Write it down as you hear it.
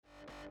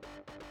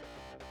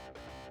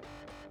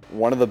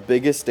One of the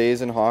biggest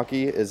days in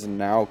hockey is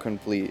now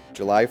complete.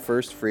 July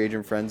 1st, free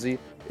agent frenzy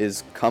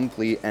is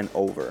complete and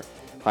over.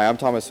 Hi, I'm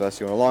Thomas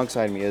Vesio, and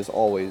alongside me, as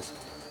always,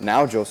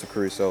 now Joseph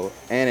Caruso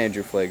and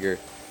Andrew Flager.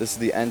 This is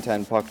the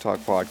N10 Puck Talk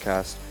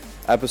podcast,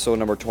 episode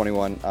number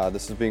 21.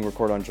 This is being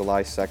recorded on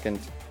July 2nd,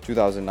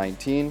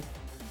 2019.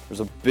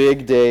 There's a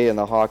big day in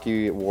the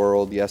hockey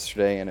world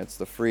yesterday, and it's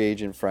the free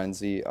agent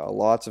frenzy.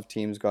 Lots of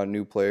teams got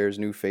new players,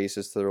 new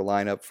faces to their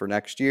lineup for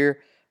next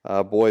year.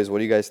 Boys, what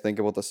do you guys think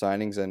about the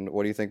signings, and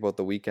what do you think about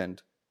the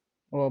weekend?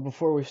 Well,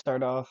 before we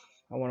start off,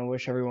 I want to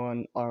wish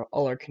everyone, all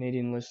our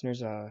Canadian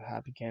listeners, a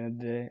happy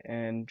Canada Day.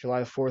 And July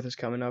the 4th is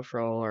coming up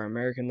for all our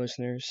American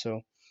listeners.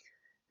 So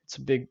it's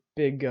a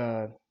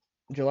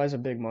July's a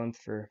big month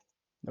for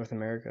North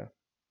America.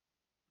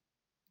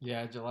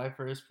 Yeah, July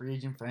 1st, free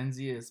agent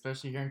frenzy,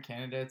 especially here in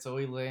Canada. It's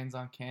always lands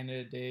on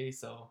Canada Day,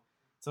 so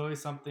it's always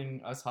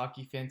something us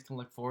hockey fans can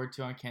look forward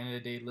to on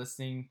Canada Day.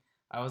 Listening,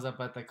 I was up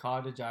at the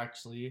cottage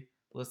actually,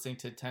 listening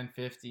to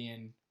 1050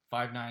 and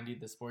 590,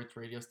 the sports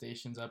radio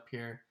stations up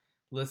here,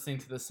 listening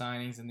to the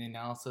signings and the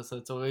analysis. So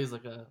it's always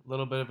like a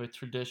little bit of a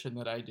tradition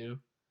that I do.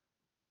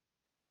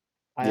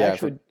 I Yeah,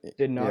 for actually did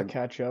yeah, not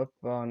catch up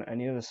on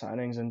any of the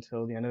signings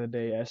until the end of the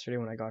day yesterday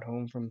when I got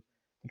home from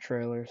the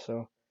trailer.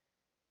 So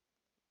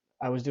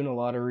I was doing a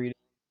lot of reading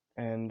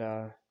and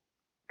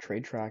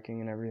trade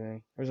tracking and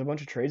everything. There's a bunch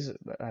of trades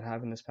that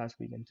happened this past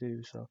weekend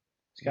too. So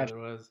just Yeah, got there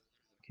was.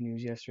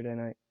 news yesterday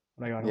night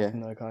when I got home yeah,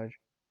 from the cottage.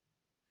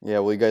 yeah.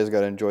 Well, you guys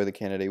got to enjoy the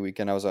Canada Day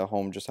weekend. I was at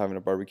home just having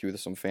a barbecue with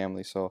some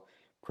family, so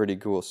pretty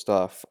cool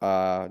stuff.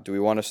 Do we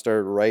want to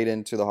start right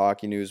into the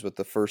hockey news with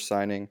the first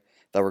signing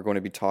that we're going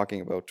to be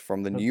talking about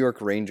from the New The York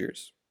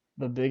Rangers?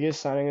 The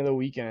biggest signing of the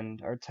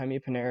weekend,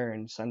 Artemi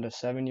Panarin signed a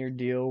 7-year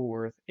deal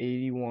worth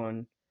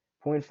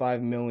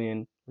 81.5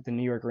 million with the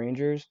New York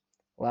Rangers.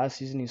 Last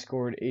season he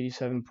scored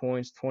 87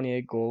 points,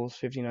 28 goals,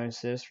 59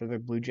 assists for the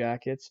Blue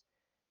Jackets,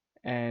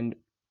 and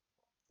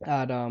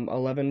at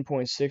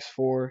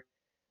 11.64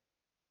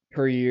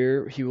 per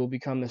year, he will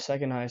become the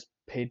second highest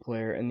paid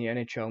player in the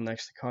NHL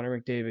next to Connor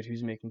McDavid,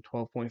 who's making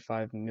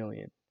 12.5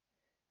 million.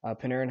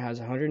 Panarin has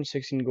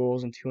 116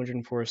 goals and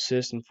 204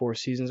 assists in 4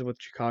 seasons with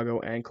Chicago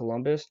and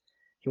Columbus.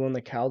 He won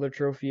the Calder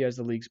Trophy as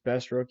the league's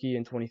best rookie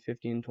in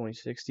 2015 and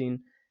 2016,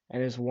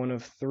 and is one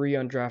of three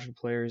undrafted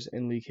players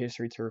in league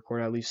history to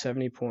record at least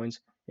 70 points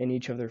in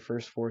each of their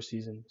first 4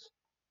 seasons.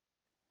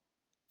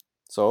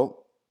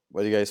 So,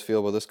 what do you guys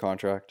feel about this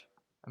contract?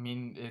 I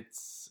mean,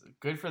 it's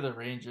good for the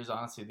Rangers,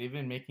 honestly. They've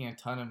been making a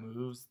ton of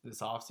moves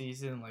this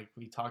offseason. Like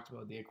we talked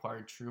about, they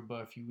acquired Truba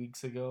a few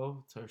weeks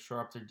ago to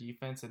shore up their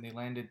defense, and they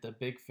landed the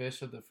big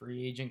fish of the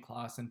free agent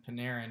class in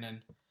Panarin.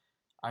 And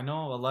I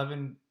know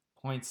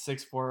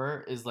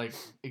 11.64 is like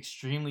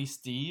extremely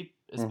steep,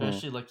 Mm-hmm.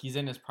 especially like he's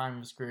in his prime of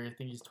his career. I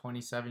think he's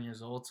 27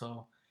 years old,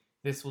 so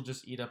this will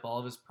just eat up all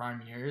of his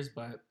prime years.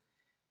 But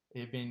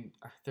they've been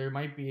there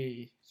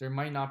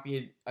might not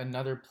be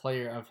another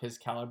player of his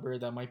caliber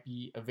that might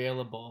be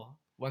available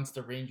once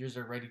the Rangers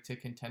are ready to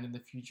contend in the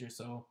future.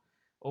 So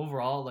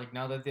overall, like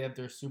now that they have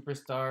their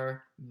superstar,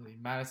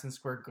 Madison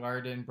Square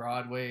Garden,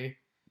 Broadway,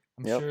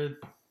 I'm Yep. sure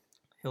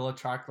he'll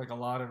attract like a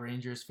lot of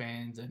Rangers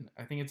fans, and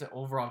I think it's an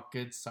overall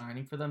good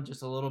signing for them.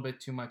 Just a little bit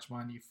too much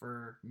money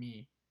for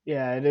me.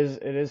 Yeah, it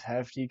is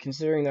hefty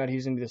considering that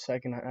he's gonna be the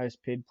second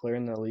highest paid player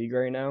in the league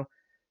right now.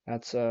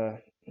 That's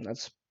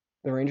that's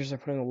the Rangers are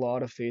putting a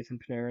lot of faith in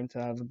Panarin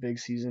to have a big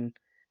season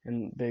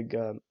and big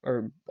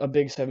or a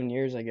big 7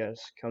 years, I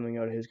guess, coming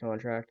out of his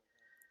contract.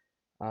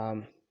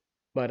 Um,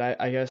 but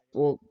I guess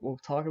we'll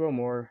talk about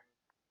more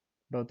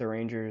about the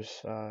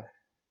Rangers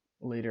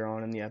later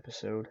on in the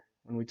episode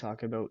when we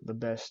talk about the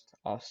best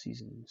off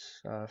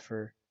seasons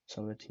for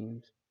some of the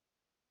teams.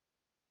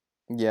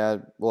 Yeah,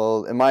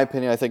 well, in my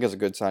opinion, I think it's a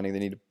good signing. They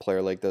need a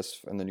player like this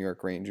in the New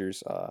York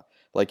Rangers.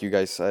 Like you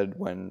guys said,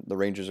 when the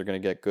Rangers are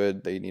going to get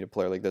good, they need a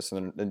player like this,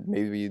 and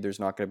maybe there's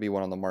not going to be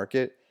one on the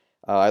market.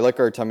 I like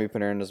Artemi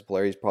Panarin as a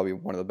player. He's probably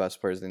one of the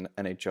best players in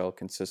the NHL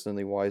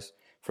consistently wise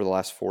for the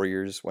last 4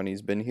 years when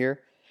he's been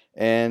here.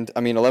 And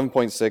I mean,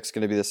 11.6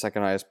 going to be the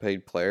second highest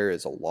paid player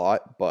is a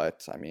lot,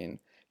 but I mean,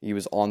 he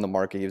was on the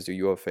market. He was a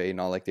UFA,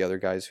 not like the other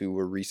guys who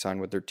were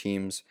re-signed with their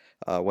teams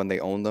when they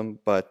owned them.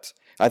 But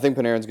I think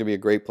Panarin's going to be a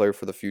great player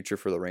for the future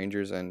for the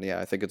Rangers, and yeah,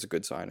 I think it's a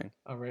good signing.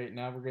 All right,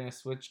 now we're gonna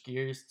switch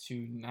gears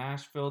to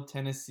Nashville,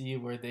 Tennessee,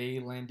 where they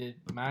landed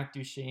Matt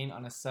Duchene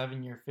on a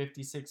 7-year,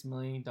 $56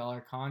 million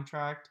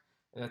contract.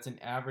 That's an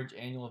average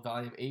annual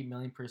value of $8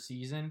 million per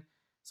season.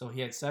 So he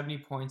had 70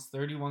 points,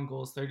 31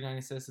 goals, 39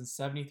 assists, and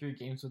 73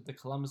 games with the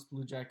Columbus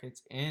Blue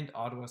Jackets and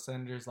Ottawa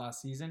Senators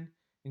last season,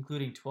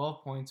 including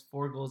 12 points,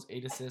 4 goals,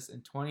 8 assists,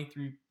 and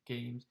 23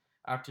 games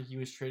after he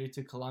was traded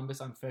to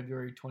Columbus on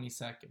February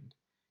 22nd.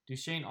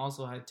 Duchene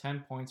also had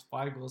 10 points,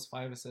 5 goals,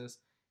 5 assists,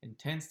 in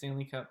 10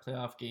 Stanley Cup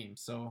playoff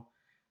games. So,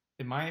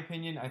 in my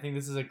opinion, I think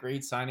this is a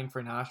great signing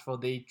for Nashville.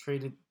 They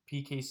traded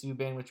PK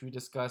Subban, which we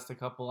discussed a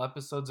couple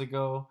episodes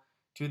ago,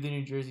 to the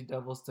New Jersey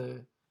Devils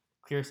to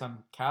clear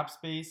some cap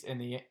space, and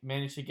they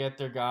managed to get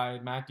their guy,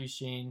 Matt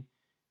Duchene,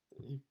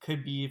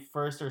 could be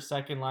first or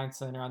second line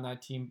center on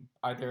that team,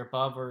 either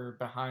above or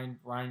behind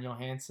Ryan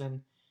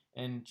Johansson.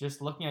 And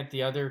just looking at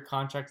the other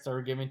contracts that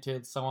were given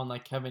to someone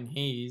like Kevin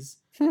Hayes,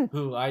 Hmm.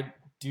 who I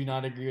do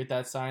not agree with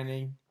that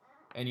signing,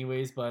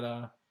 anyways. But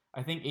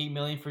I think 8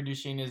 million for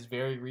Duchesne is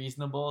very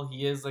reasonable.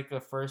 He is like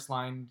a first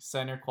line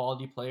center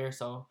quality player,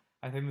 so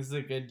I think this is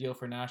a good deal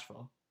for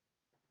Nashville.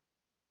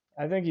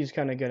 I think he's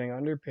kind of getting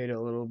underpaid a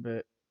little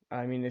bit.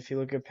 I mean, if you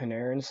look at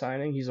Panarin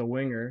signing, he's a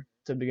winger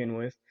to begin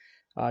with.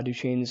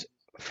 Duchesne's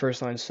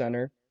first line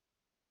center.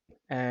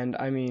 And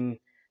I mean,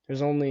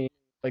 there's only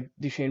like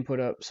Duchesne put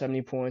up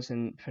 70 points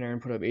and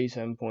Panarin put up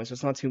 87 points. So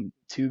it's not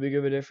too big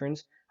of a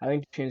difference. I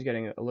think Duchesne's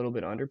getting a little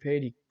bit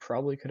underpaid. He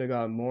probably could have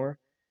got more,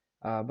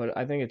 but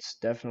I think it's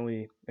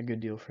definitely a good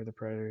deal for the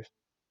Predators.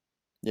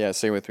 Yeah,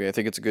 same with me. I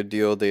think it's a good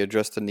deal. They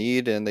addressed the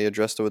need and they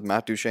addressed it with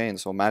Matt Duchene.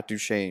 So Matt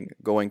Duchene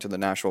going to the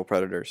Nashville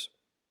Predators.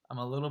 I'm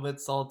a little bit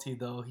salty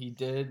though. He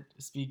did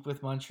speak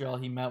with Montreal.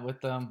 He met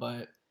with them,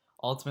 but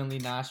ultimately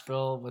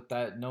Nashville, with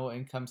that no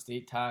income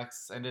state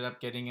tax, ended up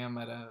getting him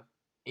at a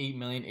 8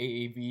 million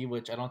AAV,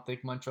 which I don't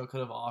think Montreal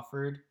could have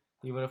offered.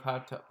 They would have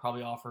had to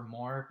probably offer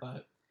more,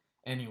 but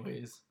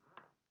anyways,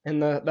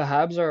 And the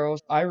Habs are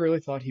also. I really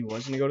thought he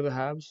was going to go to the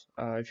Habs.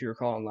 If you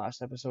recall in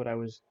last episode, I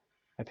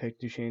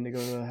picked Duchesne to go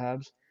to the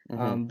Habs.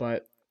 Hmm.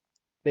 But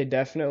they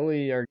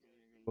definitely are going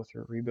to go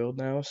through a rebuild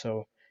now,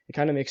 so it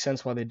kind of makes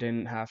sense why they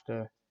didn't have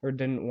to or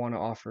didn't want to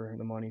offer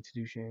the money to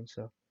Duchesne.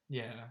 So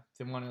yeah,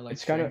 they want to like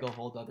it's kind of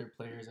stranglehold other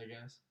players, I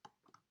guess.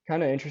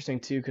 kind of interesting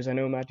too, because I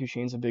know Matt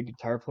Duchene's a big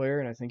guitar player,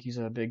 and I think he's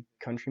a big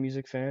country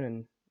music fan,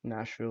 and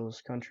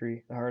Nashville's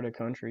country, the heart of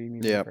country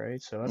music, Yeah.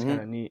 right? So that's Hmm.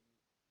 kind of neat.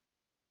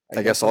 I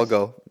I guess guess I'll let's,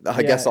 go.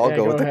 I guess I'll yeah,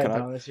 go go with the ahead,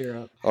 Canucks. Thomas, you're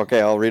up.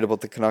 Okay, I'll read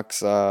about the Canucks,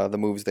 the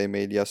moves they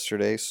made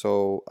yesterday.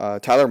 So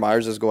Tyler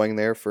Myers is going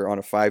there for on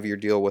a 5-year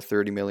deal with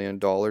 $30 million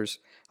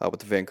with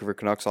the Vancouver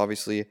Canucks.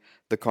 Obviously,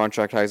 the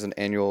contract has an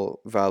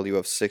annual value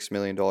of $6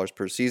 million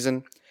per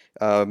season.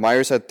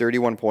 Myers had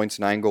 31 points,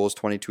 9 goals,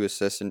 22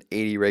 assists in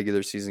 80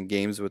 regular season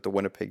games with the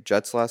Winnipeg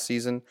Jets last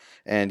season,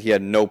 and he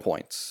had no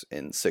points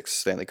in 6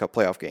 Stanley Cup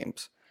playoff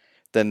games.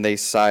 Then they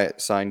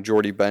signed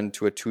Jordy Ben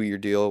to a 2-year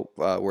deal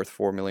worth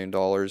 $4 million,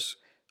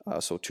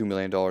 so $2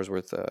 million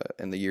worth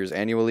in the years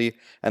annually.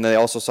 And then they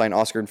also signed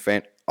Oscar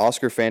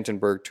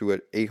Fantenberg to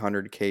an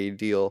 800K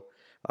deal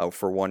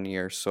for 1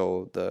 year.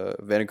 So the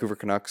Vancouver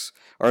Canucks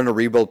are in a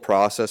rebuild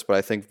process, but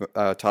I think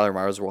Tyler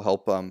Myers will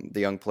help the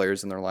young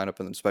players in their lineup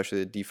and especially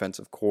the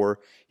defensive core.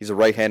 He's a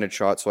right-handed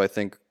shot, so I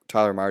think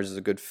Tyler Myers is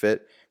a good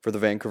fit for the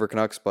Vancouver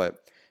Canucks,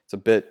 but it's a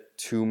bit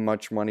too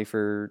much money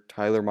for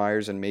Tyler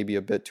Myers and maybe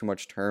a bit too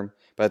much term.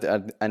 But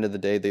at the end of the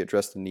day, they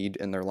address the need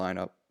in their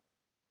lineup.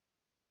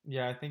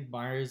 Yeah, I think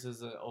Myers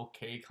is an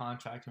okay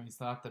contract. I mean, it's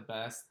not the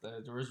best.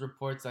 There was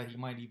reports that he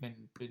might even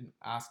been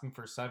asking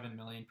for 7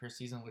 million per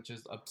season, which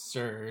is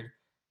absurd,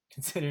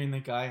 considering the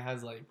guy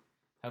has like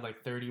had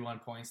like 31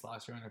 points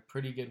last year on a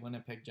pretty good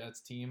Winnipeg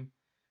Jets team.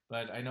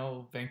 But I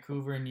know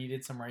Vancouver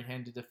needed some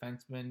right-handed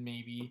defenseman,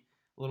 maybe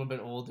a little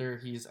bit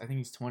older. I think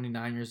he's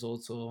 29 years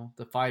old, so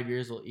the 5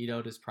 years will eat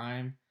out his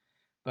prime.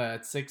 But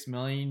at 6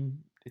 million,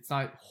 it's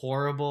not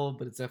horrible,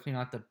 but it's definitely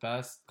not the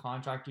best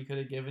contract you could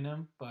have given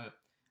him. But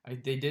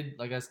they did,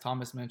 like as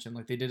Thomas mentioned,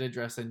 like they did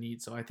address a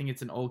need, so I think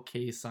it's an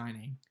okay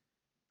signing.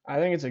 I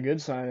think it's a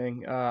good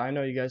signing. I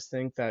know you guys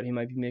think that he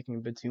might be making a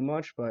bit too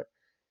much, but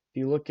if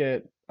you look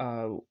at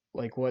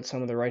like what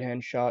some of the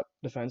right-hand shot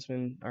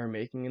defensemen are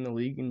making in the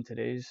league in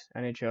today's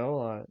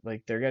NHL,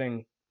 like they're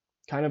getting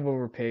kind of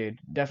overpaid,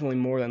 definitely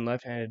more than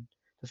left-handed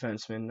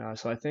defensemen.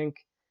 So I think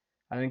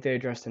they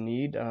addressed the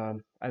need.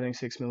 I think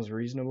 6 mil is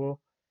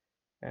reasonable,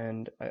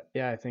 and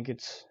yeah, I think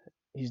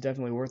he's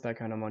definitely worth that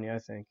kind of money. I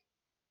think,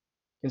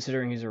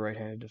 considering he's a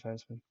right-handed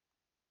defenseman.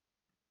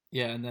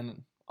 Yeah, and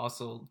then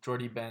also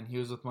Jordy Ben, he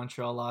was with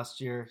Montreal last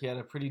year. He had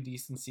a pretty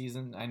decent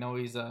season. I know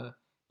he's a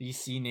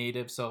BC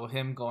native, so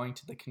him going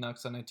to the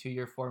Canucks on a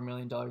 2-year, $4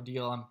 million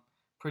deal, I'm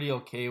pretty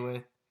okay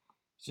with.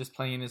 He's just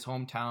playing in his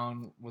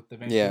hometown with the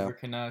Yeah. Vancouver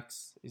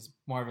Canucks. He's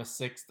more of a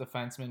sixth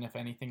defenseman, if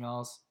anything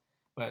else.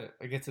 But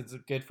I guess it's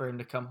good for him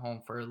to come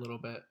home for a little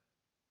bit.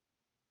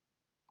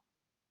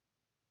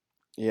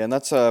 Yeah, and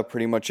that's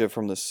pretty much it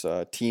from this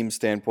team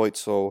standpoint.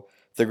 So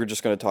I think we're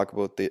just going to talk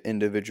about the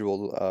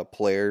individual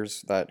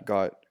players that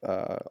got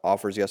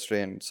offers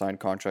yesterday and signed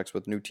contracts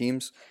with new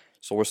teams.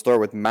 So we'll start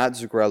with Matt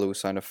Zuccarello, who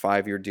signed a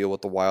 5-year deal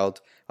with the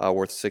Wild,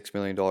 worth $6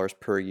 million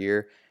per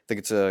year. I think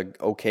it's a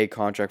okay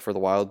contract for the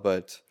Wild,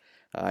 but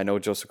I know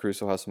Joseph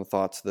Crusoe has some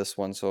thoughts to this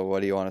one. So what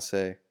do you want to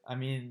say? I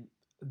mean,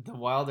 the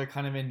Wild are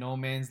kind of in no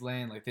man's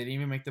land. Like they didn't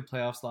even make the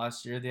playoffs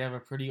last year. They have a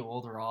pretty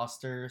old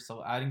roster,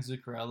 so adding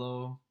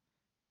Zuccarello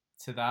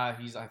to that,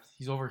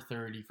 he's over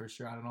 30 for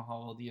sure. I don't know how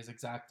old he is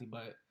exactly,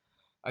 but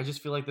I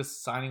just feel like this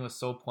signing was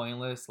so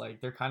pointless. Like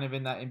they're kind of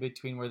in that in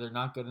between where they're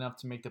not good enough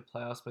to make the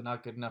playoffs, but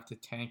not good enough to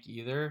tank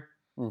either.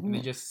 And they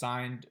Hmm. just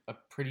signed a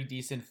pretty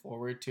decent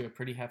forward to a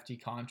pretty hefty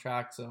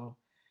contract, so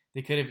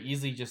they could have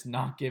easily just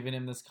not given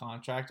him this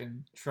contract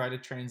and try to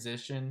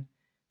transition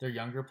their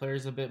younger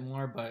players a bit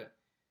more. But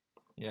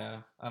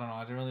yeah, I don't know.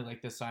 I didn't really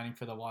like this signing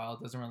for the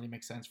Wild. Doesn't really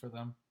make sense for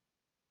them.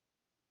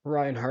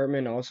 Ryan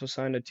Hartman also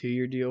signed a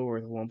 2-year deal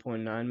worth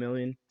 1.9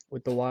 million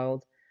with the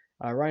Wild.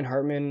 Ryan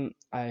Hartman,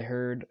 I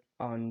heard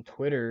on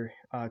Twitter,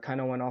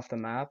 kind of went off the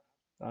map.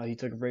 He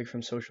took a break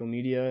from social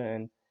media,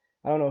 and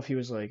I don't know if he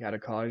was like at a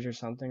college or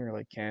something, or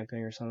like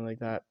camping or something like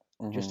that,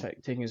 just Hmm.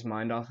 taking his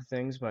mind off of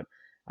things. But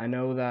I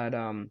know that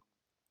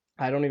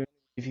I don't even know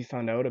if he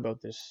found out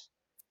about this,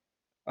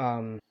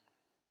 um,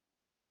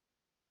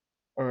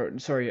 or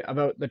sorry,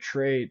 about the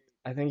trade.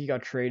 I think he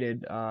got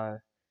traded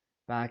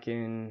back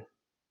in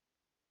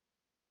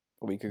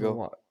A week the ago.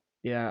 what?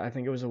 Yeah, I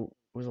think it was a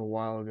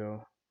while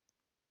ago.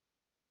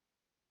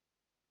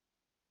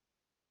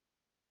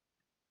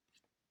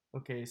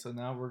 Okay, so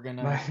now we're My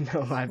gonna.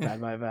 no, my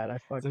bad. I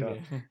It's fucked up.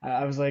 okay.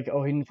 I was like,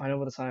 oh, he didn't find out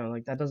about the sign. I'm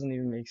like, that doesn't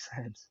even make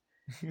sense.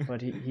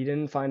 But he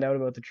didn't find out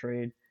about the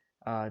trade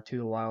to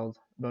the Wild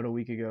about a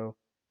week ago.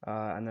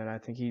 And then I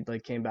think he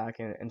like came back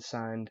and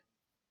signed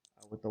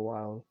with the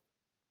Wild.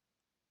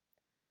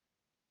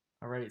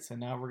 All right, so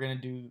now we're gonna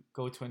do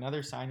go to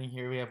another signing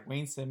here. We have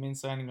Wayne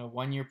Simmons signing a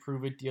 1-year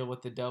prove-it deal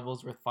with the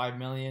Devils worth 5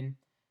 million.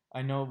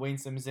 I know Wayne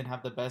Simmons didn't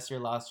have the best year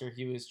last year.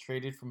 He was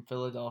traded from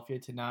Philadelphia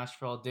to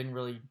Nashville. Didn't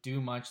really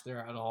do much there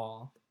at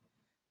all.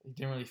 He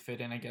didn't really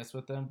fit in, I guess,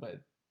 with them.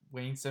 But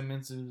Wayne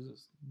Simmons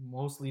is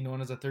mostly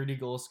known as a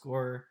 30-goal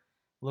scorer,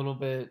 a little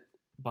bit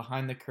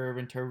behind the curve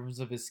in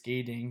terms of his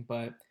skating.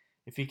 But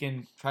if he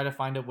can try to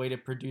find a way to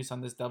produce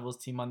on this Devils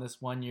team on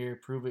this 1 year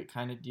prove it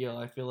kind of deal,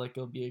 I feel like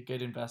it'll be a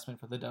good investment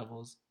for the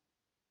Devils.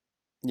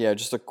 Yeah,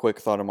 just a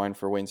quick thought of mine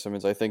for Wayne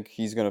Simmons. I think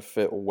he's going to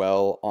fit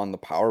well on the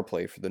power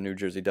play for the New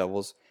Jersey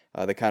Devils.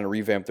 They kind of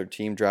revamped their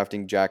team,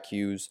 drafting Jack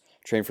Hughes,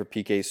 trained for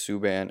PK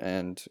Subban,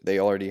 and they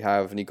already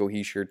have Nico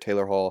Hischier,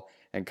 Taylor Hall,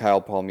 and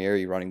Kyle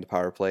Palmieri running the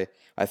power play.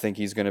 I think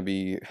he's going to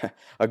be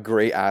a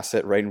great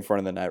asset right in front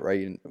of the net,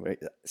 right,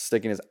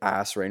 sticking his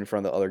ass right in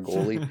front of the other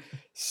goalie.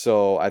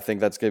 So I think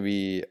that's going to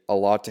be a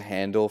lot to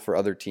handle for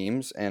other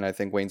teams, and I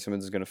think Wayne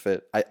Simmons is going to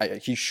fit.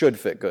 He should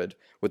fit good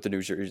with the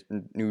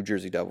New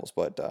Jersey Devils,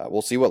 but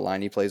we'll see what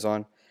line he plays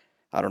on.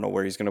 I don't know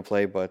where he's going to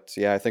play, but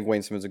yeah, I think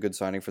Wayne Simmons is a good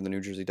signing for the New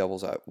Jersey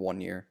Devils at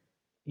 1 year.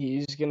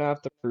 He's gonna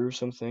have to prove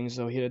some things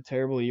though. He had a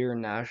terrible year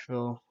in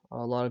Nashville.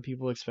 A lot of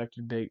people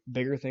expected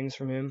bigger things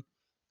from him,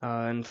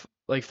 and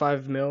like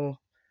 5 mil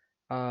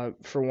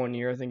for 1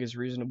 year I think is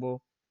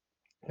reasonable.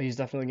 He's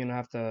definitely gonna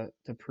have to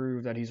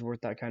prove that he's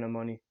worth that kind of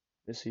money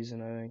this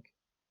season, I think.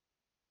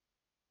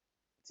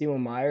 Timo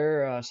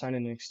Meyer signed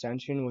an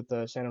extension with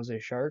the San Jose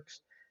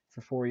Sharks for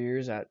 4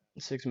 years at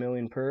 6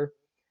 million per.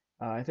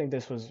 I think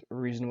this was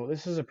reasonable.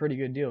 This is a pretty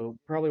good deal.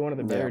 Probably one of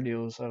the Yeah, better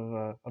deals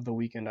of the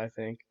weekend, I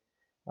think.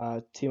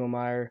 Timo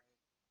Meyer.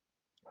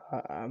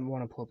 I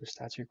want to pull up his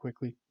stats here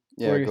quickly.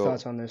 What yeah, are your go.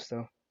 thoughts on this,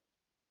 though?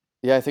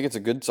 Yeah, I think it's a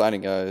good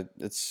signing.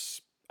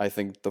 It's I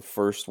think the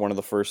first one of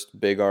the first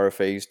big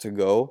RFAs to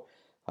go.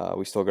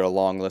 We still got a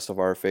long list of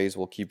RFAs.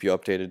 We'll keep you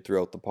updated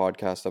throughout the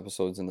podcast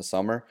episodes in the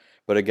summer.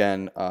 But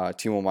again,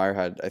 Timo Meyer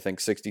had I think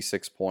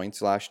 66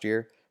 points last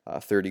year,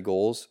 30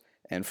 goals,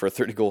 and for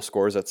 30 goal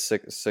scores, that's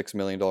 $6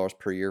 million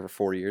per year for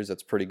 4 years.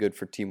 That's pretty good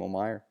for Timo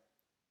Meyer.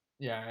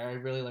 Yeah, I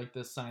really like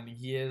this signing.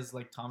 He is,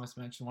 like Thomas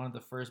mentioned, one of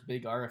the first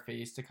big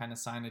RFAs to kind of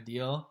sign a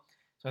deal.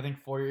 So I think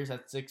 4 years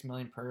at 6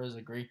 million per is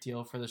a great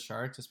deal for the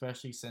Sharks,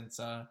 especially since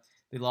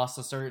they lost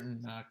a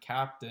certain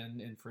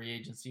captain in free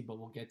agency. But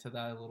we'll get to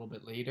that a little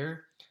bit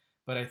later.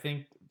 But I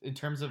think in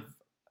terms of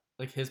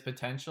like his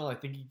potential, I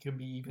think he could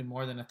be even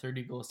more than a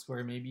 30-goal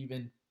scorer, maybe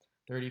even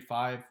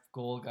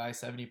 35-goal guy,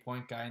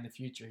 70-point guy in the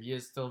future. He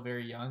is still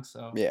very young,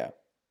 so Yeah.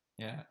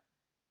 yeah.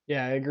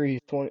 Yeah, I agree.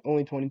 He's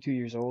only 22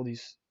 years old.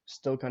 He's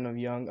still kind of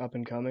young, up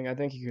and coming. I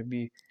think he could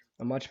be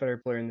a much better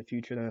player in the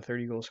future than a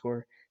 30-goal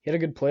scorer. He had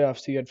a good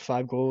playoffs too. He had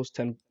 5 goals,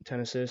 10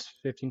 assists,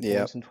 15 Yeah.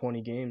 points in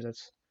 20 games.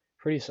 That's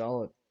pretty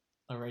solid.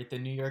 All right, the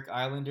New York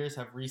Islanders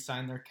have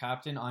re-signed their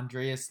captain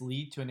Andreas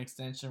Lee to an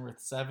extension worth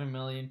 7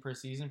 million per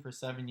season for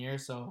 7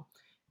 years. So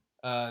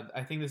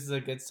I think this is a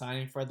good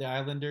signing for the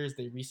Islanders.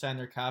 They re-signed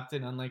their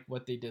captain, unlike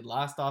what they did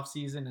last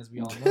offseason, as we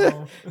all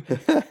know.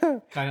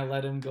 Kind of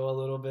let him go a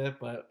little bit,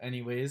 but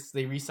anyways,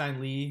 they re-signed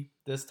Lee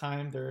this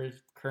time, their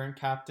current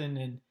captain,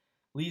 and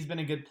Lee's been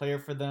a good player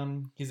for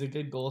them. He's a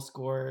good goal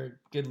scorer,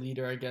 good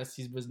leader, I guess.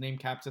 He was named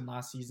captain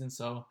last season,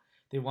 so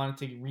they wanted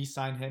to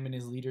re-sign him and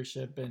his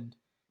leadership and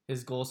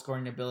his goal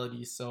scoring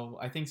abilities. So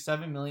I think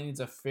 7 million is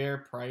a fair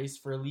price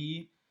for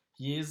Lee.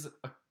 He is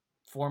a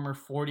former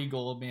 40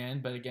 goal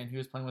man, but again, he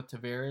was playing with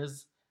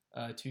Tavares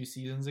 2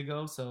 seasons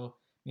ago, so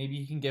maybe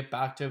he can get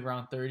back to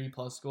around 30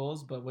 plus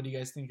goals. But what do you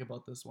guys think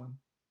about this one?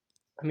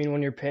 I mean,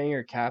 when you're paying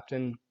your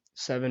captain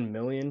 7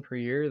 million per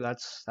year,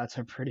 that's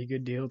a pretty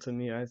good deal to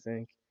me, I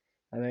think.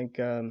 I think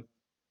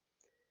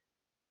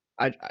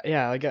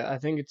yeah, like I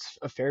think it's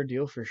a fair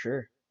deal for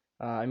sure.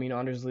 I mean,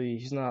 honestly,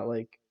 he's not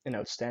like an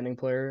outstanding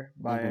player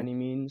by Hmm. any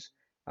means,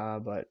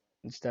 but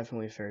it's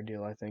definitely a fair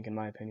deal, I think, in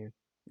my opinion.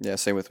 Yeah,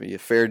 same with me. A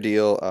fair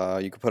deal.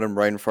 You could put him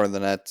right in front of the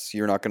nets.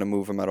 You're not going to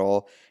move him at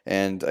all.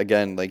 And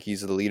again, like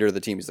he's the leader of the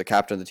team. He's the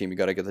captain of the team. You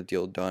got to get the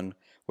deal done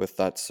with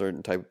that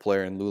certain type of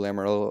player, and Lou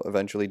Lamoriello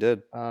eventually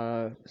did.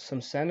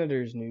 Some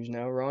Senators news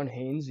now. Ron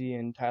Hainsey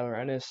and Tyler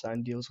Ennis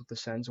signed deals with the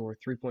Sens worth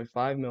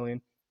 3.5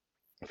 million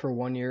for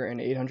 1 year and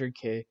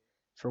 800K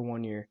for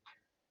 1 year.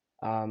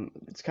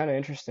 It's kind of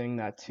interesting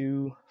that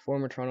two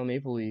former Toronto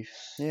Maple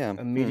Leafs Yeah.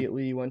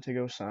 immediately went to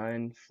go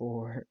sign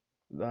for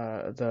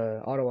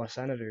the Ottawa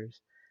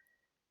Senators.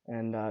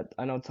 And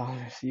I know,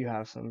 Thomas, you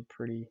have some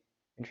pretty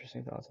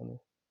interesting thoughts on this.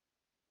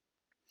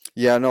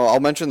 Yeah, no, I'll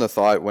mention the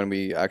thought when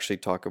we actually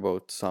talk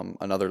about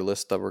another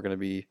list that we're going to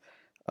be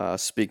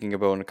speaking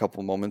about in a couple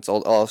of moments.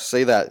 I'll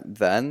say that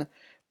then,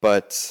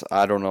 but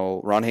I don't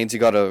know. Ron Hainsey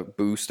got a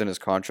boost in his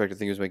contract. I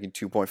think he was making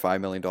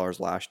 $2.5 million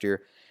last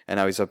year, and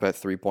now he's up at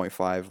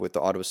 3.5 with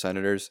the Ottawa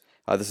Senators.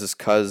 This is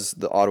because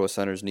the Ottawa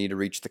Senators need to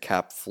reach the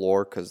cap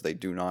floor because they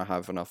do not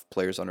have enough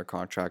players under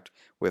contract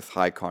with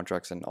high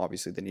contracts, and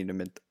obviously they need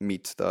to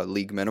meet the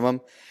league minimum.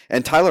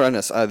 And Tyler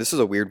Ennis, this is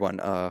a weird one.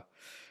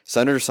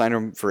 Senators signed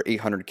him for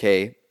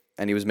 800K,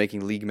 and he was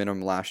making league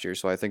minimum last year.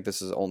 So I think this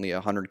is only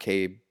a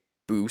 100K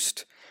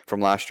boost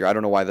from last year. I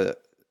don't know why the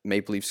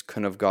Maple Leafs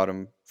couldn't have got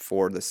him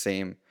for the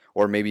same,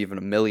 or maybe even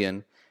a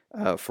million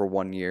for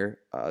 1 year.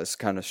 It's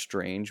kind of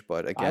strange,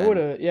 but I would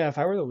again, have, yeah, if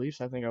I were the Leafs,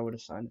 I think I would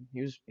have signed him.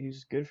 He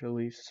was good for the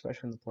Leafs,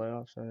 especially in the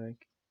playoffs, I think.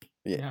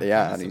 yeah, Yeah, I'm kind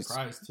yeah, of and he's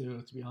surprised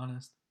too, to be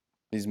honest.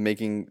 he's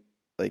making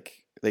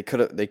like they could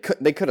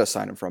have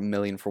signed him for a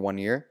million for 1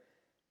 year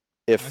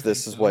I if think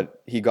this is so.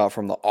 what he got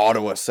from the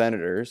Ottawa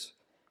Senators.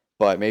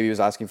 But maybe he was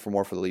asking for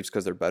more for the Leafs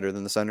because they're better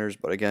than the Senators.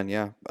 But again,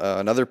 yeah,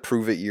 another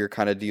prove it year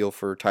kind of deal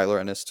for Tyler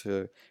Ennis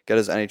to get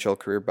his NHL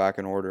career back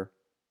in order.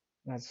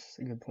 That's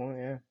a good point,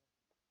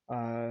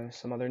 yeah.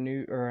 Some other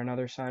new or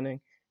another signing.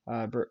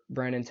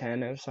 Brandon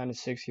Tanev signed a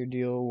 6-year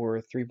deal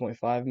worth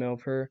 3.5 mil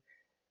per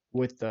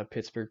with the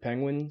Pittsburgh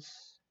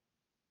Penguins.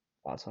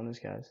 Thoughts on this,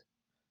 guys?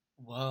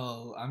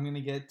 Well, I'm gonna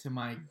get to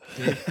my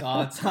big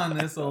thoughts on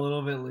this a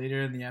little bit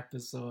later in the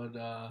episode.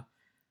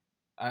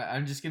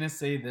 I'm just gonna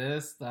say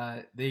this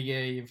that they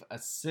gave a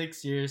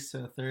 6 years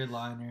to a third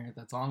liner.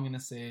 That's all I'm gonna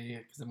say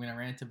because I'm gonna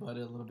rant about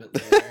it a little bit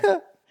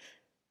later.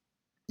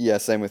 Yeah,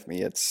 same with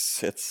me.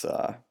 It's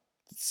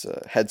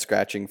head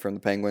scratching from the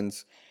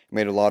Penguins.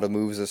 Made a lot of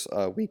moves this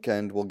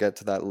weekend. We'll get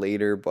to that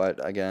later.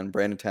 But again,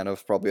 Brandon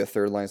Tanev's probably a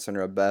third line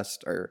center at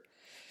best, or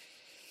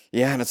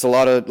yeah, and it's a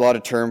lot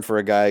of term for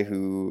a guy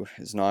who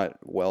is not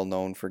well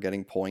known for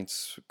getting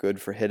points,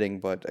 good for hitting,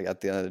 but at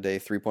the end of the day,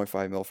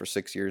 3.5 mil for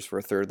 6 years for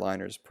a third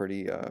liner is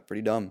pretty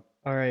dumb.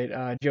 All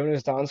right,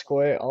 Jonas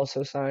Donskoy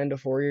also signed a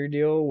 4-year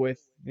deal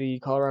with the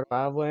Colorado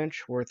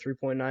Avalanche worth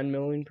 3.9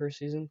 million per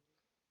season.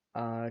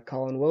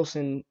 Colin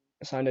Wilson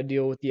signed a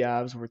deal with the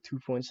Avs worth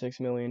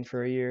 2.6 million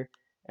for a year,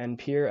 and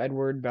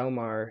Pierre-Edouard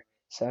Bellemare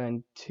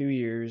signed 2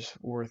 years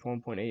worth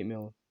 1.8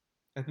 million.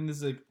 I think this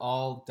is like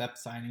all depth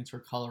signings for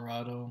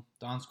Colorado.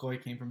 Donskoy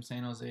came from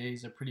San Jose.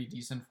 He's a pretty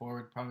decent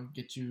forward. Probably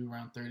get you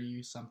around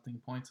 30 something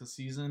points a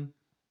season.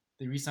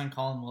 They re-signed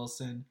Colin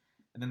Wilson,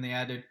 and then they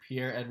added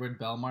Pierre-Edouard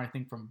Bellemare, I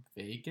think from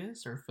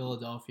Vegas or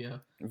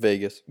Philadelphia.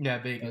 Vegas. Yeah,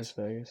 Las Vegas.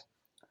 Vegas.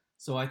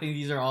 So I think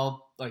these are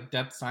all like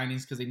depth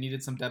signings because they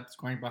needed some depth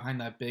scoring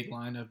behind that big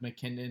line of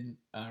McKinnon,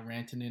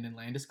 Rantanen, and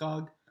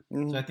Landeskog. So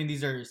I Mhm. think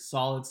these are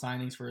solid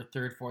signings for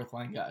third, fourth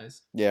line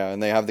guys. Yeah,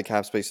 and they have the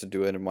cap space to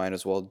do it, and might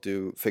as well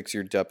do fix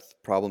your depth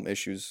problem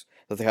issues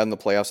that they had in the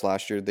playoffs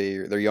last year.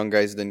 Their young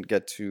guys didn't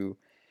get to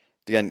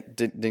again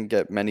didn't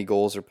get many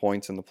goals or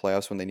points in the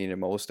playoffs when they needed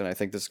most, and I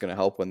think this is going to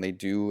help when they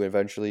do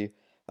eventually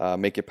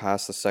make it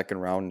past the second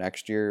round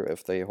next year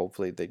if they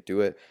hopefully they do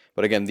it.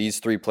 But again, these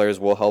three players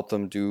will help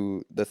them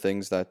do the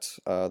things that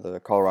the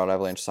Colorado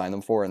Avalanche signed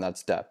them for, and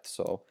that's depth.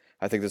 So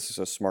I think this is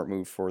a smart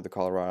move for the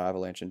Colorado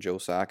Avalanche and Joe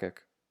Sakic.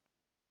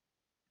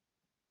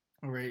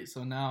 All right,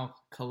 so now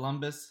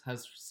Columbus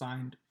has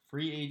signed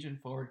free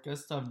agent forward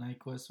Gustav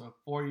Nyquist to a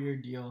 4-year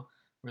deal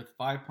worth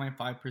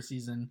 5.5 per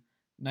season.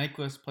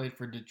 Nyquist played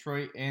for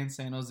Detroit and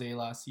San Jose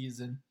last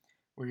season,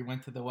 where he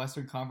went to the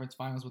Western Conference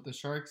Finals with the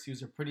Sharks. He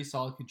was a pretty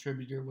solid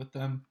contributor with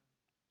them,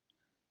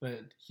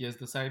 but he has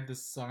decided to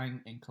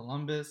sign in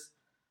Columbus.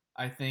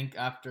 I think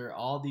after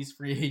all these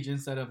free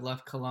agents that have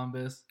left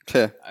Columbus,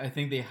 I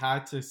think they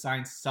had to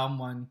sign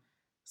someone,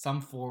 some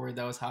forward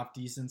that was half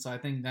decent. So I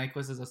think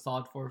Nyquist is a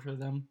solid forward for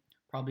them.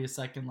 Probably a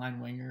second line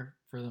winger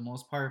for the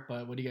most part.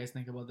 But what do you guys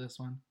think about this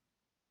one?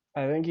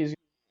 I think he's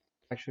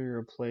actually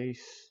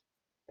replace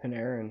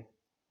Panarin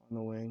on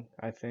the wing.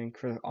 I think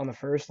for on the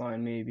first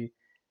line maybe.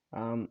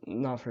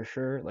 Not for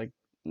sure. Like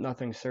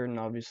nothing certain,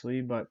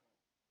 obviously, but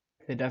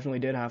they definitely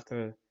did have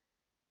to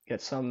get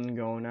something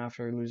going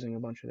after losing a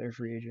bunch of their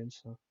free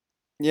agents. So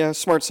Yeah,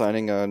 smart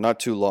signing.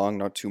 Not too long,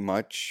 not too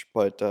much.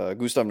 But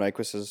Gustav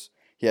Nyquist is,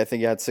 yeah, I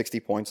think he had 60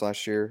 points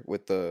last year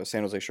with the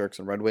San Jose Sharks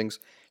and Red Wings.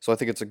 So I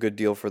think it's a good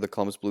deal for the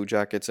Columbus Blue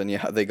Jackets. And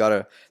yeah, they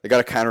gotta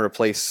kind of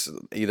replace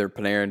either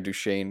Panarin and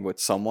Duchesne with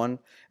someone.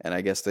 And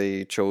I guess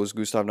they chose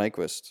Gustav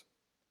Nyquist.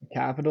 the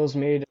Capitals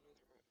made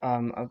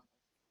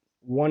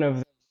one of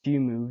the few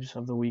moves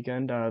of the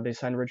weekend. They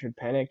signed Richard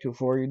Panik to a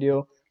 4-year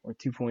deal or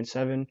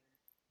 2.7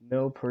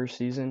 mil per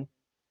season.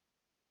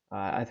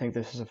 I think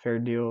this is a fair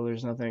deal.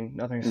 There's nothing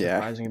Yeah,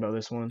 surprising about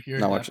this one. Pure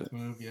not much. depth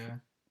move, yeah.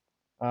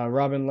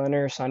 Robin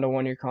Leonard signed a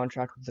 1-year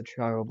contract with the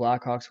Chicago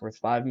Blackhawks worth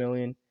 $5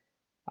 million.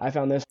 I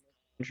found this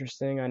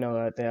interesting. I know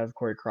that they have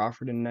Corey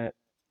Crawford in net,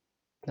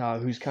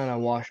 who's kind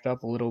of washed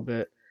up a little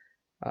bit.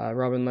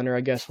 Robin Leonard,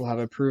 I guess, will have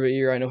a prove it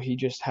year. I know he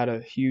just had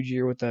a huge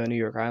year with the New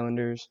York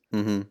Islanders.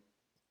 Hmm.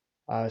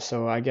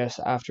 So I guess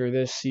after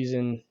this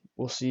season,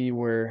 we'll see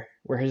where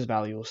his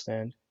value will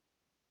stand.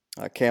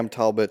 Cam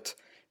Talbot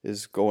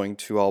is going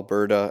to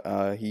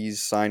Alberta.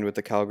 He's signed with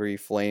the Calgary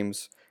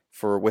Flames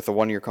with a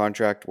 1-year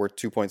contract worth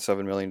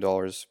 $2.7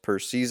 million per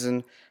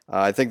season.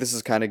 I think this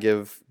is kind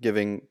of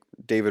giving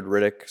David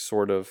Riddick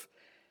sort of.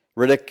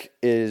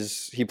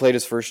 He played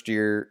his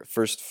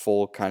first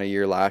full kind of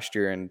year last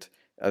year, and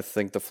I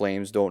think the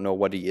Flames don't know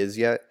what he is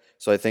yet.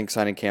 So I think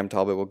signing Cam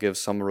Talbot will give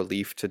some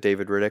relief to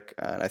David Riddick,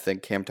 and I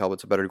think Cam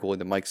Talbot's a better goalie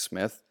than Mike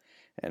Smith.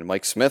 And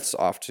Mike Smith's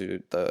off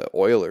to the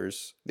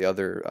Oilers, the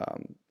other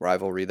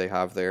rivalry they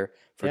have there,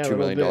 for Yeah, a $2 little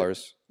million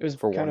bit. It was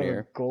for kind one of a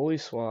year. goalie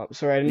swap.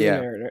 Sorry, I didn't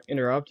mean Yeah. to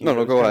interrupt you, No, but it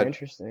no, was go kind of ahead.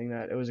 interesting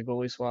that it was a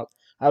goalie swap.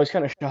 I was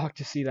kind of shocked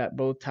to see that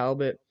both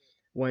Talbot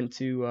went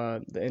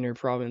to the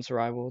inter-province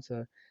rival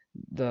to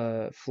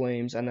the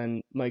Flames, and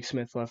then Mike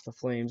Smith left the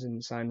Flames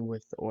and signed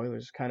with the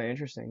Oilers. Kind of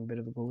interesting, bit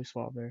of a goalie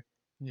swap there.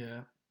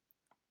 Yeah.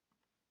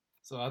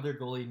 So other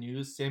goalie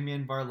news: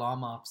 Semyon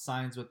Varlamov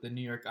signs with the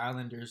New York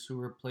Islanders, who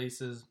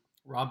replaces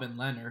Robin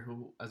Lehner,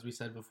 who, as we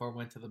said before,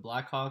 went to the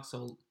Blackhawks.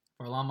 So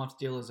Varlamov's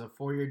deal is a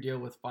 4-year deal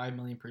with $5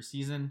 million per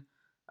season.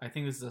 I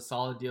think this is a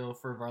solid deal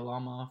for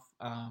Varlamov.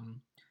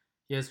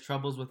 He has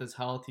troubles with his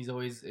health. He's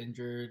always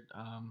injured.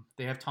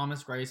 They have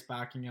Thomas Greiss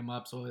backing him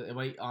up, so it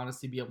might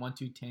honestly be a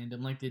 1-2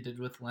 tandem like they did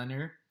with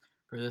Lehner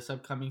for this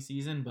upcoming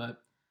season.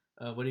 But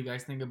what do you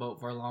guys think about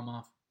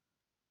Varlamov?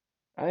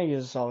 I think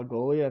he's a solid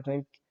goalie. I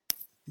think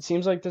it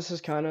seems like this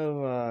is kind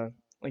of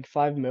like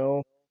 5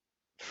 mil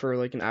for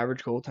like an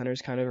average goaltender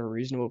is kind of a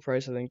reasonable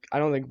price. I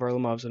don't think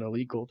Varlamov's an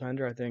elite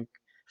goaltender. I think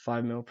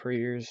 5 mil per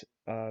year is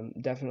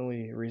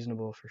definitely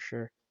reasonable for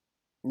sure.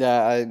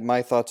 Yeah,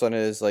 my thoughts on it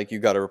is like you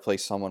got to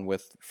replace someone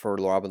for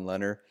Robin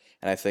Lehner,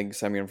 and I think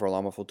Semyon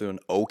Varlamov will do an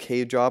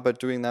okay job at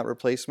doing that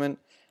replacement.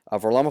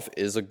 Varlamov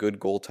is a good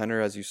goaltender,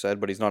 as you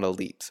said, but he's not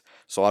elite.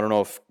 So I don't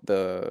know if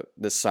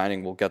this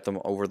signing will get them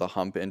over the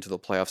hump into the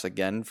playoffs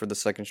again for the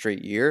second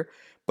straight year.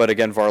 But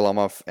again,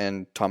 Varlamov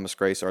and Thomas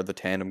Greiss are the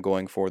tandem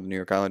going for the New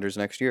York Islanders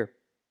next year.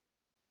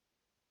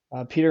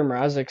 Peter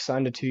Mrazek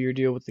signed a 2-year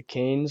deal with the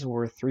Canes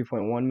worth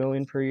 3.1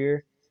 million per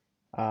year.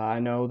 I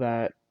know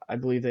that I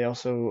believe they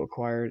also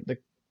acquired the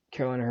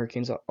Carolina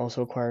Hurricanes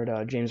also acquired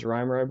James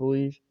Reimer, I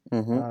believe,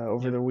 Mm-hmm.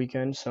 over Yep. the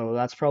weekend. So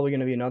that's probably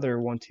going to be another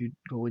 1-2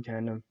 goalie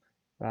tandem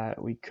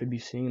that we could be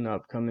seeing in the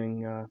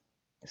upcoming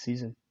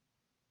season.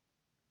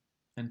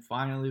 And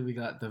finally, we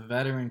got the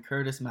veteran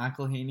Curtis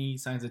McElhaney. He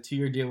signs a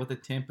 2-year deal with the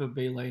Tampa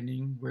Bay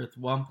Lightning worth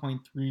 1.3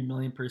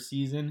 million per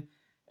season.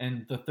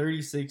 And the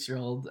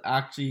 36-year-old,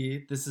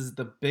 actually, this is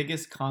the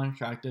biggest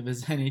contract of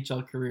his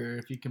NHL career,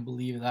 if you can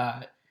believe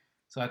that.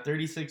 So at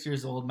 36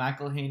 years old,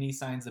 McElhaney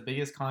signs the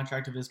biggest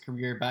contract of his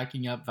career,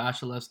 backing up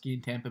Vasilevsky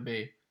in Tampa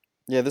Bay.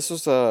 Yeah, this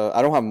was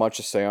I don't have much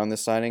to say on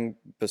this signing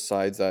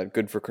besides that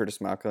good for Curtis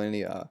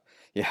McElhinney.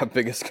 Yeah,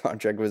 biggest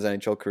contract of his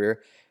NHL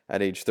career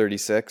at age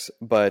 36.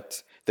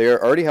 But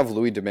already have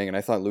Louis Domingue, and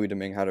I thought Louis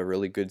Domingue had a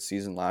really good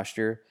season last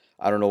year.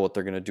 I don't know what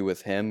they're gonna do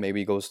with him. Maybe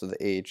he goes to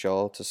the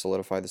AHL to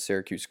solidify the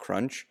Syracuse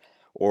Crunch,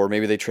 or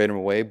maybe they trade him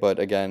away. But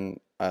again,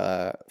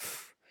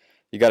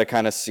 you got to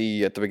kind of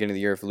see at the beginning of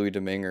the year if Louis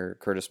Domingue or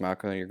Curtis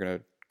McElhinney are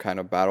gonna kind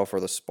of battle for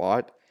the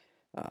spot.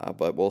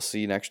 But we'll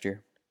see next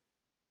year.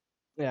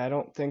 Yeah, I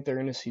don't think they're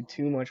going to see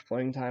too much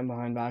playing time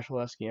behind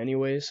Vasilevsky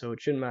anyways, so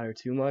it shouldn't matter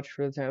too much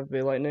for the Tampa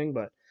Bay Lightning.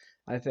 But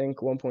I think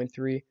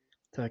 1.3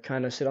 to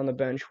kind of sit on the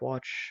bench,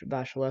 watch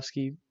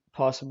Vasilevsky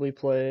possibly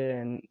play,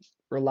 and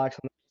relax on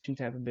the bench in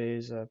Tampa Bay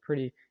is a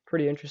pretty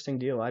interesting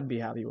deal. I'd be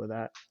happy with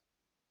that.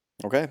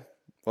 Okay.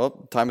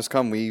 Well, time has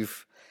come. We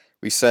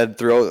said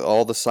throughout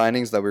all the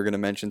signings that we were going to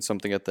mention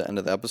something at the end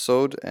of the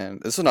episode,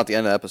 and this is not the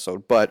end of the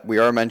episode, but we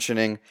are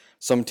mentioning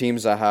some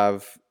teams that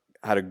have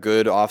had a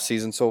good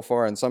offseason so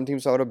far and some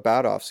teams that had a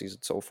bad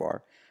offseason so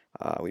far.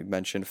 We've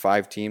mentioned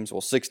 5 teams,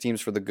 well, 6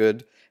 teams for the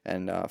good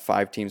and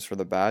 5 teams for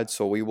the bad.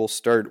 So we will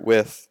start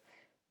with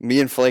me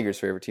and Flager's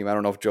favorite team. I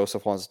don't know if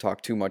Joseph wants to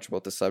talk too much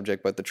about the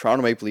subject, but the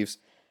Toronto Maple Leafs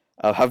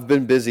have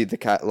been busy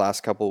the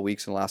last couple of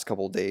weeks and last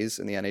couple of days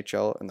in the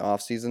NHL in the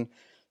offseason.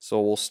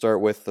 So we'll start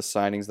with the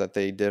signings that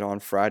they did on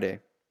Friday.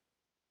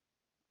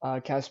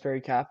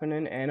 Kasperi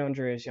Kapanen and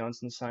Andreas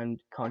Johnsson signed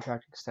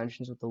contract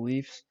extensions with the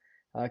Leafs.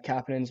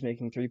 Kapanen's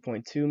making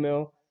 3.2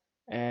 mil,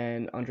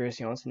 and Andreas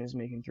Johnsson is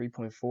making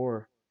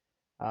 3.4.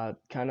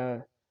 Kind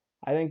of,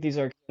 I think these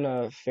are kind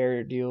of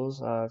fair deals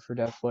for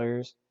depth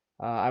players.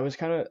 I was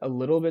kind of a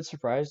little bit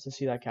surprised to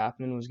see that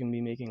Kapanen was going to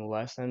be making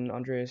less than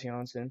Andreas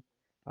Johnsson.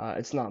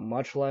 It's not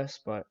much less,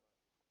 but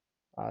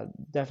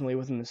definitely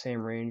within the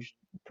same range.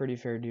 Pretty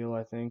fair deal,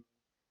 I think.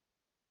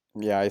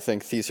 Yeah, I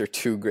think these are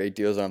 2 great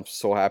deals. I'm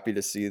so happy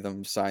to see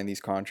them sign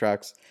these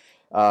contracts.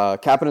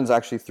 Kapanen's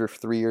actually through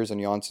 3 years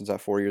and Janssen's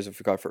at 4 years. I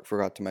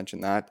forgot to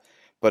mention that.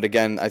 But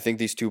again, I think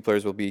these two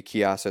players will be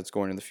key assets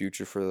going in the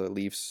future for the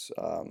Leafs'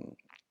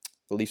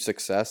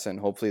 success, and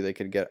hopefully they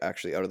could get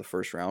actually out of the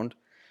first round.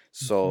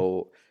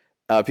 So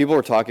people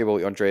were talking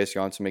about Andreas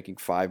Janssen making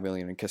 5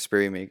 million and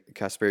Kasperi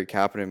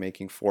Kapanen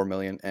making 4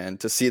 million, and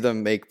to see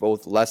them make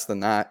both less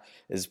than that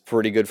is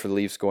pretty good for the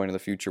Leafs going in the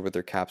future with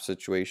their cap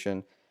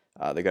situation.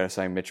 They got to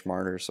sign Mitch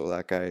Marner, so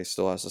that guy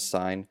still has to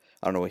sign.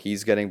 I don't know what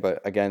he's getting,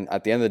 but again,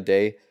 at the end of the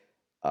day,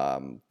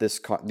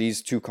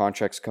 these two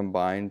contracts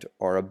combined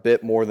are a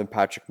bit more than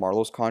Patrick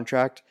Marleau's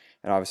contract,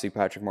 and obviously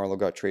Patrick Marleau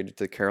got traded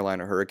to the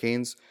Carolina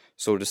Hurricanes.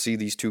 So to see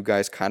these two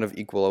guys kind of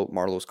equal out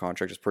Marleau's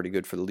contract is pretty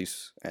good for the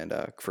Leafs and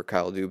for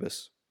Kyle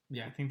Dubas.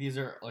 Yeah, I think these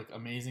are like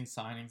amazing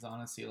signings,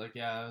 honestly. Like,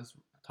 yeah, as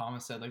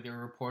Thomas said, like they were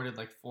reported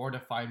like 4 to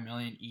 5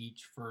 million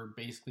each for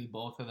basically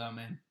both of them,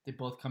 and they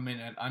both come in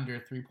at under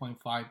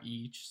 3.5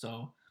 each.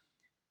 So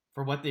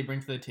for what they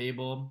bring to the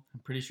table, I'm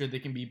pretty sure they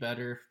can be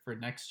better for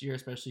next year,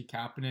 especially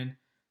Kapanen,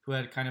 who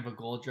had kind of a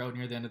goal drought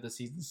near the end of the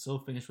season, still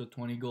finished with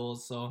 20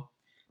 goals. So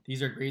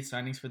these are great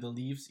signings for the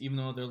Leafs, even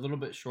though they're a little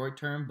bit short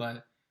term,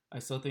 but I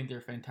still think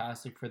they're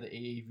fantastic for the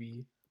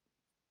AAV.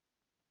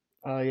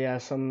 Yeah,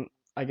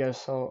 I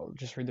guess I'll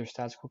just read their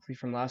stats quickly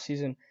from last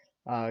season.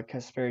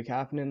 Kasperi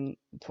Kapanen,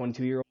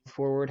 22-year-old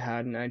forward,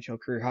 had an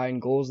NHL career high in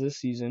goals this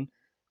season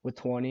with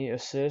 20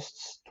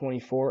 assists,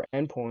 24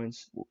 and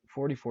points,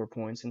 44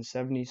 points in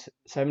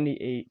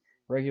 78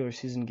 regular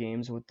season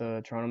games with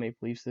the Toronto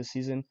Maple Leafs this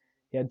season.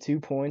 He had 2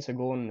 points, a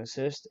goal, and an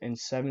assist in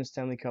 7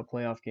 Stanley Cup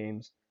playoff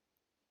games.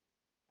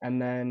 And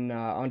then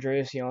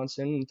Andreas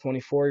Janssen,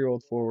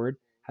 24-year-old forward,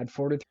 had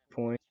 43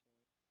 points,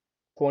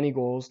 20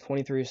 goals,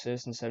 23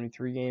 assists in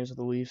 73 games with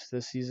the Leafs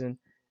this season,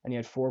 and he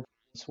had 4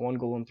 points, 1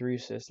 goal, and 3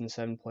 assists in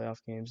 7 playoff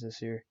games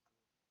this year.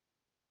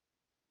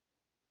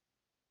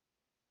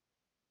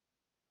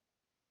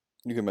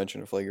 You can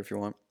mention a flag if you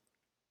want.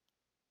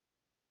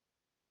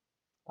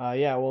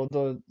 Yeah, well,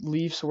 the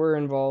Leafs were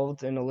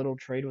involved in a little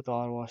trade with the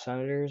Ottawa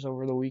Senators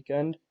over the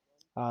weekend.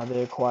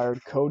 They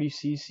acquired Cody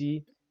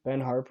Ceci, Ben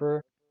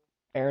Harper,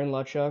 Aaron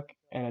Luchuk,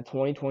 and a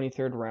 2020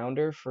 third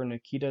rounder for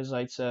Nikita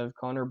Zaitsev,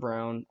 Connor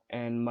Brown,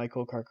 and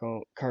Michael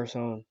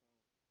Carcone.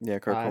 Yeah, I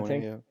Carcone,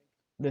 think yeah.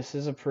 this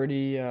is a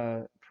pretty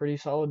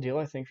solid deal.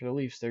 I think for the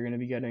Leafs, they're going to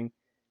be getting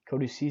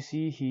Cody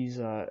Ceci.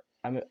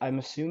 I'm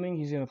assuming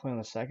he's going to play on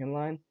the second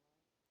line,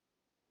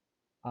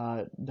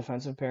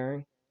 defensive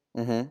pairing,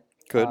 Mm-hmm.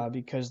 Good.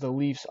 because the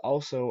Leafs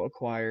also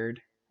acquired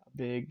a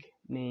big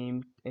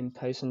name in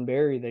Tyson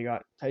Barrie. They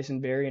got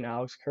Tyson Barrie and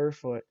Alex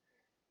Kerfoot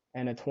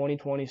and a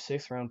 2020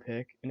 sixth round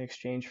pick in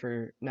exchange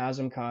for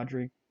Nazem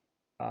Kadri,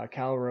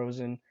 Cal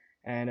Rosen,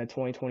 and a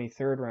 2020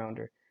 third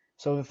rounder.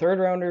 So the third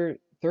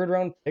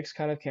round picks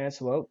kind of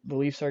cancel out. The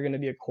Leafs are going to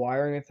be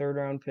acquiring a third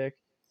round pick,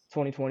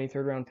 2020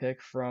 third round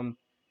pick from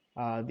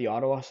the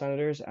Ottawa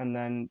Senators, and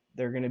then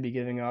they're going to be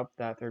giving up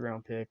that third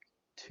round pick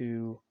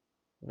to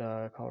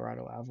the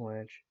Colorado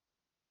Avalanche.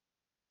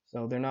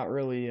 So they're not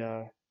really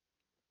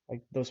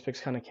like those picks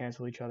kind of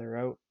cancel each other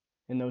out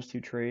in those two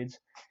trades.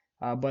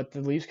 But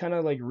the Leafs kind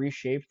of like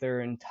reshaped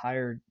their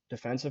entire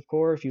defensive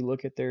core. If you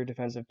look at their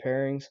defensive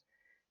pairings,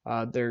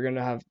 they're going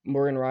to have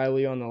Morgan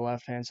Riley on the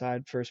left-hand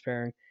side, first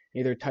pairing,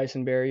 either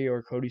Tyson Barrie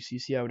or Cody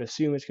Ceci. I would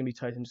assume it's going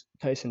to be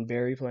Tyson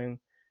Barrie playing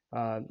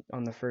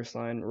on the first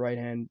line,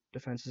 right-hand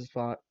defensive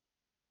spot.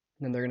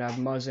 And then they're going to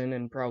have Muzzin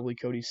and probably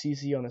Cody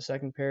Ceci on the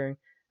second pairing,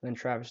 and then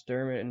Travis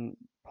Dermott and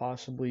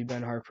possibly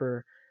Ben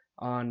Harper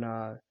on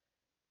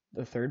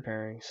the third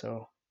pairing.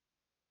 So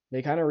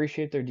they kind of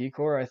reshaped their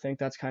decor. I think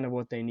that's kind of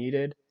what they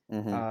needed.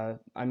 Mm-hmm.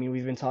 I mean,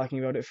 we've been talking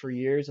about it for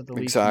years that the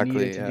Leafs needed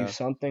Exactly, to do yeah.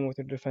 something with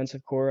their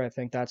defensive core. I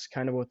think that's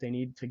kind of what they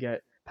need to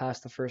get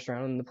past the first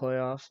round in the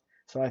playoffs.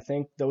 So I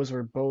think those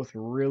were both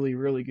really,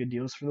 really good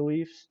deals for the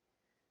Leafs.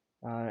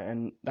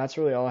 And that's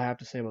really all I have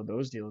to say about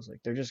those deals. Like,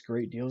 they're just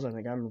great deals. I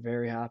think I'm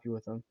very happy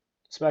with them,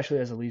 especially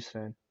as a Leafs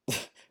fan.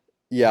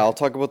 Yeah, I'll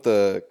talk about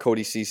the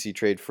Cody Ceci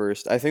trade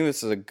first. I think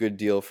this is a good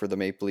deal for the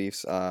Maple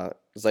Leafs.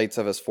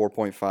 Zaitsev has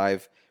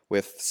 4.5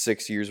 with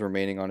 6 years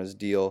remaining on his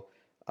deal.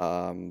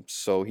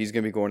 So he's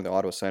going to be going to the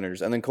Ottawa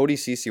Senators. And then Cody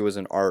Ceci was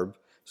an ARB,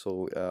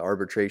 so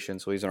arbitration,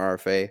 so he's an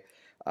RFA.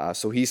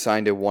 So he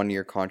signed a 1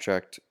 year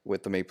contract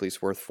with the Maple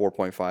Leafs worth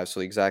 4.5, so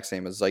the exact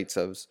same as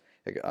Zaitsev's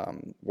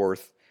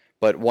worth.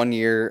 But 1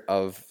 year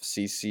of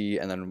Ceci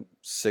and then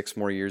 6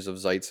 more years of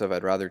Zaitsev,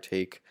 I'd rather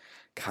take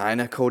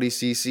kind of Cody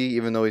Ceci,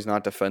 even though he's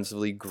not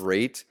defensively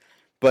great.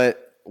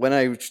 But when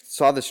I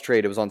saw this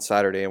trade, it was on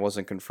Saturday and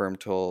wasn't confirmed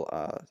till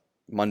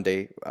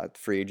Monday at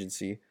free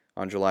agency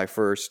on July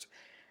 1st.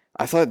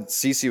 I thought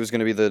Ceci was going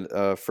to be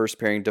the first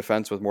pairing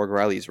defense with Morgan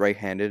Riley. He's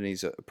right-handed and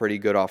he's pretty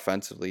good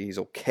offensively. He's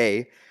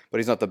okay, but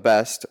he's not the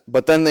best.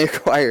 But then they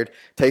acquired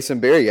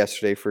Tyson Barrie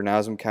yesterday for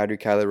Nazem Kadri,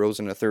 Kyler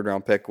Rosen, and a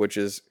third-round pick, which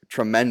is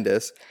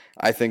tremendous.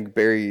 I think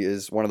Barrie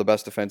is one of the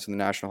best defensemen in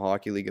the National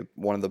Hockey League,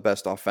 one of the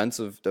best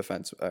offensive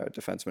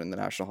defensemen in the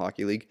National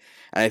Hockey League.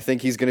 And I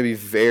think he's going to be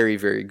very,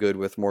 very good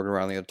with Morgan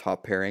Riley at the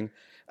top pairing.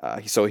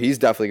 So he's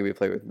definitely going to be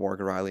playing with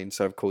Morgan Riley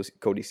instead of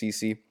Cody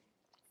Ceci.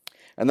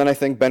 And then I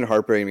think Ben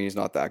Harper, I mean, he's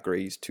not that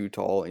great. He's too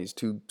tall and he's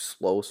too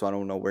slow, so I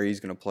don't know where he's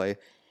going to play.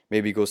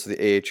 Maybe he goes to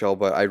the AHL,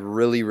 but I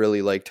really,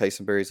 really like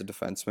Tyson Berry as a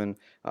defenseman.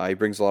 He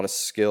brings a lot of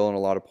skill and a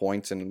lot of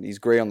points, and he's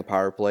great on the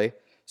power play.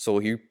 So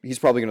he's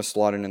probably going to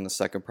slot in the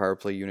second power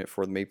play unit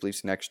for the Maple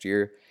Leafs next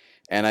year.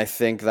 And I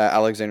think that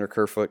Alexander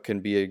Kerfoot can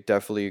be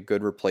definitely a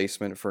good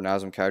replacement for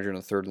Nazem Kadri on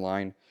the third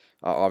line.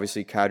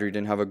 Obviously, Kadri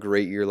didn't have a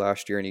great year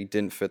last year, and he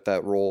didn't fit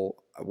that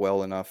role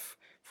well enough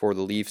for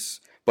the Leafs.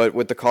 But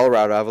with the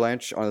Colorado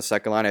Avalanche on the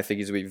second line, I think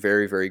he's going to be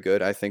very, very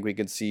good. I think we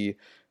could see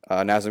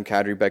Nazem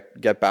Kadri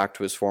get back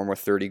to his form with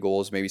 30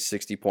 goals, maybe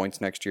 60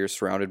 points next year,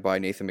 surrounded by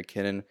Nathan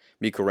MacKinnon,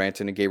 Mikko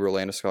Rantanen, and Gabriel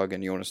Landeskog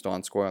and Jonas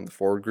Donskoi on the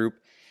forward group.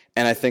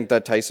 And I think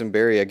that Tyson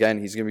Berry, again,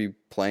 he's going to be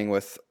playing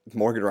with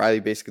Morgan Riley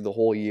basically the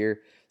whole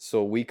year.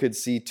 So we could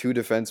see two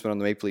defensemen on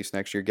the Maple Leafs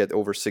next year get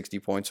over 60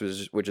 points,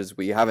 which is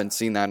we haven't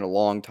seen that in a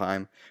long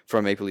time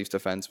from Maple Leafs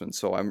defensemen.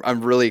 So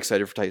I'm really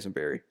excited for Tyson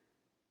Berry.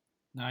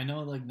 Now I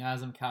know like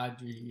Nazem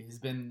Kadri has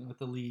been with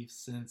the Leafs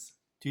since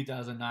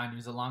 2009. He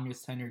was the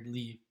longest tenured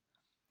Leaf,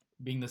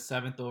 being the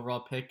seventh overall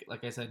pick,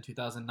 like I said, in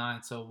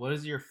 2009. So, what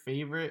is your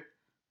favorite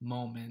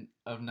moment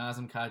of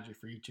Nazem Kadri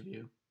for each of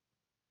you?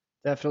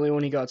 Definitely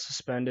when he got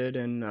suspended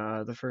in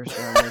the first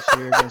round this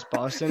year against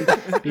Boston,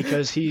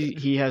 because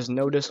he has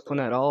no discipline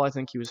at all. I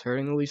think he was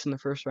hurting the Leafs in the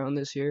first round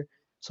this year.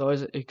 So I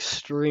was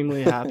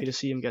extremely happy to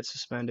see him get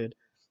suspended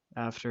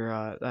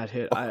after that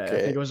hit. I think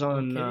Okay. it was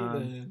on Okay,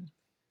 then.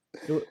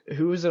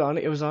 who was it on?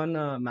 It was on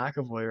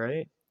McAvoy,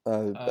 right?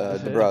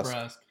 Was it DeBrusque.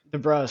 DeBrusque.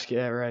 DeBrusque?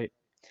 Yeah, right.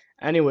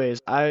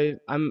 Anyways,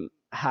 I'm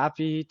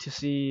happy to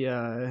see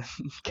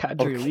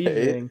Kadri Okay.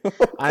 leaving.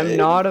 I'm Okay.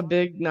 not a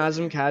big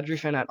Nazem Kadri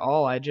fan at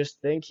all. I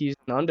just think he's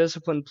an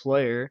undisciplined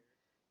player.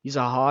 He's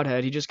a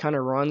hothead. He just kind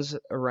of runs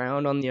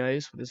around on the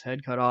ice with his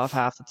head cut off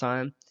half the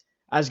time.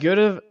 As good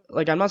of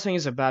like I'm not saying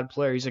he's a bad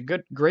player. He's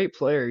a great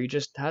player. He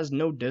just has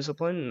no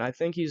discipline, and I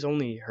think he's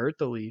only hurt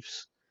the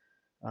Leafs.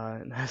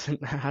 And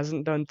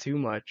hasn't done too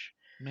much.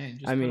 Man, I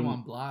just put him mean,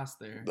 on blast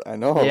there. I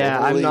know, yeah,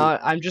 literally.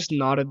 I'm just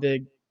not a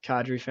big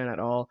Kadri fan at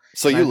all.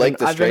 So And you like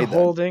this I've been trade then?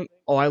 holding.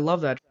 Oh, I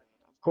love that.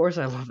 Of course,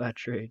 I love that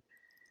trade.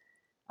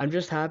 I'm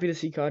just happy to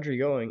see Kadri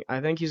going.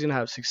 I think he's gonna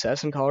have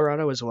success in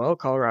Colorado as well.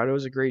 Colorado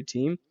is a great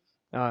team,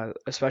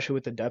 especially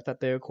with the depth that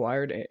they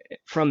acquired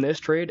from this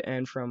trade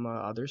and from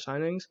other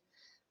signings.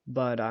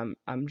 But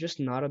I'm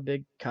just not a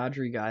big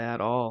Kadri guy at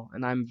all,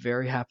 and I'm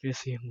very happy to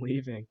see him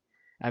leaving.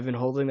 I've been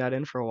holding that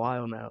in for a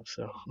while now,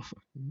 so.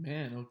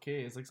 Man,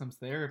 okay, it's like some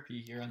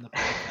therapy here on the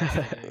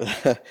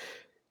podcast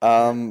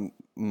today.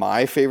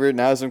 My favorite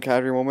Nazem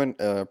Kadri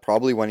moment,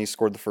 probably when he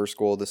scored the first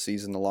goal of the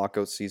season, the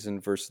lockout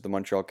season versus the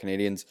Montreal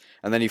Canadiens,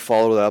 and then he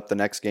followed it up the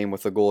next game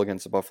with a goal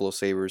against the Buffalo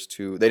Sabres.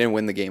 They didn't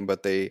win the game,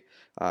 but they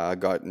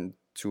got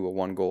into a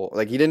one goal.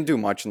 Like he didn't do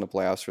much in the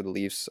playoffs for the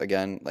Leafs.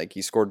 Again, like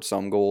he scored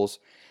some goals,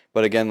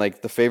 but again,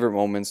 like the favorite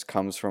moments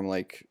comes from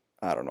like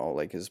I don't know,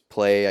 like his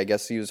play. I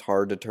guess he was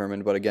hard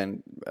determined, but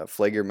again,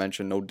 Flager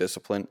mentioned no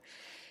discipline.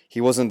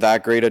 He wasn't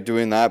that great at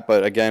doing that,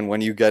 but again,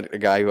 when you get a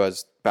guy who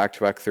has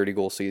back-to-back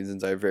 30-goal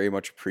seasons, I very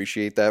much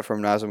appreciate that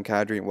from Nazem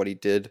Kadri and what he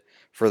did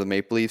for the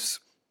Maple Leafs.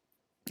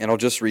 And I'll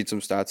just read some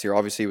stats here.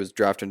 Obviously, he was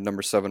drafted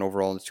number 7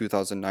 overall in the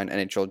 2009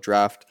 NHL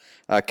draft.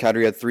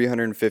 Kadri had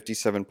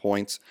 357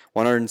 points,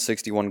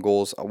 161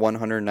 goals,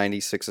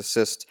 196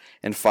 assists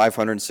in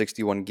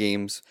 561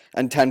 games,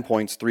 and 10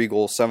 points, 3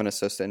 goals, 7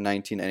 assists in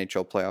 19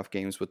 NHL playoff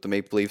games with the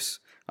Maple Leafs.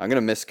 I'm going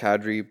to miss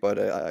Kadri, but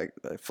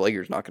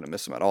Flager's not going to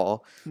miss him at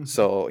all.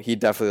 So he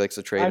definitely likes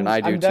the trade, and I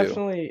do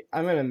too.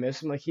 I'm gonna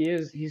miss him. Like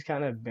he's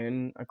kind of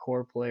been a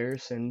core player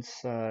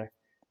since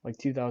like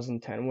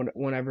 2010,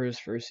 whenever his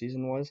first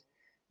season was.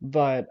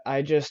 But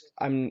I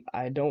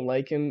don't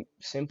like him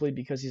simply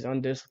because he's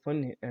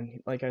undisciplined,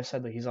 and like I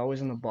said, like he's always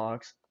in the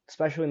box,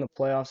 especially in the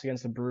playoffs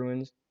against the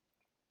Bruins.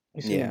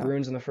 We've seen the Yeah.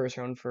 Bruins in the first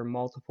round for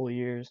multiple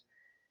years,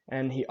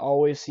 and he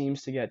always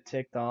seems to get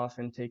ticked off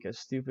and take a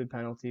stupid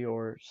penalty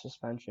or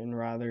suspension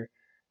rather,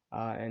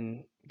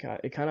 and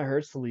it kind of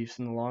hurts the Leafs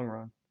in the long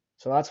run.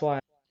 So that's why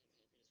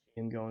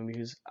him going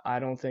because I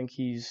don't think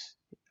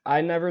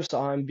I never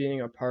saw him being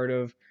a part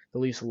of the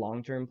Leafs'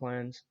 long-term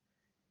plans.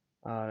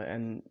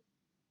 And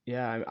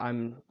yeah,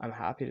 I'm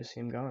happy to see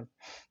him gone.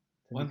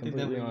 To be One thing that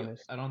completely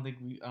honest. I don't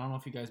know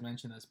if you guys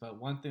mentioned this, but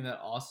one thing that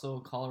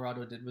also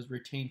Colorado did was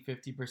retain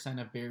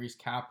 50% of Barry's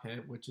cap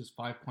hit, which is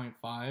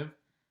 5.5.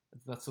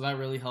 So that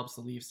really helps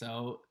the Leafs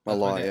out. A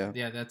lot,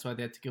 yeah. That's why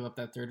they had to give up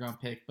that third round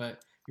pick.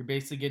 But you're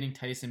basically getting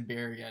Tyson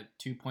Barry at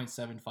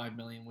 2.75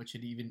 million, which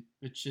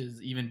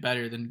is even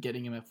better than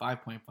getting him at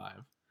 5.5. Yeah,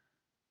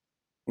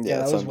 Yeah,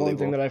 that it's was one thing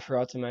unbelievable. that I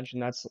forgot to mention.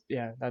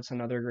 That's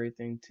another great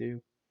thing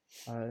too.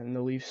 And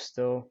the Leafs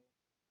still,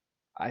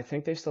 I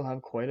think they still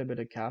have quite a bit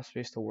of cap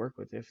space to work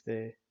with if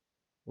they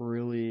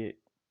really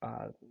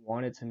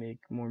wanted to make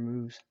more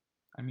moves.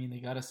 I mean, they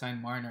got to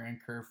sign Marner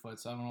and Kerfoot,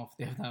 so I don't know if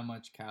they have that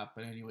much cap.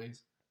 But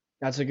anyways,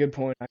 That's a good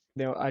point.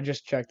 I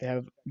just checked. They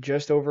have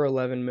just over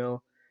 11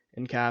 mil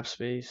in cap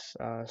space.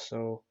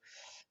 So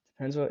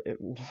depends what it.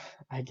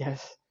 I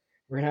guess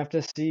we're gonna have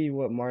to see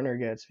what Marner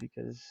gets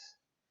because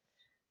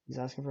he's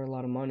asking for a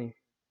lot of money.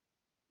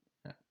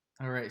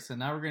 All right, so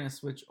now we're gonna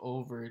switch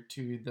over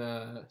to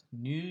the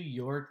New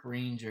York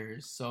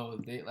Rangers. So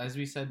they, as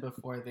we said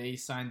before, they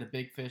signed the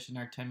big fish in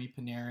Artemi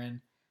Panarin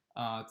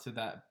to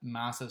that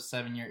massive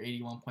 7-year,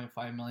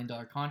 $81.5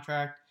 million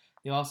contract.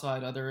 They also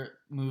had other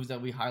moves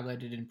that we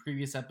highlighted in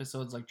previous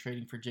episodes, like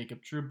trading for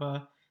Jacob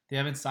Trouba. They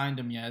haven't signed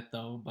him yet,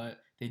 though, but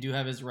they do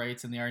have his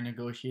rights, and they are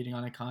negotiating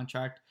on a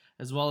contract,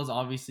 as well as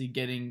obviously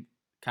getting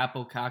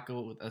Capo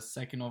Caco with a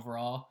second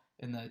overall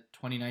in the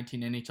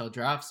 2019 NHL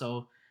draft.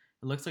 So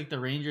it looks like the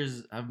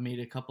Rangers have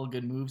made a couple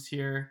good moves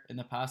here in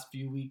the past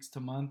few weeks to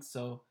months.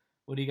 So,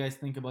 what do you guys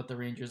think about the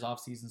Rangers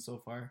offseason so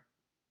far?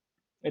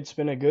 It's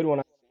been a good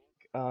one.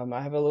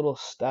 I have a little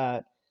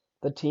stat.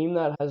 The team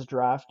that has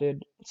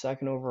drafted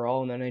second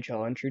overall in the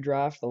NHL entry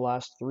draft the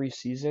last 3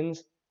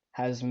 seasons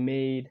has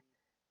made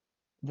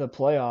the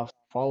playoffs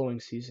the following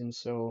season.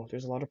 So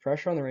there's a lot of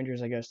pressure on the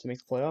Rangers, I guess, to make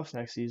the playoffs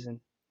next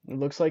season. It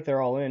looks like they're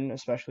all in,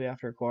 especially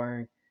after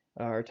acquiring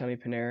Artemi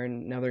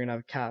Panarin. Now they're gonna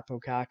have Capo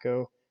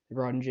Caco. They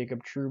brought in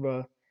Jacob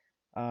Trouba.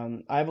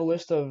 I have a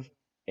list of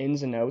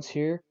ins and outs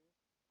here.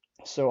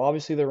 So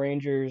obviously the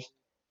Rangers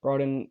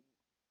brought in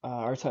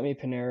Artemi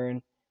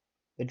Panarin.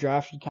 They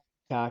drafted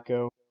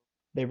Caco.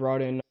 They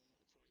brought in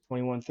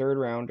 21 third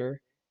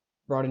rounder,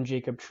 brought in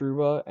Jacob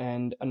Trouba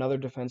and another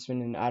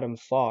defenseman in Adam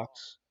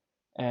Fox.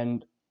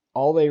 And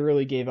all they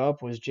really gave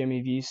up was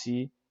Jimmy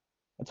Vesey,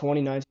 a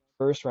 2019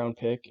 first round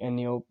pick, and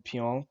Neil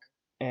Pionk,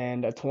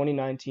 and a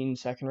 2019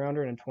 second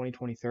rounder and a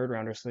 2020 third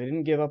rounder. So they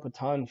didn't give up a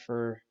ton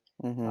for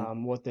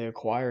Hmm. what they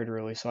acquired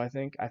really. So I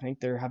think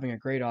they're having a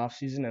great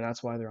offseason, and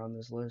that's why they're on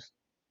this list.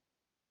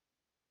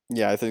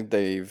 Yeah, I think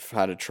they've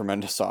had a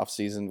tremendous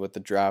offseason with the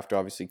draft.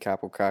 Obviously,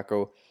 Capo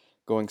Caco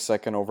going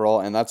second overall,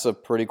 and that's a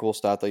pretty cool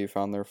stat that you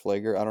found there,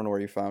 Flager. I don't know where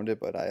you found it,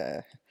 but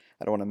I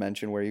don't want to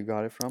mention where you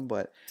got it from,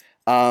 but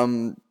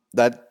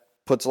that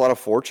puts a lot of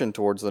fortune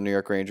towards the New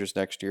York Rangers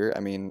next year. I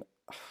mean,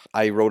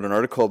 I wrote an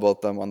article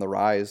about them on the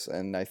rise,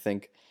 and I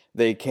think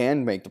they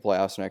can make the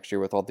playoffs next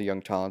year with all the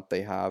young talent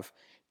they have.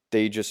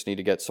 They just need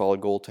to get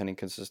solid goaltending,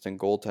 consistent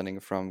goaltending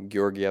from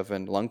Georgiev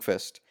and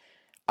Lundqvist.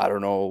 I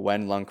don't know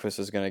when Lundqvist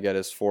is going to get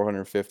his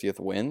 450th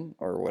win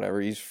or whatever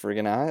he's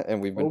friggin' at,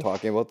 and we've been Hope,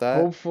 talking about that.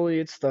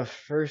 hopefully it's the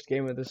first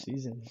game of the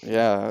season.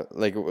 Yeah,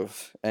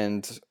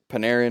 and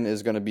Panarin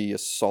is going to be a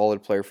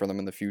solid player for them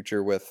in the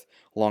future with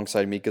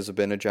alongside Mika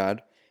Zibanejad.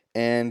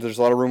 And there's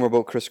a lot of rumor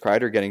about Chris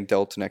Kreider getting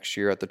dealt next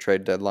year at the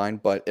trade deadline.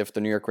 But if the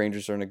New York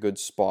Rangers are in a good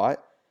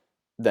spot,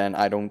 then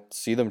I don't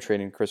see them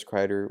trading Chris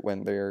Kreider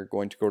when they're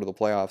going to go to the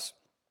playoffs.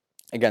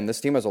 Again,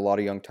 this team has a lot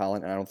of young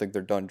talent, and I don't think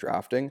they're done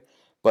drafting.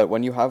 But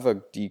when you have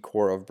a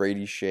decor of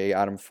Brady Shea,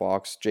 Adam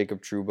Fox,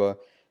 Jacob Trouba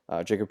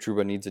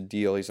needs a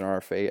deal. He's an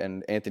RFA,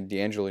 and Anthony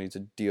DeAngelo needs a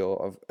deal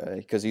of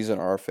because he's an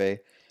RFA.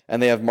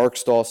 And they have Mark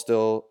Stahl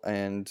still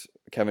and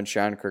Kevin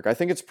Shattenkirk. I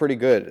think it's pretty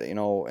good, you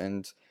know.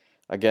 And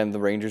again, the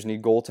Rangers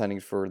need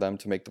goaltending for them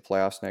to make the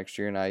playoffs next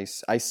year, and I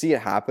see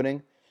it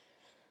happening.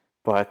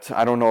 But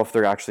I don't know if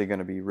they're actually going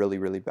to be really,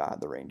 really bad,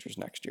 the Rangers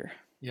next year.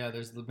 Yeah,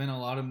 there's been a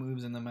lot of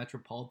moves in the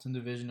Metropolitan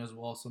Division as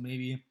well, so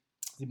maybe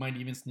they might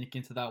even sneak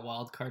into that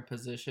wild card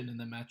position in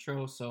the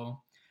Metro.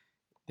 So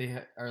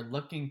they are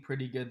looking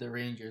pretty good, the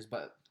Rangers.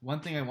 But one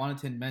thing I wanted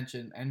to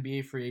mention: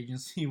 NBA free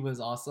agency was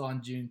also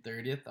on June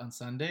 30th on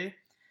Sunday,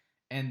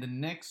 and the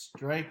Knicks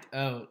striked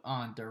out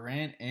on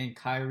Durant and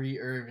Kyrie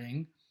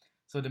Irving.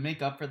 So to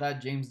make up for that,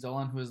 James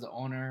Dolan, who is the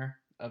owner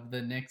of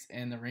the Knicks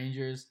and the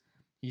Rangers,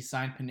 he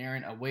signed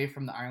Panarin away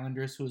from the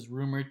Islanders, who was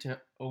rumored to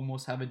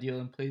almost have a deal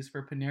in place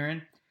for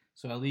Panarin.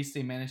 So at least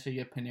they managed to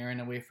get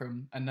Panarin away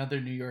from another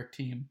New York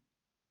team.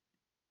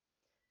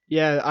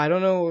 Yeah, I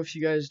don't know if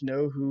you guys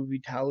know who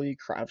Vitaly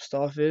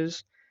Kravtsov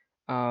is.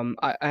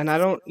 I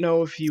don't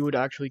know if you would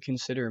actually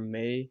consider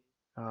May.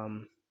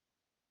 Um,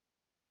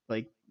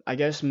 like I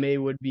guess May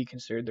would be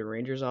considered the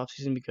Rangers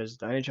offseason because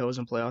the NHL was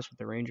in playoffs, but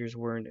the Rangers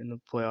weren't in the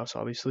playoffs,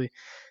 obviously.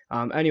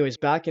 Anyways,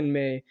 back in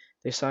May,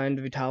 they signed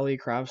Vitaly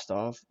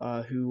Kravtsov,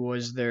 who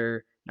was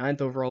their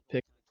ninth overall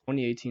pick in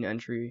the 2018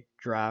 entry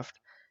draft,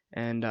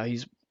 and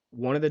he's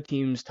one of the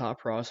team's top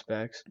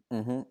prospects.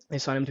 Mm-hmm. They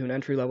signed him to an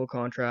entry level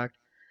contract,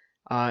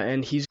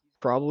 and he's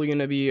probably going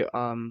to be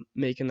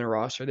making the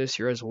roster this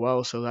year as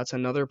well. So that's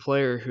another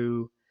player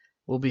who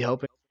will be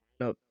helping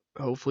up,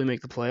 hopefully make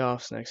the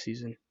playoffs next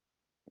season.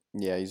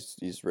 Yeah,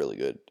 he's really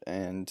good.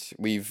 And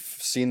we've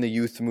seen the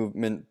youth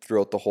movement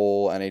throughout the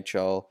whole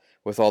NHL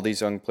with all these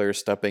young players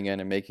stepping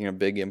in and making a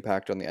big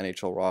impact on the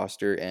NHL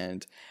roster.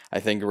 And I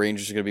think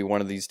Rangers are going to be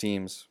one of these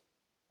teams.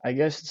 I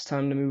guess it's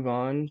time to move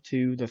on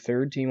to the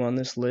third team on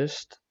this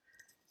list.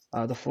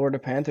 The Florida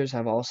Panthers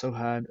have also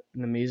had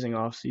an amazing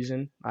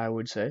offseason, I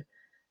would say.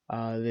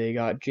 They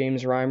got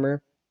James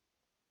Reimer.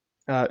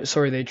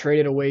 They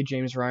traded away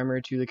James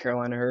Reimer to the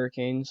Carolina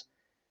Hurricanes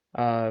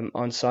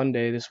on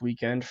Sunday this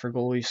weekend for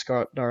goalie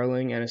Scott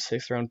Darling and a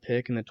sixth round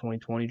pick in the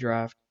 2020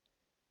 draft.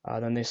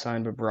 Then they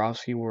signed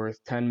Bobrovsky worth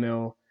 10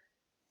 mil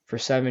for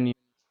 7 years,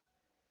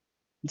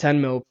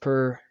 10 mil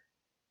per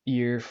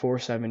year for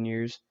 7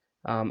 years.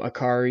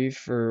 Akari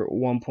for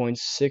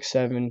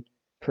 1.67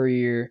 per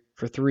year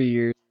for 3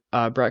 years.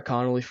 Brett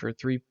Connolly for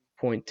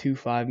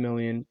 $5.25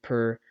 million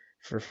per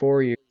for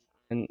 4 years,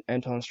 and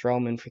Anton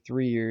Stralman for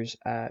 3 years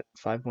at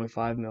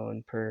 $5.5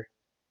 million per.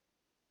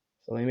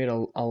 So they made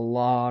a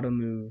lot of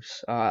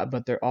moves.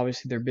 But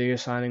their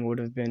biggest signing would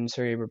have been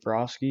Sergei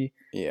Bobrovsky,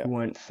 Yeah. who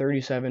went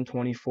 37,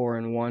 24,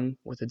 and 1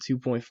 with a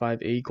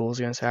 2.58 goals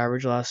against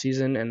average last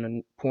season and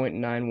a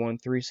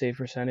 .913 save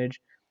percentage,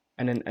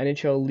 and an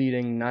NHL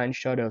leading 9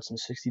 shutouts in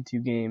 62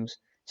 games.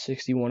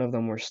 61 of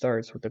them were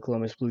starts with the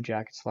Columbus Blue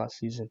Jackets last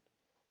season.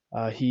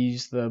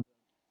 He's the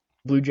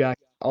Blue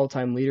Jackets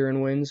all-time leader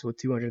in wins with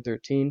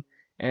 213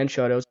 and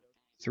shutouts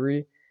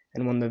 3,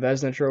 and won the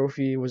Vezina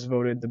Trophy, was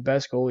voted the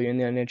best goalie in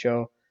the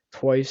NHL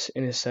twice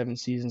in his 7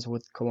 seasons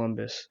with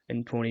Columbus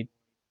in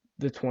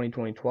the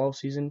 2012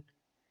 season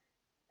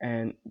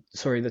and the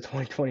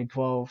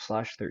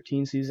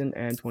 2012/13 season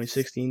and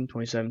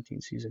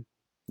 2016/2017 season.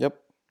 Yep.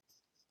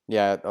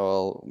 Yeah,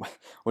 well,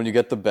 when you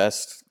get the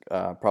best,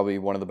 probably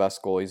one of the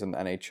best goalies in the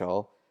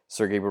NHL,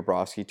 Sergei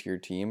Bobrovsky, to your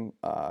team,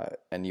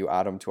 and you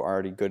add him to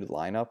already good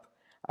lineup,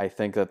 I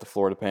think that the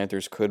Florida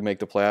Panthers could make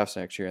the playoffs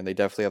next year, and they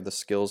definitely have the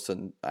skills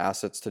and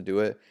assets to do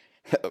it.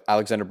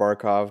 Alexander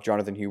Barkov,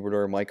 Jonathan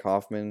Huberdeau, Mike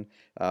Hoffman,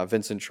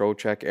 Vincent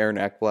Trocheck, Aaron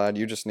Ekblad,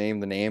 you just name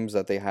the names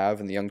that they have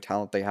and the young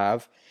talent they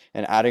have,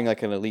 and adding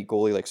like an elite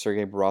goalie like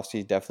Sergei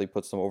Bobrovsky definitely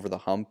puts them over the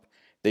hump.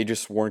 They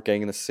just weren't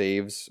getting the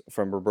saves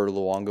from Roberto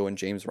Luongo and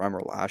James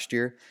Reimer last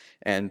year,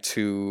 and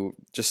to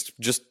just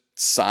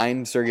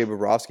sign Sergei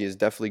Bobrovsky is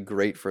definitely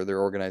great for their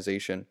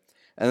organization.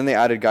 And then they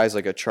added guys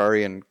like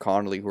Achari and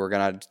Connolly, who are going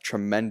to add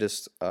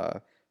tremendous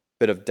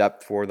bit of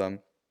depth for them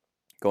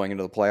going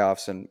into the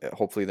playoffs, and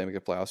hopefully they make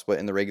the playoffs. But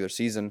in the regular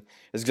season,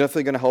 it's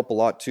definitely going to help a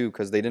lot too,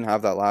 because they didn't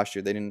have that last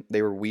year.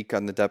 They were weak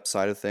on the depth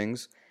side of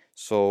things,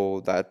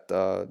 so that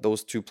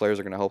those two players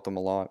are going to help them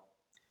a lot.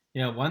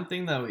 Yeah, one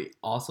thing that we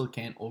also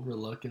can't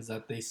overlook is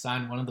that they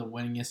signed one of the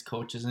winningest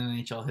coaches in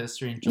NHL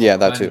history, in Joel Yeah,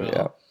 that too. Quenneville.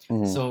 Yeah.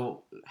 Mm-hmm.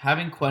 So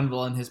having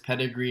Quenneville and his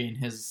pedigree and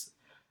his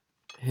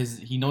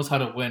he knows how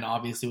to win,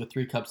 obviously, with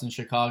 3 cups in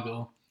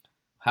Chicago.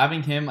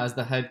 Having him as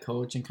the head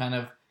coach and kind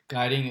of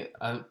guiding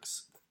a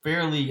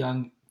fairly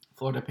young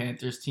Florida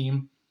Panthers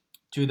team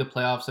to the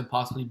playoffs and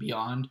possibly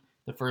beyond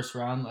the first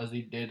round, as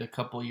they did a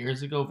couple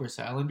years ago versus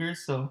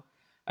Islanders. So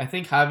I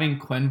think having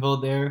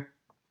Quenneville there,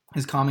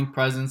 his calming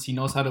presence, he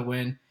knows how to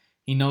win.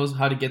 He knows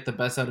how to get the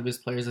best out of his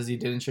players, as he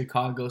did in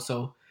Chicago.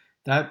 So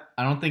that,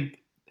 I don't think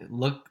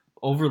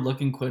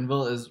overlooking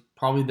Quenneville is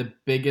probably the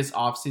biggest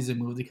offseason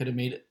move they could have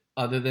made,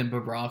 other than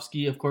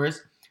Bobrovsky, of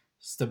course,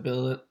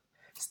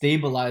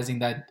 stabilizing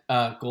that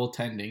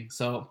goaltending.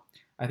 So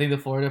I think the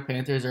Florida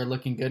Panthers are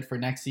looking good for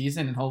next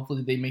season, and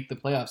hopefully they make the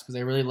playoffs, because I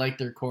really like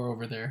their core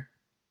over there.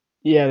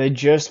 Yeah, they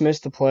just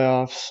missed the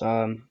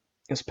playoffs.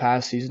 This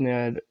past season they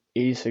had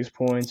 86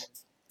 points,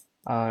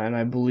 and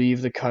I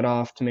believe the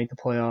cutoff to make the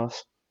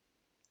playoffs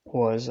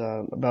was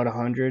about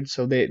 100.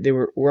 So they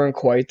weren't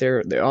quite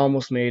there. They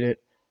almost made it.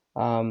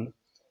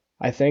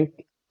 I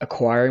think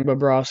acquiring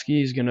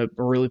Bobrovsky is gonna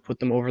really put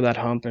them over that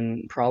hump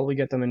and probably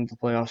get them into the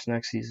playoffs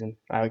next season.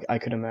 I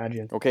could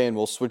imagine. Okay, and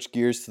we'll switch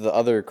gears to the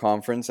other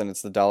conference, and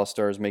it's the Dallas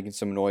Stars making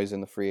some noise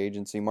in the free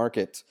agency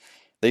market.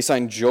 They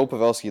signed Joe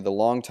Pavelski, the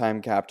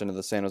longtime captain of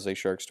the San Jose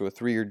Sharks, to a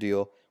 3-year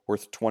deal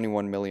worth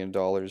 $21 million,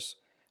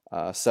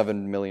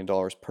 $7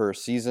 million per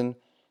season.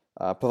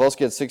 Pavelski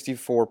had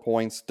 64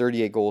 points,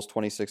 38 goals,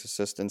 26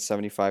 assists in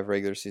 75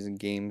 regular season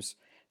games,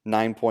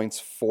 9 points,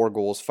 4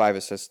 goals, 5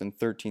 assists in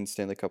 13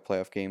 Stanley Cup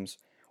playoff games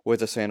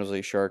with the San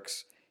Jose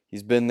Sharks.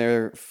 He's been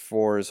there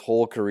for his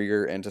whole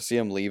career, and to see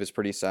him leave is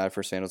pretty sad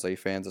for San Jose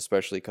fans,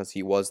 especially because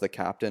he was the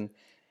captain.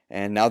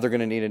 And now they're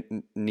going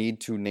to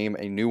need to name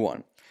a new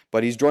one.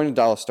 But he's joining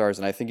Dallas Stars,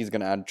 and I think he's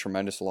going to add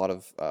a lot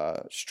of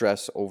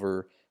stress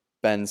over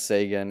Ben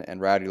Sagan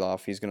and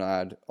Radulov. He's going to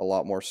add a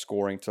lot more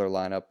scoring to their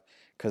lineup,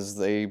 because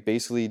they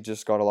basically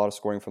just got a lot of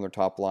scoring from their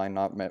top line,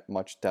 not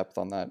much depth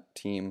on that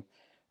team,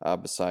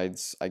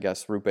 besides, I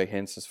guess, Rupe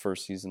Hintz'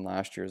 first season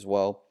last year as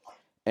well.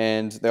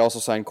 And they also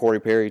signed Corey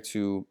Perry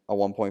to a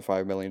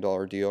 $1.5 million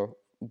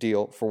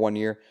deal for 1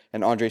 year,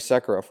 and Andrej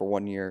Sekera for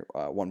 1 year,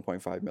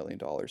 $1.5 million.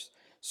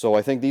 So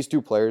I think these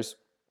two players,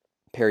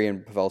 Perry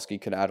and Pavelski,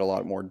 could add a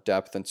lot more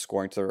depth and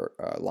scoring to their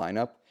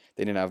lineup.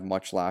 They didn't have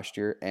much last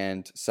year,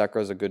 and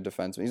Sekera is a good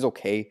defenseman. He's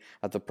okay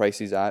at the price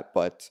he's at,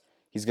 but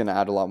he's going to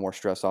add a lot more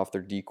stress off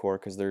their decor,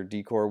 because their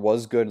decor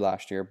was good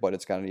last year, but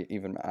it's going to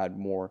even add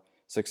more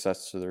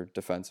success to their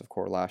defensive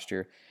core last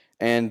year.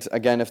 And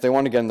again, if they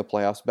want to get in the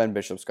playoffs, Ben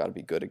Bishop's got to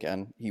be good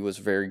again. He was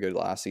very good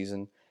last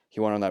season. He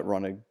went on that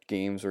run of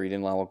games where he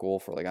didn't allow a goal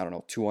for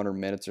 200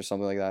 minutes or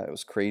something like that. It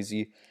was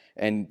crazy.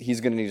 And he's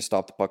going to need to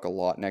stop the puck a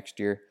lot next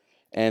year.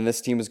 And this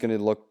team is going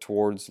to look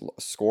towards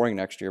scoring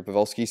next year.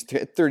 Pavelski's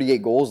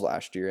 38 goals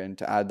last year, and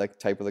to add that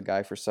type of the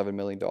guy for $7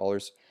 million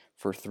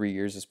for 3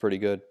 years is pretty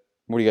good.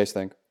 What do you guys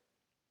think?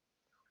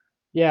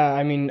 Yeah,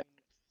 I mean,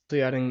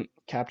 adding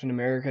Captain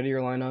America to your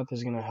lineup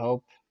is going to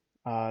help.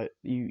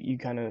 You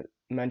kind of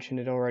mentioned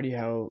it already,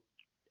 how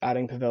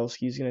adding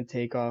Pavelski is going to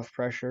take off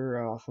pressure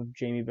off of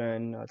Jamie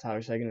Benn,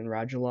 Tyler Seguin, and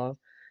Radulov,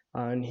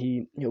 and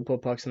he'll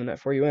put pucks in the net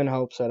for you and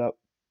help set up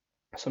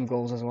some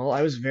goals as well.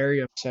 I was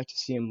very upset to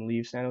see him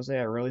leave San Jose.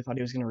 I really thought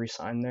he was going to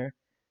resign there,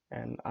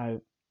 and I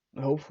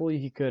hopefully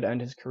he could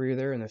end his career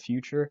there in the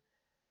future.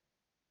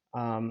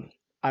 Um,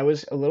 I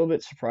was a little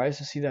bit surprised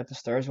to see that the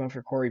Stars went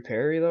for Corey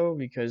Perry though,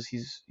 because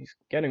he's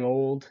getting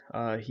old.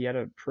 He had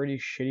a pretty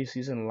shitty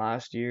season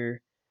last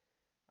year.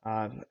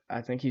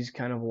 I think he's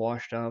kind of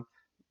washed up.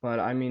 But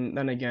I mean,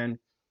 then again,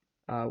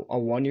 a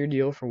 1 year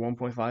deal for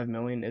 1.5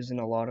 million isn't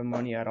a lot of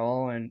money at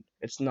all, and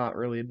it's not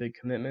really a big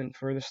commitment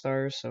for the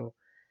Stars. So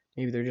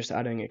maybe they're just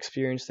adding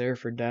experience there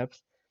for depth.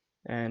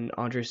 And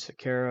Andre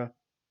Sekera,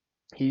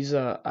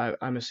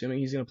 I'm assuming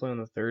he's gonna play on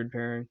the third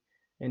pairing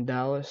in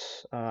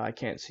Dallas. I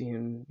can't see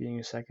him being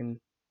a second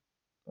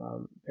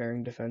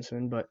pairing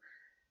defenseman, but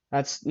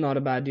that's not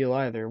a bad deal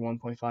either.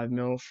 1.5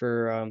 mil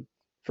for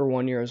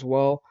 1 year as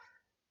well.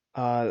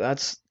 I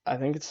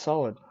think it's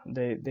solid.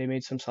 They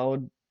made some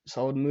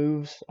solid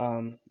moves.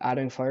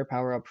 Adding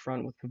firepower up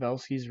front with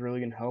Pavelski is really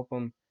gonna help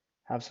them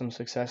have some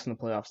success in the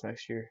playoffs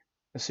next year,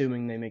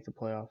 assuming they make the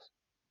playoffs.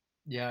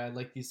 Yeah, I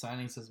like these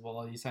signings as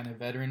well. You signed a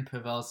veteran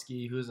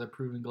Pavelski, who's a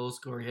proven goal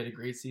scorer. He had a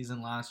great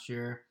season last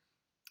year.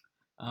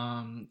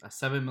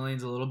 7 million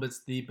is a little bit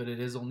steep, but it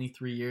is only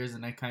 3 years,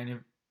 and I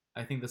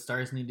think the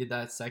Stars needed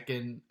that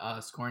second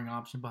scoring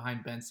option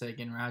behind Bensek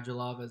and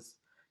Radulov, as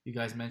you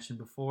guys mentioned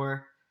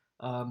before.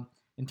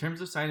 In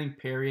terms of signing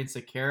Perry and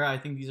Sekera, I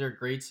think these are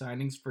great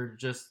signings for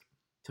just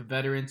to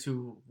veterans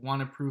who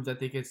want to prove that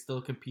they can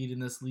still compete in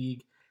this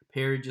league.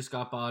 Perry just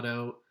got bought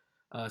out.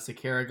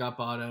 Sekera got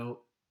bought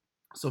out.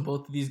 So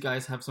both of these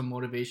guys have some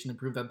motivation to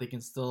prove that they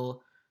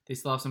still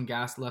have some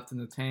gas left in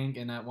the tank.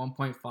 And at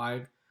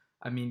 1.5,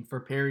 I mean, for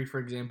Perry, for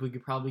example, you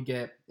could probably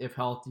get, if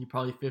healthy,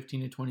 probably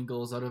 15 to 20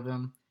 goals out of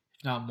him,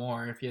 if not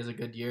more, if he has a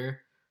good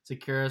year.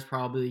 Sekera is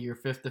probably your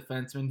fifth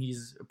defenseman.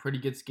 He's a pretty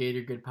good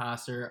skater, good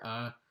passer.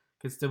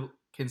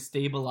 Can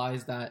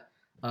stabilize that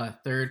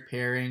third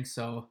pairing.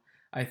 So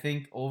I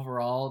think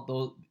overall,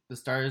 though the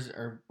Stars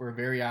were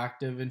very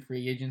active in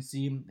free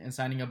agency and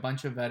signing a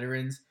bunch of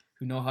veterans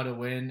who know how to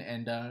win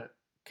and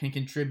can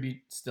contribute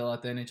still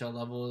at the NHL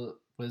level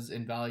was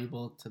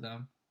invaluable to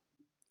them.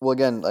 Well,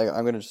 again,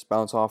 I'm gonna just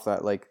bounce off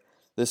that. Like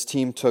this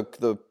team took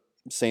the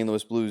St.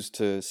 Louis Blues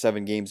to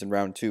 7 games in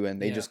round two,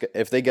 and they Yeah. just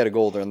if they get a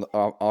goal, they're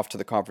off to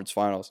the conference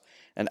finals.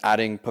 And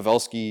adding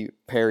Pavelski,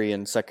 Perry,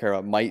 and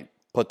Sekera might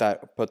put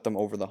them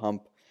over the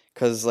hump.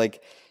 Because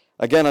like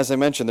again, as I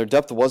mentioned, their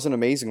depth wasn't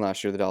amazing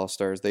last year. The Dallas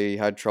Stars they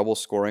had trouble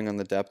scoring on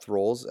the depth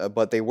roles,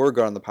 but they were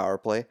good on the power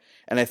play.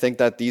 And I think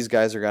that these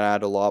guys are gonna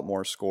add a lot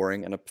more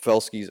scoring. And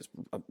Pavelski's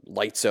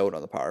lights out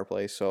on the power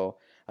play, so.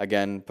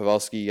 Again,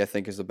 Pavelski, I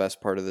think, is the best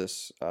part of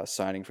this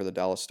signing for the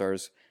Dallas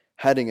Stars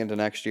heading into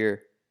next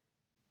year.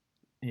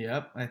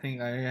 Yep, I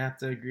think I have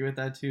to agree with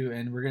that too.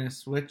 And we're going to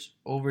switch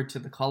over to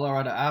the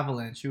Colorado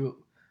Avalanche, who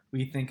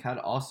we think had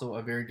also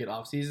a very good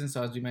offseason.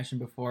 So, as we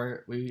mentioned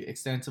before, we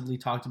extensively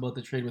talked about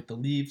the trade with the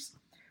Leafs,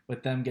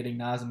 with them getting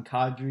Nazem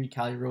Kadri,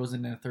 Cali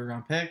Rosen, and a third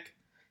round pick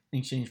in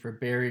exchange for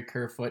Barry,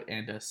 Kerfoot,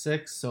 and a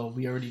six. So,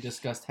 we already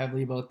discussed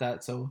heavily about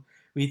that. So,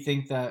 we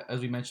think that, as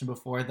we mentioned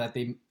before, that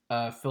they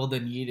filled a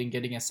need in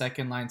getting a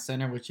second line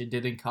center, which it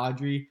did in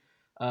Kadri.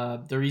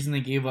 The reason they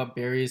gave up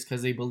Barry is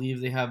because they believe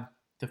they have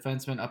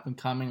defensemen up and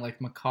coming like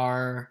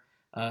Makar,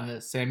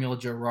 Samuel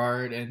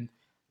Gerard, and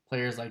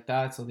players like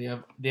that. So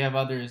they have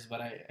others,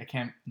 but I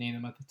can't name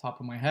them at the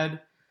top of my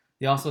head.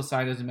 They also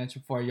signed, as I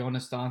mentioned before,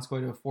 Jonas Donskoy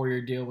to a 4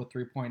 year deal with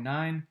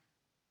 3.9.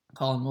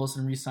 Colin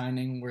Wilson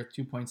re-signing worth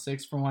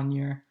 2.6 for 1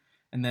 year,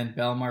 and then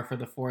Belmar for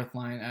the fourth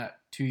line at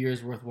 2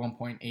 years worth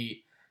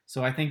 1.8.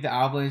 So I think the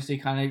Avalanche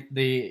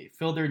they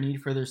filled their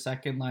need for their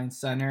second line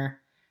center.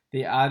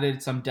 They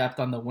added some depth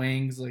on the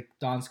wings like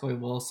Donskoy,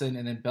 Wilson,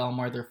 and then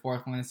Belmar, their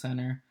fourth line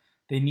center.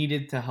 They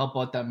needed to help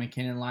out that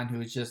McKinnon line, who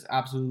was just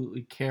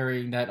absolutely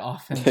carrying that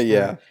offense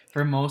Yeah,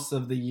 for most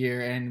of the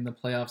year and in the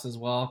playoffs as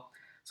well.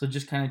 So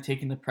just kind of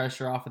taking the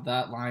pressure off of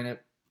that line,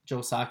 Joe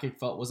Sakic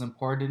felt was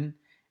important.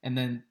 And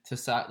then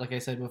like I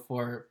said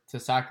before, to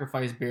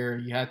sacrifice Bear,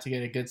 you had to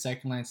get a good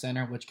second line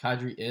center, which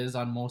Kadri is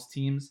on most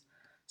teams.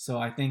 So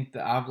I think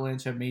the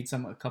Avalanche have made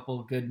a couple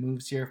of good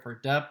moves here for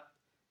depth.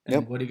 And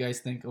yep. what do you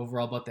guys think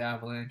overall about the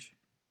Avalanche?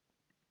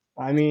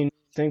 I mean,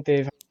 I think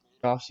they've had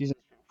a good offseason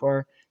so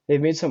far. They've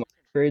made some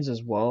trades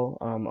as well,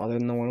 other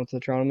than the one with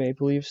the Toronto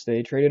Maple Leafs.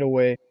 They traded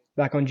away,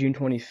 back on June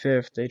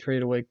 25th, they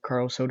traded away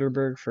Carl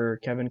Soderberg for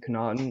Kevin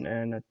Connaughton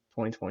and a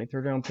 2020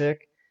 third round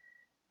pick.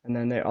 And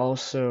then they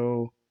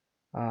also,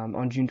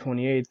 on June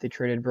 28th, they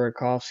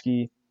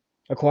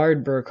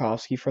acquired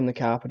Burakovsky from the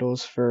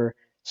Capitals for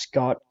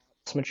Scott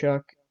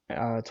Smachuk,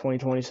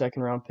 2020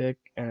 second round pick,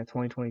 and a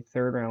 2020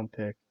 third round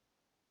pick.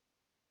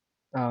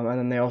 And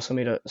then they also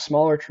made a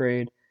smaller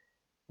trade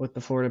with the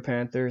Florida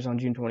Panthers on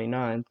June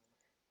 29th.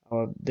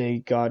 They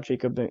got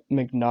Jacob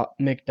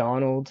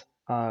McDonald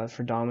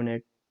for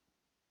Dominic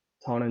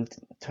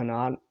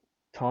Tonat.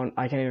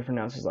 I can't even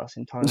pronounce his last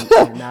name.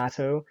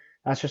 Toninato.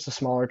 That's just a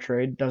smaller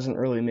trade. Doesn't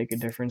really make a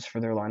difference for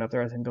their lineup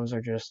there. I think those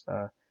are just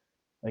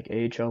like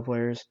AHL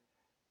players.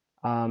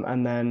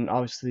 And then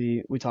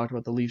obviously we talked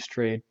about the Leafs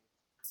trade.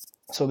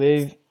 So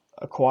they've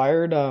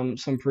acquired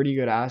some pretty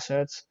good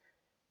assets.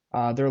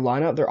 Their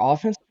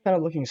offense is kind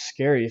of looking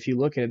scary. If you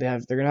look at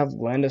it, they're gonna have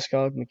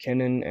Landeskog,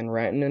 McKinnon, and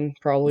Rantanen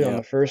probably on Yeah.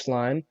 the first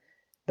line.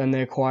 Then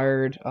they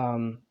acquired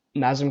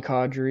Nazem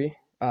Kadri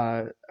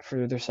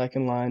for their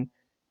second line.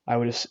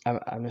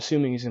 I'm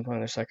assuming he's gonna play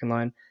on their second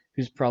line.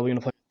 Who's probably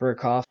gonna play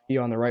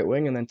Burakovsky on the right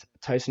wing, and then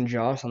Tyson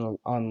Joss on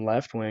the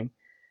left wing.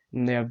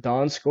 And they have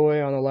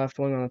Donskoy on the left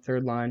wing on the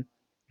third line.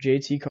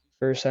 JT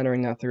Compher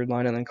centering that third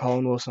line, and then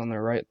Colin Wilson on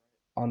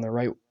the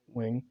right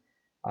wing.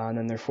 And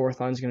then their fourth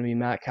line is going to be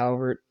Matt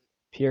Calvert,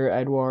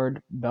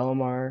 Pierre-Edouard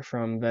Bellemare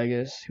from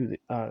Vegas, who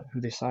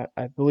they signed.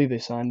 I believe they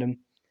signed him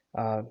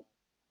uh,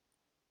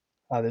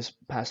 this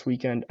past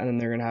weekend, and then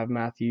they're going to have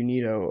Matthew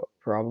Nito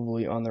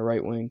probably on the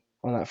right wing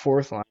on that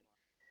fourth line.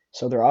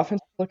 So their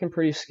offense is looking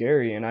pretty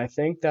scary, and I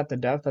think that the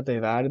depth that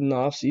they've added in the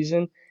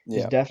offseason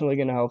is Yeah. definitely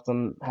going to help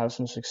them have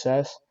some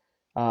success.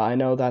 I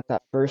know that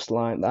first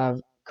line,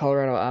 the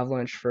Colorado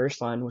Avalanche first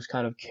line, was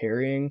kind of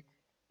carrying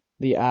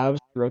the Avs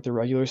throughout the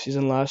regular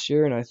season last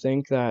year, and I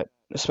think that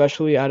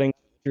especially adding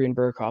Adrian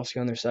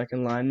Burakovsky on their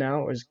second line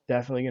now is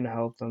definitely going to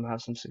help them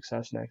have some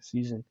success next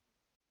season.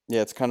 Yeah,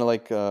 it's kind of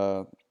like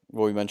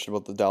what we mentioned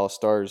about the Dallas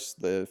Stars.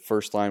 The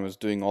first line was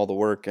doing all the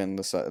work, and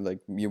like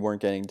you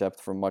weren't getting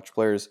depth from much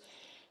players.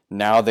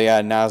 Now they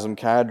add Nazem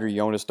Kadri,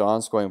 Jonas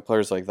Donskoy, and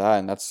players like that,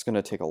 and that's going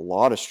to take a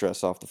lot of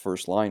stress off the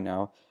first line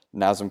now.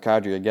 Nazem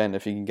Kadri, again,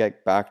 if he can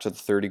get back to the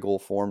 30-goal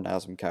form,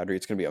 Nazem Kadri,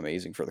 it's going to be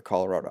amazing for the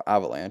Colorado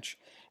Avalanche.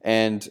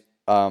 And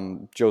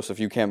Joseph,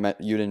 you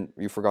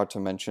forgot to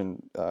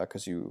mention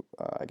because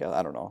I guess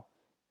I don't know,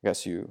 I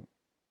guess you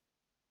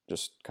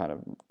just kind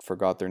of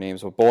forgot their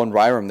names. But Bowen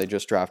Byram, they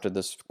just drafted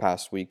this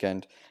past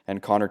weekend,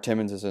 and Connor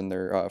Timmins is in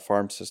their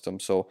farm system.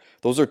 So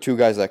those are two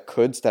guys that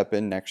could step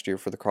in next year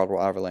for the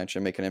Colorado Avalanche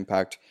and make an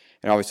impact.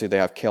 And obviously they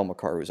have Cale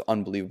Makar, who's an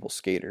unbelievable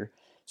skater.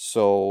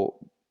 So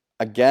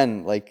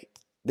again, like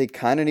they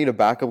kind of need a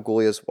backup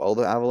goalie as well.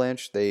 The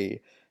Avalanche,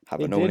 they have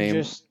They a did no-name.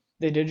 just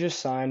they did just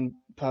sign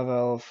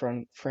Pavel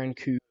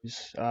Francouz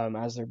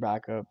as their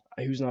backup.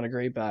 Who's not a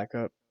great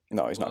backup.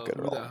 No, he's not Well, good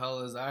at who the all. hell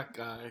is that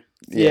guy?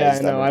 Yeah, Yeah, I he's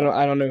I know. don't I don't. know.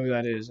 I don't know who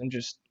that is. I'm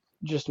just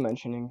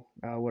mentioning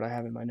what I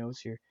have in my notes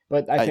here.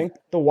 But I I think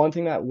the one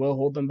thing that will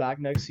hold them back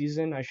next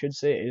season, I should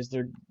say, is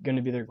they're going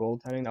to be their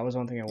goaltending. That was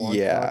one thing I wanted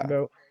to talk yeah,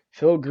 about.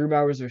 Phil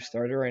Grubauer is their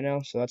starter right now,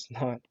 so that's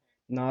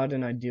not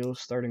an ideal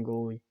starting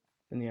goalie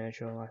in the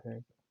NHL, I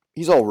think.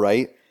 he's all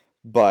right,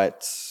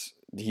 but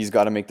he's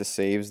got to make the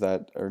saves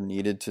that are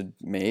needed to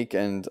make.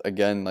 And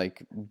again,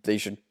 like they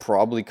should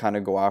probably kind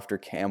of go after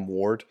Cam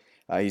Ward.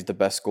 He's the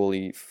best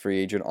goalie free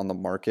agent on the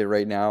market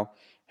right now.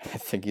 I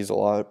think he's a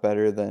lot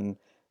better than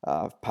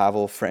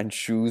Pavel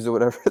Francouz or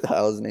whatever the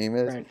hell his name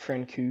is.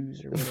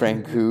 Francouz or whatever.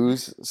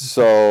 Francouz.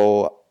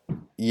 So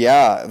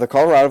yeah, the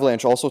Colorado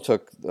Avalanche also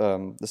took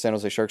the San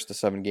Jose Sharks to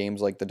 7 games,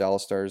 like the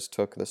Dallas Stars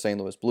took the St.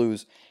 Louis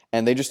Blues,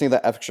 and they just need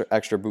that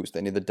extra boost.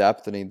 They need the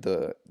depth. They need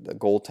the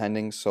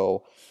goaltending.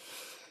 So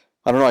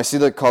I don't know. I see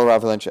the Colorado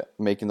Avalanche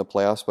making the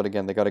playoffs, but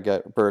again, they got to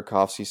get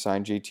Burakovsky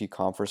signed, JT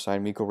Compher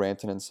signed, Mikko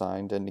Rantanen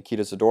signed, and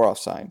Nikita Zadorov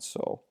signed.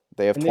 So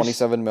they have And this,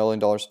 $27 million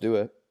to do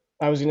it.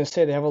 I was gonna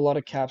say they have a lot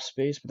of cap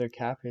space, but their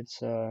cap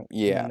hits in the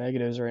Yeah,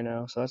 negatives right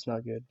now, so that's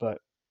not good. But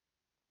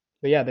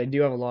yeah, they do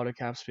have a lot of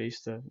cap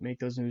space to make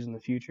those moves in the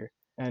future.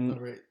 All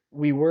And right.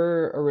 we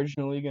were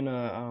originally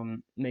gonna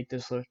make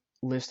this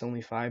list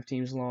only 5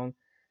 teams long,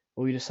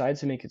 but we decided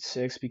to make it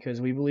 6 because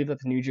we believe that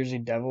the New Jersey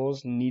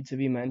Devils need to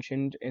be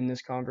mentioned in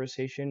this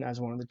conversation as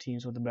one of the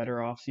teams with the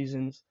better off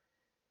seasons.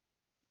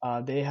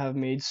 They have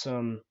made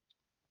some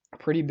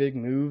pretty big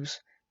moves.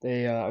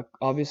 They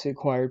obviously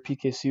acquired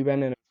PK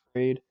Subban in a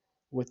trade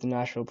with the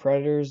Nashville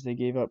Predators. They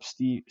gave up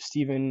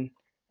Steven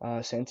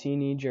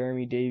Santini,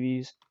 Jeremy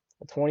Davies,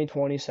 a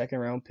 2020 second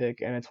round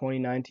pick, and a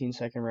 2019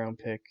 second round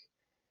pick.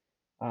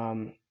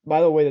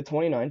 By the way, the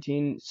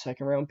 2019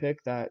 second round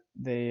pick that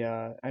they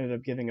ended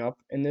up giving up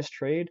in this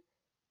trade,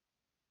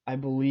 I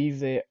believe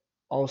they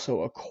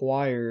also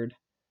acquired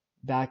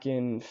back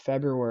in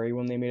February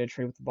when they made a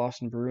trade with the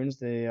Boston Bruins.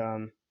 They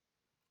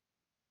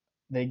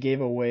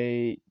gave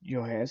away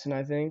Johansson,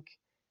 I think,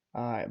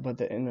 but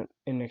in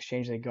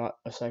exchange they got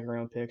a second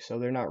round pick, so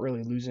they're not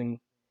really losing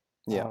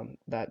yeah.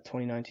 that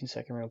 2019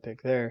 second round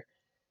pick there.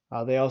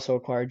 They also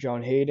acquired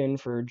John Hayden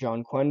for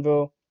John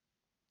Quenville,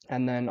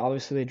 and then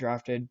obviously they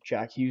drafted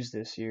Jack Hughes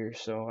this year.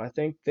 So I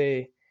think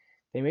they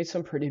made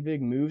some pretty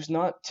big moves,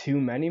 not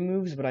too many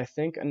moves, but I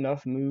think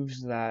enough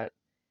moves that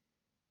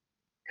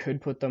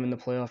could put them in the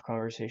playoff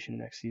conversation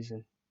next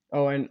season.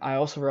 Oh, and I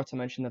also forgot to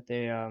mention that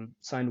they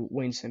signed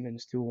Wayne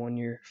Simmons to a 1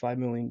 year, 5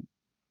 million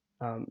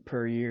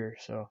per year.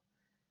 So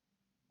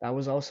that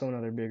was also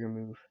another bigger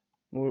move.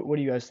 What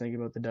do you guys think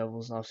about the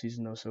Devils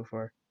offseason though so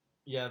far?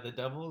 Yeah, the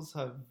Devils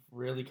have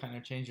really kind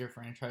of changed their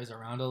franchise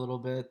around a little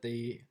bit.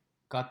 They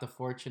got the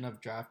fortune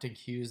of drafting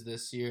Hughes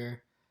this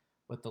year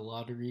with the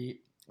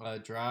lottery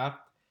draft.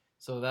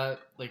 So that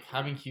like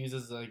having Hughes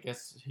is, I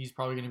guess he's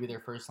probably going to be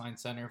their first line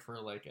center for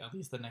like at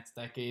least the next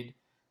decade.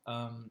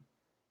 Um,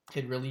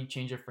 could really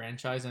change a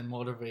franchise and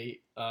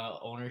motivate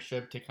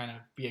ownership to kind of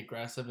be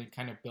aggressive and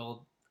kind of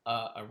build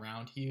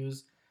around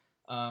Hughes.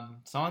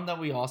 Someone that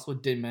we also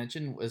did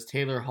mention was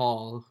Taylor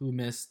Hall, who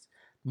missed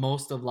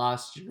most of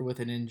last year with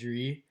an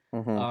injury.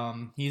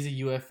 Hmm. He's a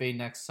UFA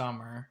next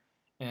summer,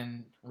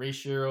 and Ray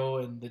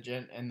Shero and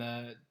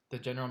the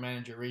general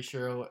manager Ray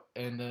Shero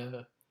and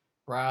the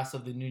brass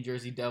of the New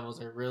Jersey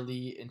Devils are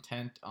really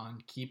intent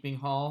on keeping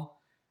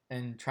Hall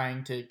and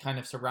trying to kind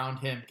of surround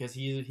him because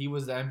he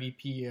was the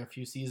MVP a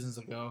few seasons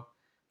ago.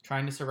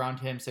 Trying to surround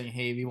him, saying,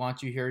 "Hey, we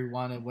want you here. We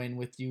want to win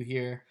with you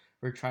here.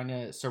 We're trying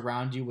to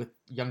surround you with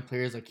young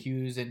players like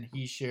Hughes and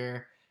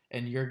Heischer,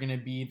 and you're gonna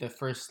be the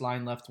first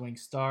line left wing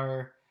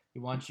star.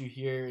 We want you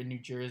here in New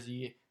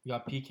Jersey. We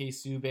got PK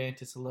Subban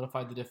to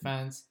solidify the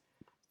defense."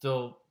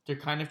 So they're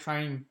kind of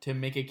trying to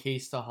make a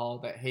case to Hall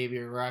that, hey,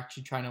 we're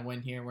actually trying to win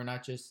here. We're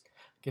not just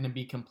gonna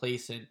be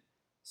complacent.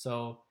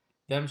 So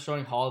them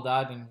showing Hall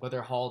that, and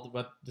whether Hall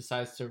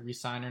decides to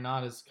resign or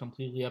not is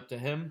completely up to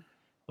him.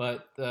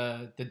 But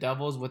the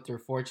Devils, with their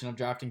fortune of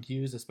drafting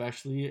Hughes,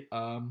 especially,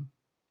 are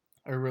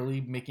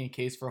really making a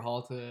case for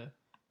Hall to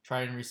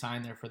try and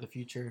resign there for the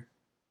future.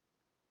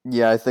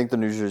 Yeah, I think the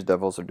New Jersey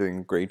Devils are doing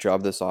a great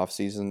job this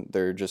offseason.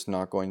 They're just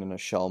not going in a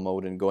shell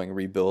mode and going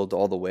rebuild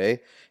all the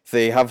way.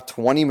 They have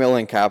 20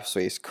 million cap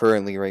space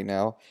currently right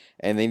now,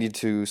 and they need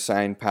to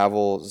sign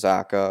Pavel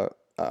Zacha,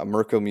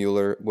 Mirko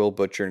Mueller, Will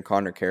Butcher, and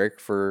Connor Carrick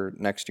for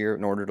next year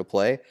in order to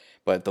play.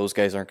 But those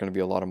guys aren't going to be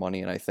a lot of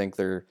money, and I think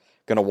they're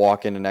going to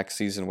walk into next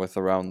season with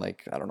around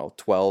like, I don't know,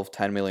 12,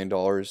 $10 million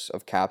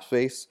of cap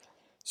space.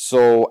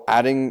 So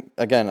adding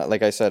again,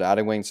 like I said,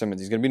 adding Wayne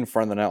Simmons, he's going to be in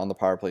front of the net on the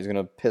power play. He's going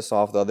to piss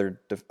off the other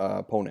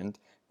opponent's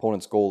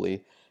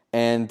goalie,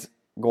 and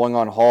going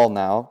on Hall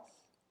now,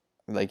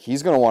 like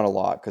he's going to want a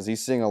lot because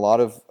he's seeing a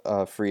lot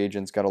of free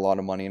agents get a lot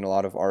of money and a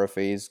lot of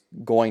RFAs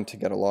going to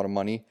get a lot of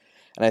money.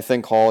 And I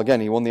think Hall again,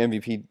 he won the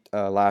MVP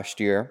last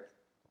year.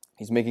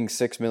 He's making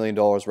 $6 million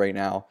right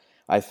now.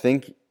 I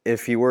think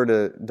if he were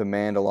to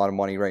demand a lot of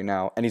money right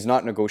now, and he's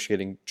not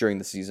negotiating during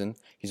the season,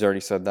 he's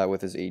already said that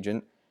with his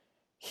agent.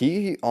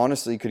 He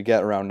honestly could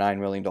get around $9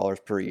 million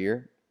per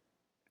year,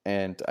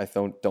 and I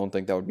don't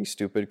think that would be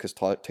stupid because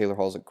Taylor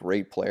Hall is a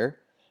great player,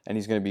 and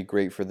he's going to be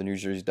great for the New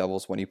Jersey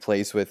Devils when he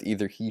plays with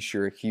either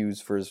Heischer or Hughes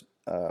for his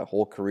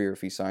whole career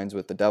if he signs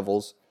with the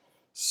Devils.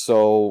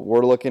 So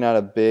we're looking at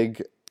a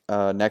big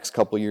next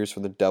couple years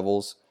for the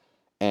Devils.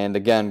 And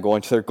again,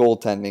 going to their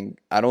goaltending,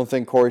 I don't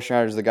think Corey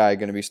Schneider is the guy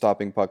going to be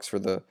stopping pucks for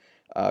the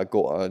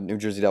New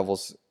Jersey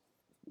Devils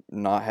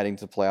not heading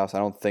to the playoffs. I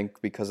don't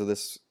think because of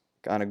this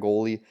kind of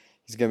goalie.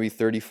 He's going to be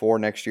 34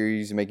 next year.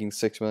 He's making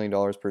 $6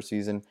 million per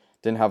season.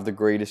 Didn't have the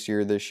greatest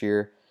year this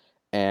year.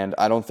 And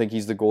I don't think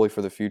he's the goalie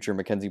for the future.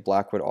 Mackenzie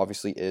Blackwood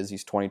obviously is.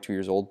 He's 22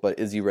 years old. But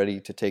is he ready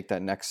to take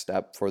that next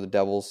step for the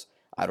Devils?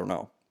 I don't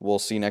know. We'll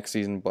see next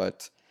season.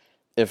 But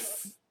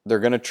if they're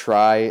going to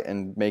try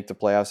and make the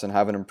playoffs and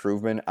have an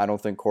improvement, I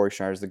don't think Corey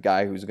Schneider is the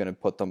guy who's going to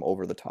put them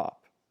over the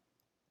top.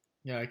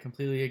 Yeah, I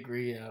completely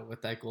agree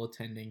with that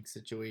goaltending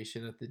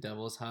situation that the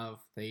Devils have.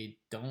 They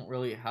don't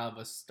really have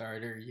a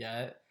starter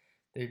yet.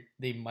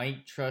 They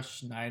might trust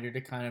Schneider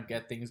to kind of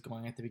get things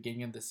going at the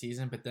beginning of the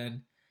season, but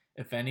then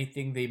if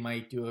anything, they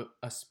might do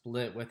a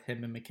split with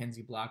him and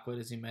Mackenzie Blackwood,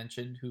 as you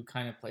mentioned, who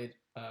kind of played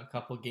a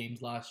couple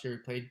games last year,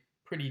 played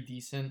pretty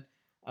decent,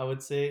 I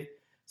would say.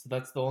 So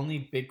that's the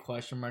only big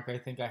question mark I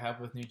think I have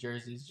with New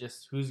Jersey is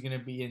just who's going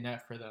to be in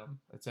net for them.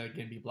 It's going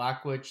to be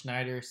Blackwood,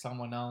 Schneider,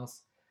 someone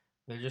else.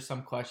 There's just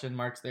some question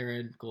marks there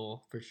in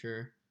goal for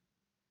sure.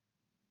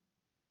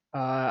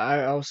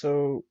 I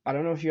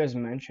don't know if you guys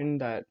mentioned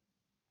that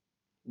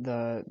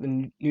the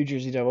New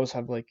Jersey Devils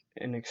have like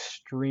an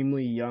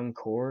extremely young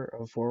core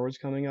of forwards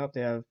coming up. They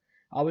have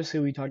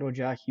obviously we talked about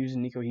Jack Hughes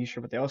and Nico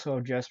Hischier, but they also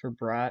have Jesper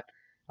Bratt,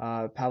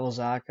 Pavel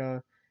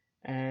Zacha,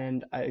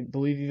 and I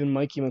believe even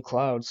Mikey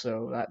McLeod.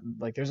 So that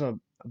like there's a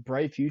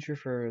bright future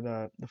for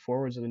the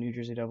forwards of the New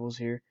Jersey Devils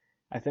here.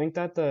 I think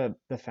that the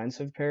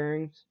defensive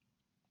pairings,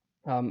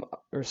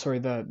 or sorry,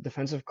 the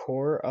defensive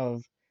core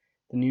of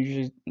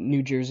the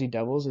New Jersey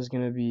Devils is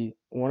going to be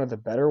one of the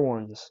better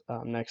ones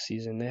next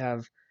season. They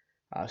have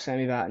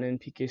Sammy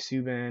Vatanen, PK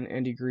Subban,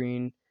 Andy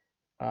Green,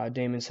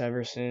 Damon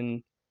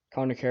Severson,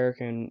 Connor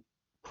Carrick, and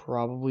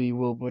probably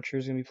Will Butcher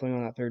is going to be playing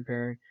on that third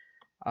pairing.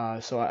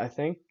 So I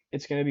think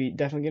it's going to be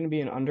definitely going to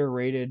be an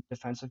underrated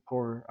defensive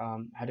core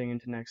heading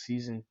into next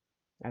season.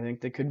 I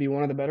think they could be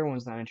one of the better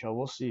ones in the NHL.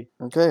 We'll see.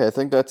 Okay, I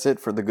think that's it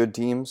for the good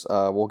teams.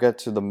 We'll get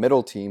to the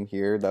middle team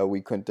here that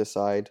we couldn't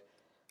decide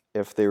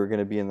if they were going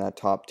to be in that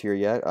top tier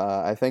yet.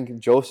 I think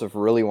Joseph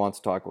really wants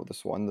to talk about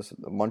this one. This is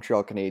the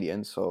Montreal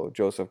Canadiens. So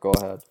Joseph, go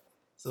ahead.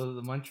 So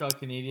the Montreal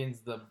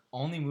Canadiens, the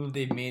only move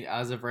they've made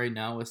as of right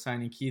now was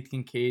signing Keith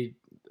Kincaid,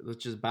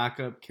 which is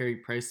backup Carey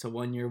Price to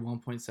 1 year,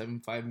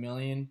 $1.75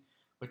 million,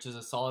 which is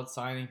a solid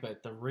signing.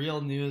 But the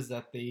real news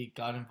that they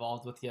got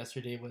involved with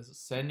yesterday was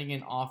sending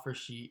an offer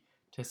sheet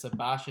to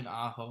Sebastian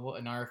Aho,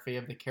 an RFA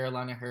of the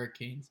Carolina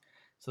Hurricanes.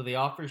 So they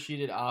offer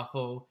sheeted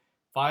Aho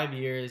 5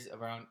 years,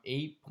 around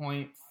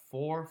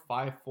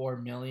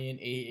 8.454 million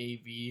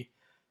AAV.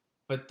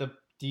 But the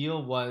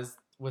deal was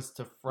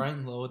to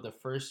front load the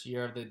first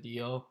year of the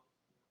deal,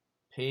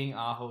 paying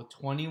Aho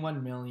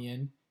 21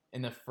 million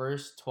in the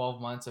first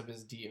 12 months of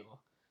his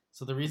deal.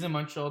 So the reason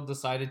Montreal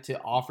decided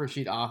to offer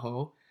sheet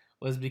Aho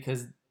was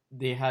because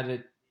they had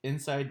an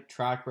inside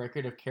track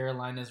record of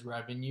Carolina's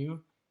revenue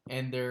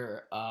and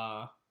their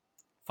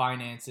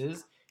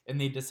finances, and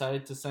they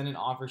decided to send an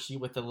offer sheet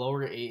with a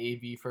lower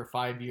AAV for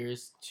 5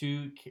 years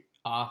to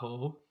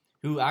Aho,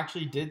 who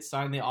actually did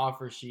sign the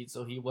offer sheet,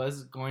 so he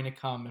was going to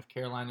come if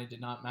Carolina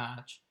did not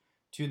match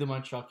to the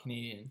Montreal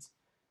Canadiens.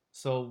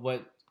 So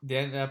what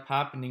ended up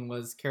happening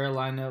was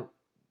Carolina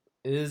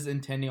is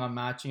intending on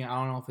matching it. I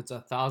don't know if it's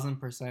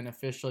 1,000%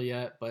 official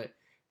yet, but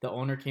the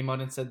owner came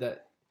out and said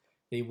that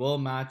they will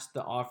match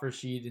the offer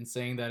sheet and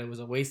saying that it was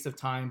a waste of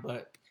time.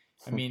 But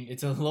I mean,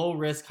 it's a low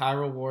risk, high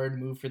reward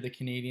move for the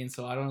Canadians,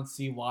 so I don't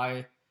see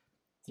why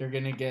they're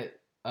gonna get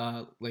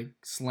like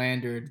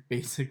slandered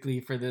basically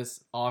for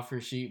this offer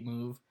sheet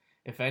move.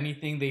 If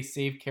anything, they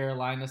saved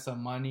Carolina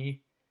some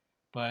money,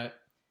 but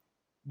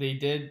they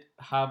did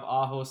have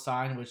Aho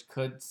sign, which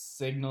could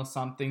signal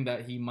something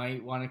that he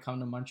might want to come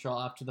to Montreal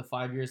after the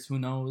 5 years. Who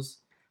knows?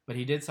 But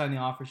he did sign the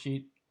offer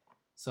sheet,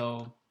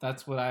 so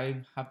that's what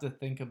I have to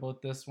think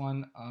about this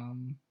one.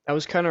 That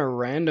was kind of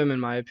random in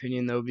my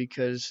opinion though,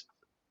 because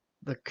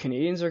the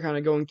Canadians are kind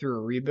of going through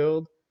a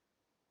rebuild.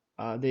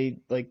 They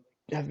like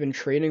have been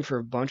trading for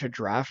a bunch of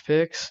draft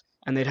picks,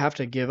 and they'd have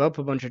to give up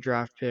a bunch of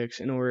draft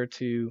picks in order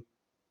to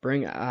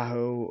bring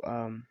Aho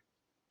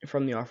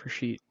from the offer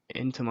sheet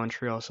into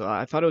Montreal. So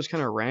I thought it was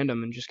kind of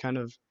random and just kind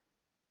of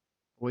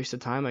a waste of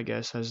time, I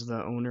guess, as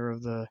the owner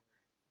of the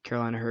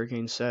Carolina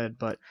Hurricanes said.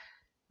 But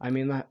I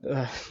mean,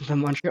 the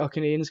Montreal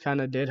Canadiens kind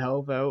of did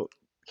help out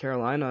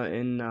Carolina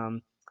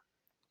in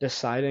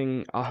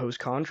deciding Aho's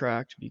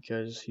contract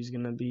because he's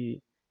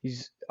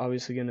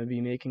obviously gonna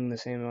be making the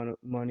same amount of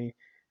money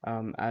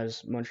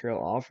as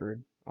Montreal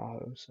offered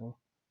Aho. So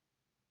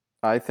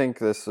I think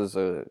this is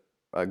a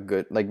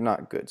good, like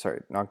not good,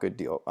 sorry, not good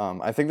deal.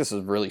 I think this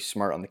is really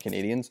smart on the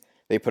Canadians.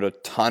 They put a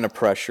ton of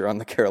pressure on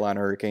the Carolina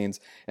Hurricanes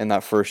in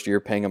that first year,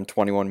 paying them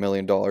 $21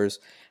 million.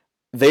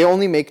 They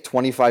only make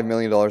 $25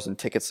 million in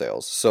ticket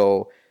sales.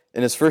 So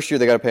in his first year,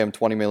 they got to pay him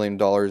 $20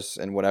 million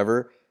and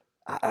whatever.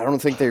 I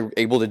don't think they're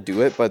able to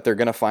do it, but they're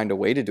going to find a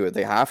way to do it.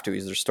 They have to.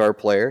 He's their star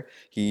player.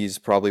 He's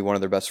probably one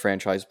of their best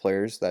franchise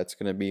players that's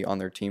going to be on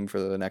their team for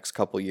the next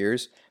couple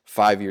years,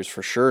 5 years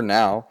for sure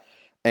now.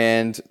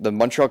 And the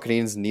Montreal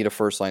Canadiens need a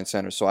first line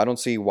center, so I don't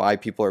see why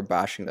people are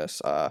bashing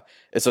this.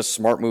 It's a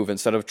smart move.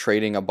 Instead of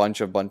trading a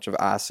bunch of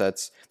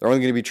assets, they're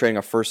only going to be trading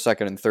a first,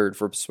 second, and third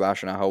for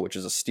Sebastian Aho, which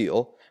is a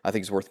steal. I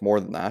think he's worth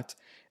more than that.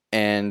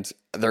 And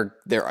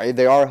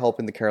they are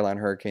helping the Carolina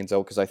Hurricanes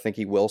out because I think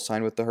he will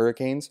sign with the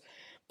Hurricanes.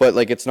 But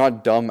like it's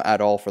not dumb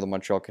at all for the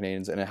Montreal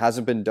Canadiens, and it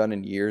hasn't been done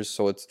in years.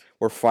 So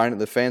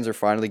the fans are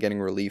finally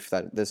getting relief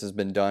that this has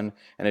been done,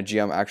 and a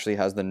GM actually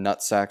has the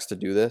nut sacks to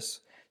do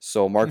this.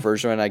 So Mark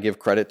Bergevin, I give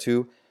credit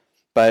to.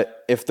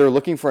 But if they're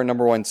looking for a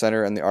number one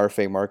center in the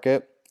RFA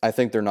market, I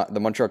think they're not. The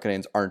Montreal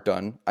Canadiens aren't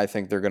done. I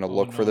think they're going to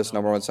look for this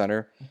number one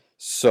center.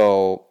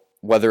 So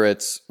whether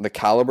it's the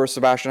caliber of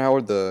Sebastian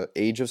Aho, the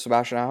age of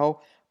Sebastian Aho,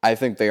 I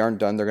think they aren't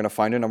done. They're going to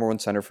find a number one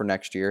center for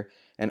next year.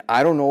 And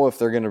I don't know if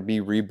they're going to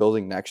be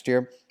rebuilding next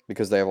year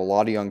because they have a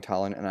lot of young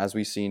talent. And as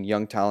we've seen,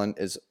 young talent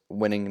is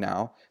winning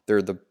now.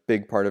 They're the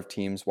big part of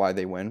teams why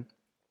they win.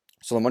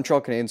 So the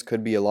Montreal Canadiens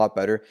could be a lot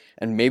better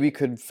and maybe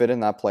could fit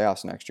in that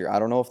playoffs next year. I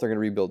don't know if they're going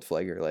to rebuild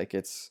Flagger.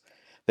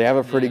 They have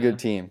a pretty Yeah, good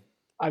team.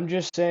 I'm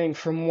just saying,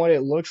 from what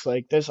it looks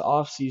like this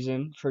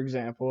offseason, for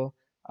example,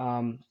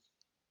 um,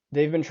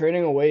 they've been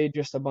trading away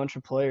just a bunch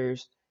of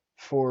players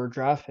for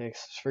draft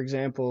picks. For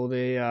example,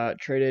 they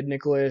traded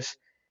Nicolas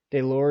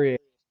Deslauriers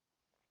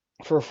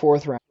for a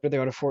fourth round. They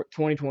got a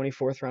 2020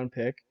 fourth round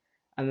pick,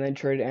 and then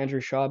traded Andrew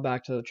Shaw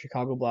back to the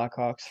Chicago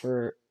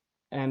Blackhawks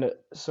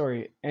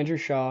Andrew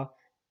Shaw,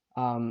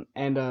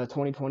 and a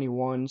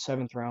 2021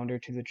 seventh rounder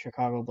to the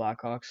Chicago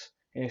Blackhawks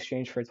in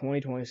exchange for a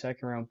 2020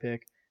 second round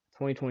pick,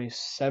 2020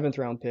 seventh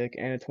round pick,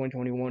 and a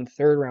 2021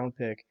 third round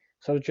pick.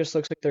 So it just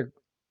looks like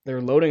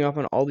they're loading up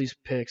on all these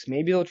picks.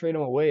 Maybe they'll trade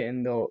them away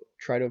and they'll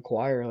try to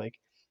acquire like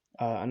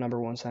a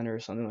number one center or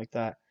something like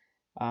that.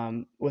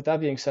 With that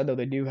being said, though,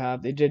 they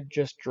did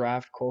just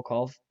draft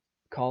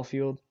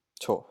Caulfield.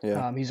 So,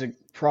 yeah. He's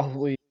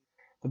probably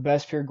the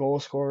best pure goal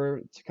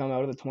scorer to come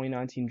out of the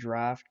 2019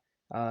 draft.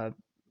 Uh,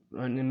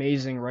 an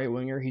amazing right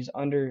winger. He's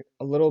under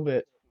a little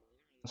bit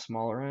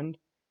smaller end.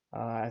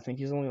 I think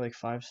he's only like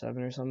 5'7"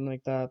 or something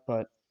like that,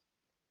 but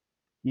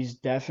he's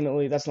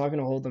definitely that's not going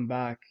to hold him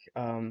back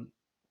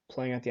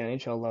playing at the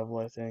NHL level,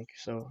 I think.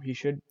 So he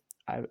should.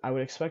 I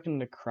would expect him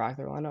to crack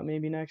their lineup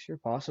maybe next year,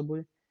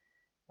 possibly.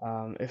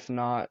 If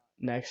not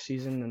next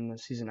season, then the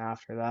season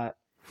after that.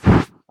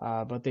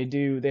 But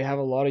they have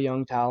a lot of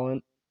young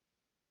talent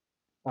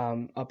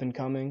up and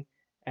coming,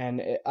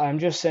 and I'm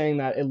just saying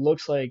that it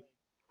looks like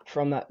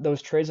from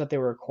those trades that they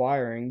were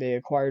acquiring, they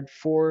acquired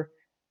four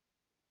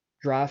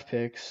draft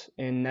picks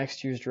in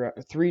next year's draft,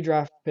 three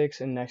draft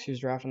picks in next year's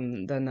draft,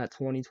 and then that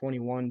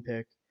 2021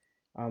 pick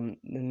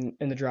in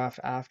the draft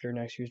after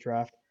next year's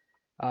draft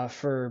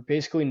for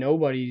basically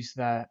nobodies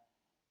that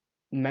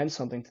meant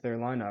something to their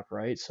lineup,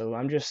 right? So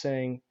I'm just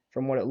saying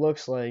from what it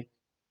looks like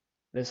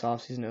this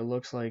offseason, it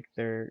looks like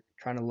they're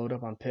trying to load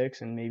up on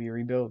picks and maybe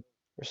rebuild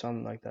or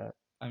something like that.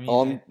 I mean,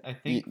 Um, I y-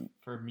 think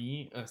for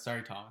me,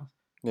 sorry, Thomas.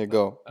 yeah,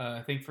 go.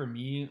 I think for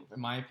me,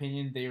 in my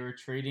opinion, they were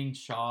trading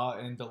Shaw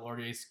and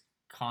Delorier's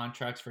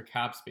contracts for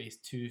cap space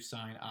to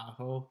sign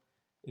Aho.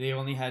 They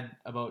only had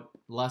about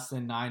less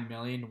than 9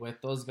 million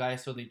with those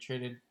guys, so they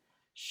traded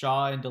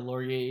Shaw and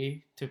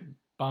Delorier to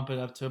bump it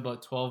up to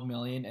about 12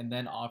 million, and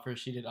then offer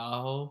sheeted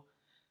Aho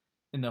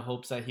in the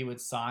hopes that he would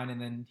sign, and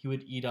then he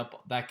would eat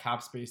up that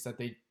cap space that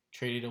they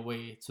traded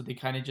away. So they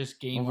kind of just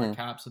gain more Mm-hmm.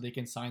 cap so they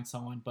can sign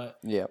someone. But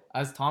Yeah.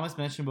 as Thomas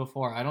mentioned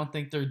before, I don't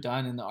think they're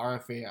done in the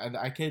RFA.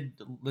 I could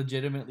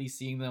legitimately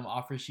seeing them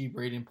offer sheet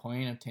Braden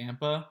Point of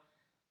Tampa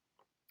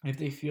if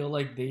they feel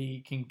like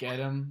they can get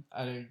him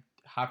at a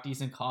half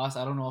decent cost.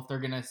 I don't know if they're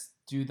gonna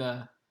do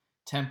the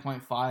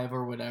 10.5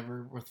 or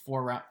whatever with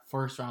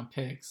first round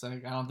picks.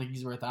 Like, I don't think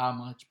he's worth that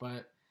much,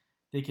 but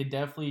they could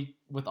definitely,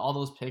 with all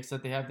those picks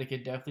that they have, they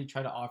could definitely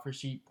try to offer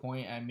sheet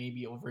Point at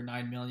maybe over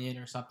 9 million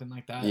or something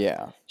like that,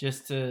 Yeah.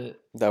 just to,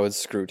 That would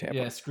screw yeah,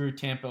 Tampa. screw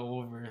Tampa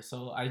over.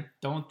 So I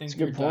don't It's a think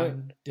they're good point.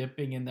 done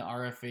dipping in the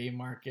RFA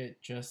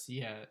market just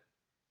yet.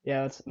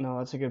 Yeah,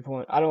 that's a good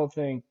point.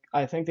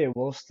 I think they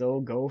will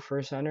still go for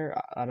a center.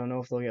 I don't know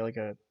if they'll get like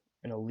an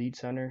elite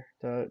center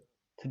to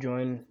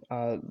join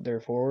their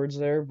forwards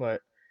there,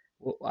 but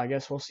I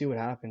guess we'll see what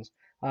happens.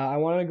 I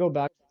want to go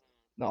back to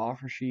the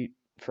offer sheet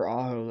for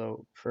Aho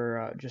though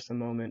for just a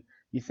moment.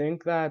 You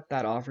think that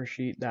that offer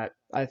sheet that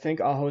I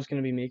think Aho is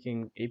going to be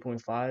making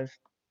 8.5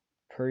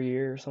 per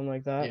year or something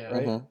like that, Yeah.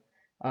 right?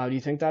 Mm-hmm. Do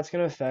you think that's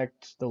going to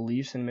affect the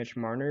Leafs and Mitch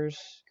Marner's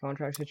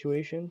contract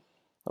situation?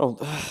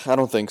 I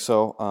don't think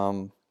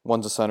so.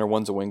 One's a center,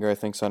 one's a winger. I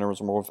think center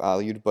was more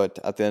valued, but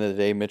at the end of the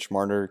day, Mitch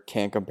Marner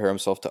can't compare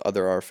himself to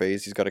other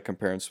RFAs. He's got to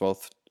compare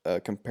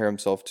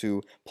himself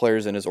to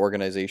players in his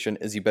organization.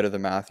 Is he better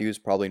than Matthews?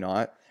 Probably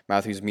not.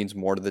 Matthews means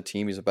more to the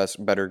team. He's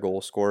better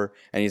goal scorer,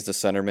 and he's the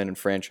centerman and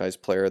franchise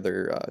player of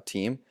their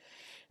team.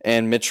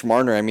 And Mitch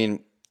Marner, I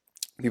mean,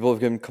 people have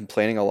been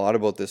complaining a lot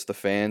about this, the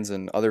fans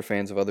and other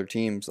fans of other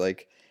teams.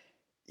 Like,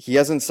 he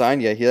hasn't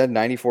signed yet. He had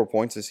 94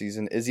 points this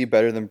season. Is he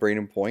better than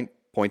Braden Point?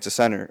 Points a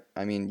center.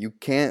 I mean, you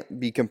can't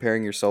be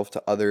comparing yourself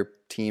to other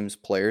teams'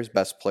 players,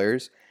 best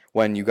players,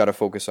 when you got to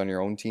focus on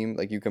your own team.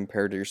 Like, you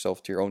compare to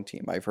yourself to your own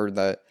team. I've heard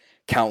that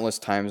countless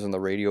times on the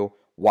radio.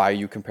 Why are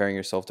you comparing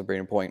yourself to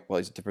Braden Point? Well,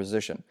 he's a different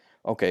position.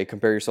 Okay,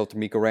 compare yourself to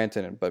Mikko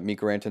Rantanen, but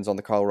Mikko Rantanen's on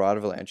the Colorado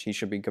Avalanche. He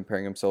should be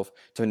comparing himself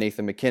to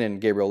Nathan McKinnon,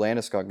 Gabriel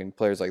Landeskog, and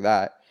players like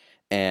that.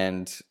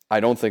 And I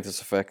don't think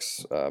this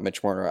affects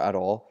Mitch Marner at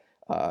all.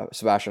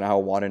 Sebastian Aho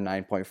wanted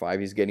 9.5.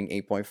 He's getting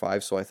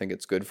 8.5, so I think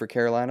it's good for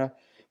Carolina.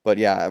 But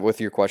yeah, with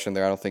your question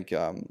there, I don't think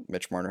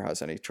Mitch Marner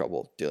has any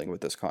trouble dealing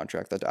with this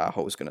contract that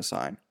Aho is going to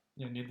sign.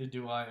 Yeah, neither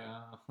do I.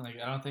 Like,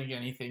 I don't think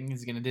anything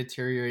is gonna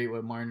deteriorate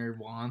what Marner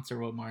wants or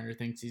what Marner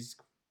thinks he's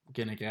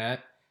gonna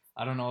get.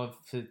 I don't know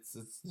if it's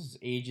his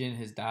agent,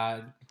 his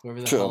dad, whoever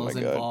the Oh hell my is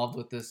god. involved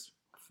with this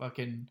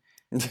fucking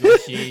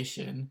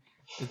negotiation.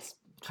 It's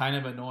kind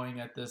of annoying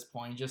at this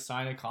point. Just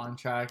sign a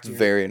contract.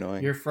 Very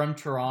annoying. You're from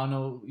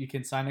Toronto. You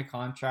can sign a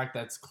contract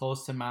that's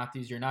close to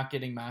Matthews. You're not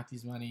getting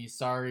Matthews money.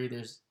 Sorry,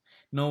 there's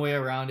no way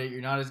around it.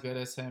 You're not as good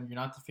as him. You're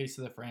not the face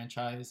of the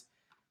franchise.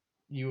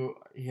 You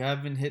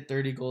haven't hit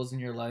 30 goals in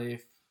your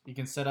life. You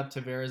can set up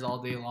Tavares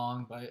all day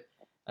long, but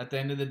at the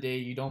end of the day,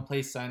 you don't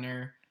play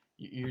center.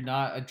 You're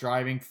not a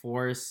driving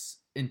force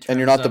in terms And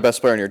you're not the of,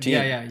 best player on your team.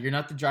 yeah. You're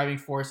not the driving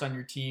force on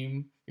your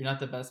team. You're not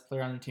the best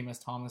player on your team, as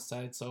Thomas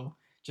said. So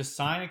just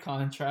sign a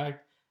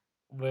contract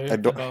I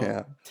with don't. about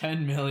Yeah.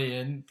 10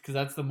 million, because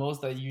that's the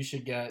most that you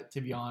should get.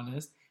 To be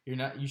honest,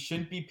 you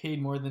shouldn't be paid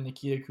more than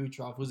Nikita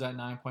Kucherov, who's at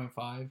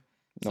 9.5.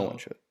 No one So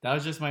should. that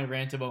was just my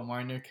rant about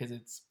Marner, because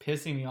it's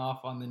pissing me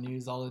off on the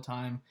news all the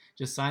time.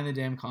 Just sign the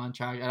damn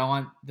contract. I don't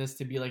want this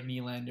to be like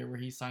Nylander, where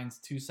he signs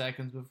 2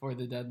 seconds before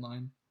the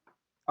deadline.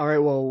 All right,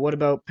 well, what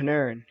about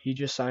Panarin? He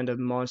just signed a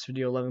monster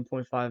deal,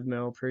 11.5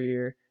 mil per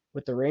year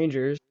with the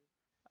Rangers.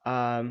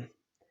 Um,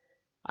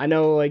 I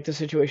know like the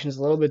situation's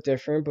a little bit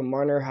different, but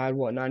Marner had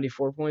what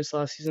 94 points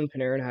last season.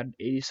 Panarin had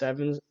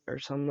 87 or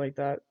something like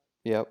that.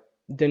 Yep.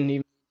 Didn't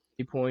even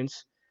 80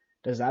 points.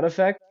 Does that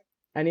affect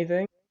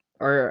anything,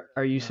 or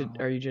No, are you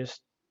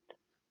just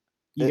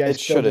you It guys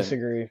still shouldn't.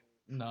 disagree?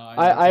 no, I don't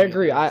I think it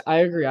agree. does. I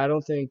agree.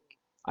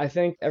 I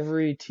think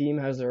every team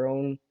has their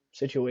own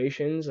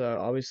situations.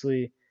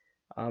 Obviously,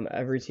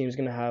 every team's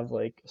gonna have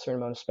like a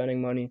certain amount of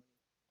spending money,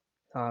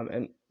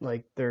 and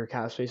like their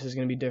cap space is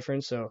gonna be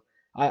different. So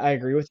I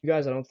agree with you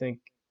guys. I don't think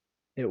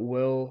it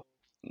will.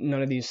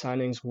 None of these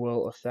signings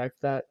will affect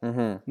that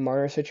Mm-hmm.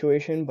 Marner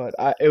situation. But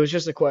it was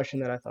just a question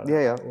that I thought Yeah,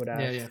 I yeah. would Yeah,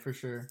 ask. yeah, for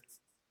sure.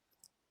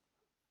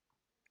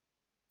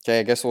 Okay,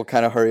 I guess we'll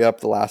kind of hurry up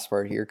the last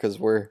part here because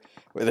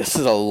this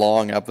is a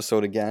long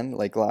episode again,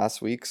 like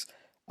last week's.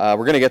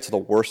 We're gonna get to the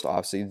worst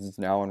off seasons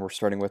now, and we're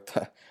starting with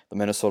the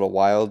Minnesota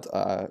Wild.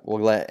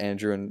 We'll let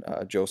Andrew and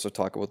Joseph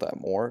talk about that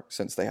more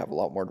since they have a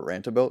lot more to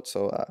rant about.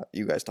 So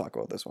you guys talk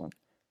about this one.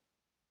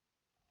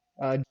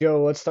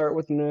 Joe, let's start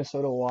with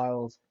Minnesota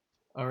Wild.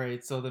 All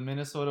right, so the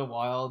Minnesota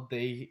Wild,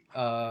 they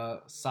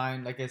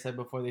signed, like I said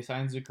before, they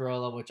signed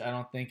Zuccarello, which I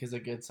don't think is a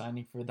good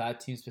signing for that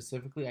team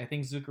specifically. I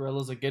think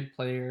Zuccarello's a good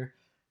player.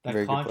 That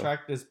Very good player.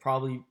 contract is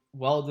probably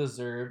well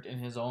deserved in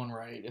his own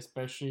right,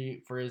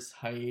 especially for his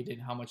height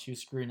and how much he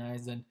was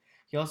scrutinized. And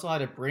he also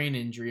had a brain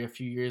injury a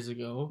few years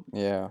ago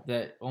Yeah.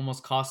 that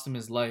almost cost him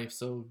his life.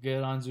 So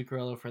good on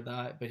Zuccarello for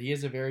that. But he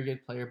is a very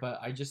good player. But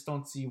I just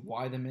don't see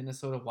why the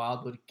Minnesota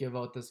Wild would give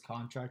out this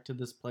contract to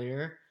this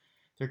player.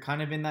 They're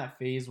kind of in that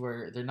phase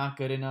where they're not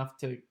good enough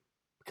to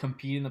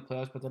compete in the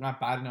playoffs, but they're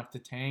not bad enough to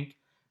tank.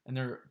 And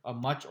they're a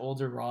much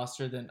older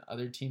roster than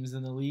other teams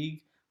in the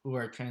league who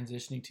are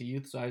transitioning to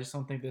youth. So I just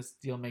don't think this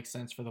deal makes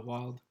sense for the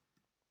Wild.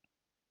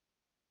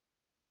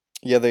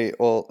 Yeah,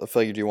 well, I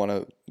feel like, do you want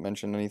to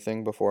mention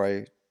anything before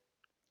I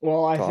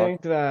Well, I talk?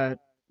 think that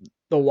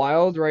the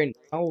Wild right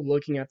now,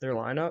 looking at their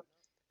lineup,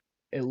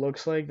 it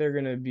looks like they're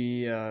gonna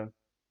be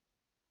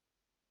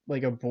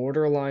like a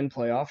borderline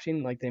playoff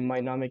team. Like they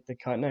might not make the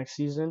cut next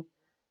season,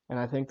 and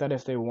I think that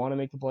if they want to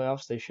make the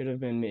playoffs, they should have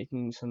been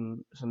making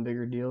some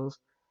bigger deals.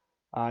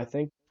 I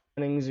think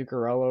signing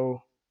Zuccarello,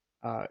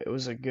 it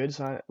was a good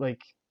sign.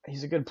 Like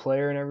he's a good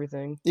player and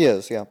everything.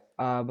 Yes, yeah.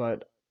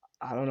 But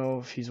I don't know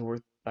if he's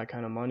worth that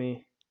kind of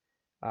money.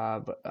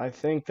 But I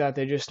think that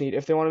they just need,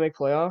 if they want to make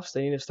playoffs,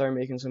 they need to start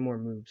making some more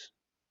moves.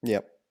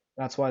 Yep.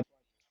 That's why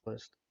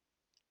list.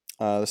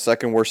 The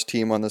second worst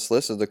team on this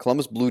list is the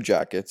Columbus Blue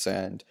Jackets,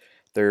 and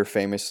they're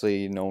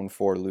famously known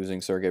for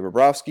losing Sergei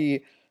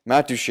Bobrovsky,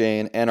 Matt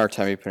Duchene, and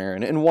Artemi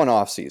Panarin in one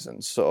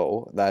offseason.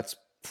 So that's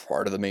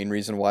part of the main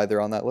reason why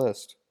they're on that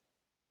list.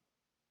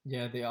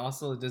 Yeah, they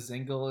also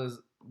Dzingel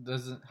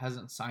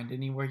hasn't signed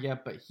anywhere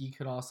yet, but he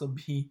could also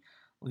be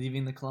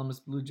leaving the Columbus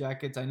Blue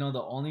Jackets. I know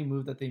the only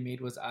move that they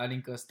made was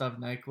adding Gustav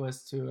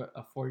Nyquist to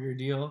a 4-year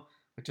deal,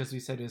 which, as we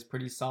said, is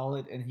pretty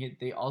solid. And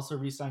they also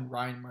re-signed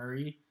Ryan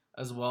Murray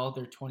as well,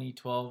 their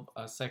 2012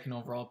 second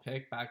overall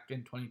pick back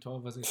in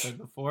 2012, as I said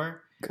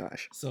before.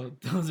 Gosh. So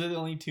those are the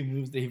only two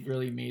moves they've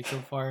really made so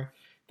far.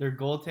 Their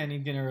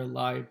goaltending going to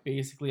rely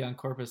basically on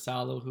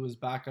Korpisalo, who was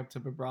back up to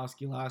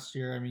Bobrovsky last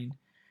year. I mean,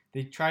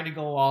 they tried to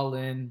go all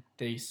in.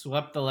 They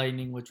swept the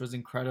Lightning, which was an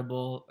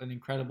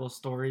incredible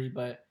story,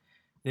 but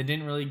they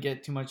didn't really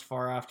get too much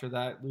far after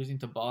that, losing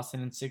to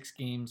Boston in 6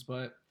 games.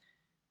 But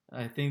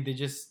I think they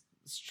just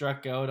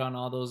struck out on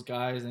all those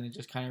guys, and it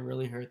just kind of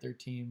really hurt their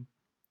team.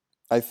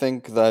 I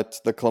think that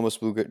the Columbus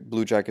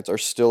Blue Jackets are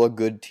still a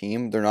good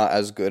team. They're not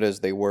as good as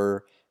they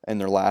were in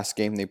their last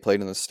game they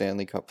played in the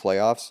Stanley Cup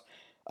playoffs.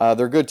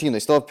 They're a good team. They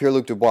still have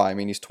Pierre-Luc Dubois. I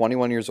mean, he's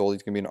 21 years old.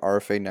 He's going to be an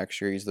RFA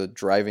next year. He's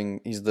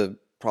the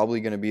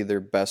probably going to be their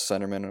best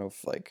centerman of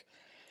like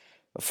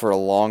for a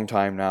long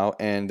time now.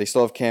 And they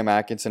still have Cam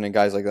Atkinson and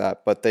guys like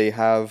that. But they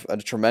have a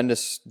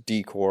tremendous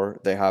decor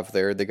they have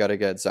there. They got to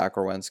get Zach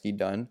Werenski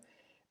done.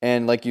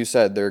 And like you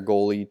said, their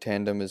goalie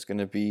tandem is going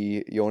to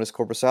be Jonas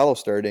Korpisalo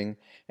starting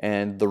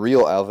and the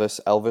real Elvis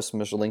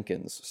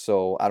Michelinkins.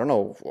 So I don't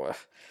know.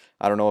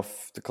 I don't know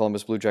if the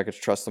Columbus Blue Jackets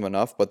trust them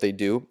enough, but they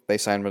do. They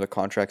signed them to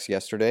contracts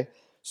yesterday.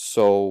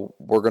 So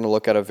we're going to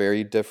look at a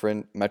very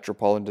different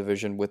Metropolitan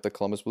Division with the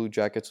Columbus Blue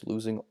Jackets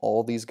losing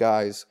all these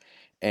guys.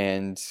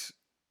 And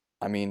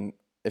I mean,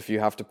 if you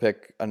have to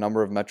pick a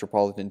number of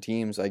Metropolitan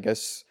teams, I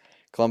guess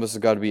Columbus has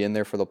got to be in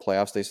there for the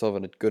playoffs. They still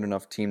have a good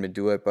enough team to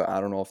do it, but I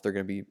don't know if they're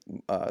going to be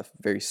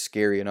very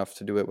scary enough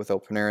to do it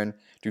without Panarin,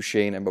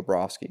 Duchene, and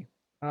Bobrovsky.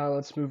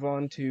 Let's move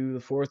on to the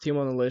fourth team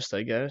on the list,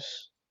 I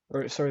guess.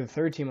 Or sorry, the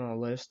third team on the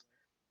list.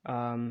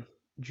 Um,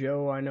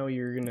 Joe, I know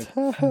you're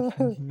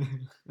gonna.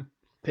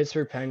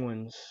 Pittsburgh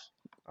Penguins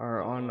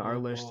are on our Oh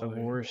list of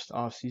boy. worst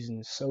off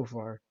seasons so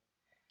far.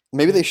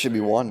 Maybe they should be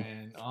Pittsburgh, one.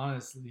 man.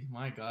 Honestly,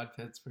 my God,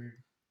 Pittsburgh.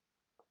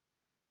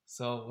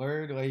 So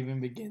where do I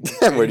even begin?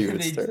 Where do you even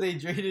They start? they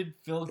traded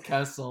Phil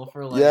Kessel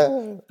for like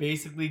Yeah.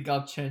 basically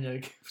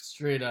Galchenyuk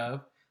straight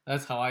up.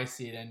 That's how I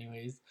see it,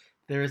 anyways.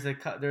 There's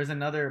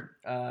another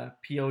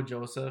P.O.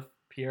 Joseph,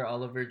 Pierre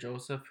Oliver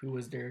Joseph, who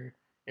was their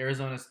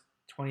Arizona's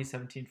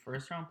 2017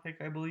 first round pick,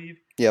 I believe.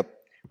 Yep.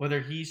 Whether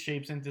he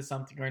shapes into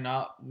something or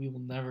not, we will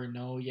never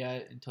know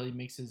yet until he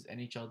makes his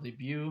NHL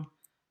debut.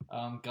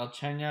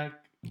 Galchenyuk,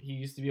 he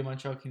used to be a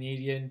Montreal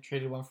Canadian,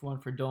 traded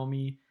 1-for-1 for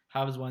Domi.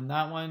 Habs won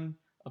that one,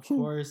 of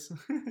course.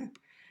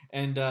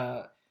 And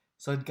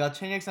so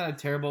Galchenyuk's not a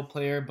terrible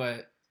player,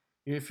 but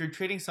if you're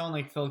trading someone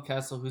like Phil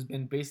Kessel, who's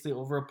been basically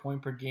over a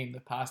point per game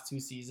the past 2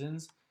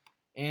 seasons,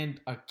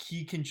 and a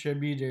key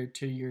contributor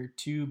to your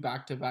 2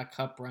 back-to-back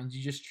cup runs,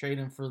 you just trade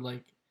him for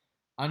like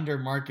under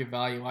market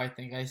value.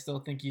 I still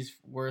think he's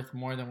worth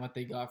more than what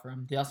they got for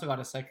him. They also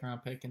got a second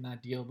round pick in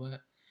that deal,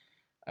 but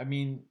I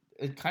mean,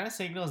 it kind of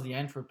signals the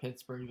end for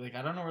Pittsburgh. Like,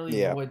 I don't really know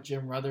Yeah. what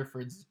Jim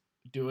Rutherford's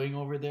doing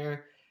over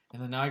there.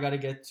 And then now I got to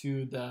get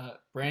to the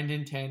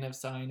Brandon Tanev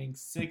signing,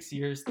 6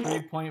 years,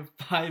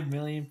 $3.5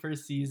 million per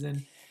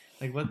season.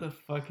 Like, what the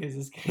fuck is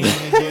this guy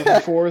gonna do?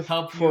 Fourth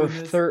Help you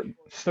for in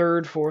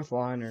this? fourth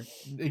liner.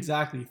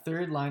 Exactly,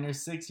 third liner,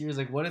 6 years.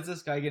 Like, what is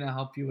this guy gonna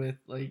help you with?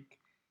 Like,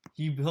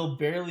 he'll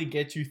barely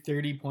get you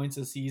 30 points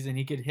a season.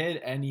 He could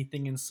hit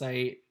anything in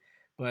sight,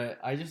 but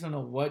I just don't know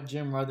what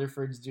Jim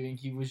Rutherford's doing.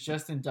 He was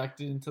just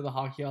inducted into the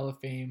Hockey Hall of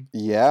Fame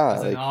Yeah,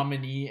 as a like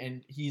nominee,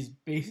 and he's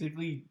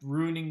basically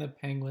ruining the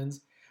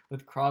Penguins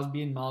with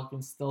Crosby and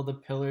Malkin still the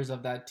pillars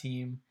of that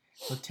team.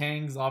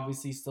 Letang's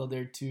obviously still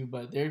there too,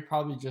 but they're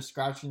probably just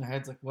scratching their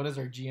heads like, what is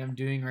our GM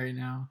doing right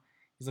now?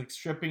 He's like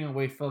stripping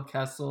away Phil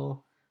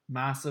Kessel,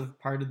 massive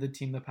part of the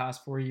team the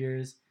past 4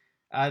 years,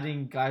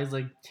 adding guys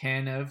like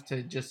Tanev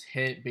to just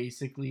hit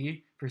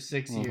basically for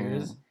 6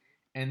 years, mhm.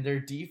 and their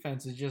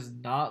defense is just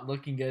not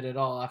looking good at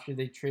all. After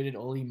they traded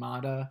Oli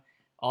Mata,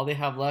 all they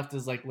have left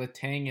is like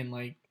Letang and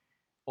like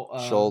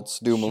Schultz,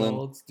 Dumoulin.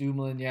 Schultz,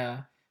 Dumoulin,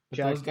 yeah. But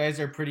Jack. those guys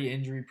are pretty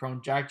injury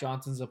prone. Jack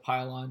Johnson's a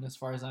pylon as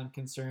far as I'm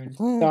concerned.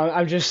 No,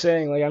 I'm just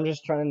saying, like, I'm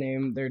just trying to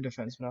name their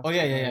defensemen off Oh the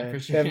yeah, top of yeah, my yeah, head.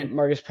 for They have sure.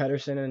 Marcus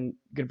Pedersen and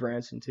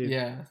Goodbranson too.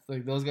 Yeah,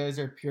 like those guys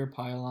are pure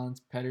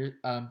pylons.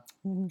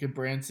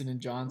 Goodbranson and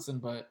Johnson,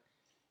 but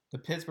the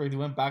Pittsburgh they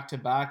went back to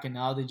back, and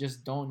now they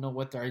just don't know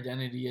what their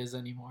identity is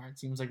anymore. It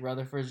seems like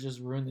Rutherford's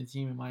just ruined the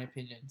team, in my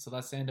opinion. So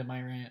that's the end of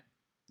my rant.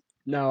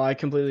 No, I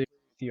completely agree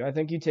with you. I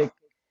think you take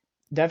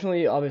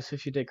definitely, obviously,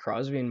 if you take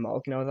Crosby and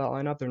Malkin out of that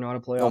lineup, they're not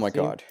a Oh playoff my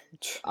team. God.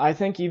 I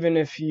think even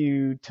if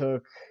you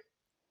took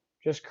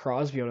just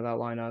Crosby out of that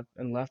lineup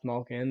and left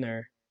Malkin in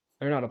there,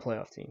 they're not a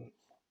playoff team.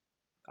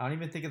 I don't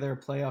even think they're a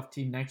playoff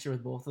team next year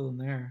with both of them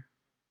there.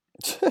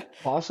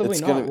 Possibly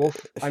It's not. gonna.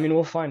 I mean,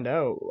 we'll find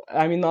out.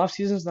 I mean, the off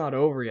season's not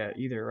over yet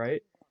either,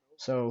 right?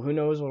 So who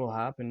knows what'll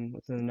happen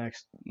within the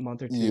next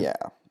month or two. Yeah.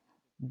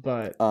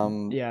 But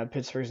Um. yeah,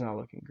 Pittsburgh's not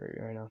looking great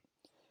right now.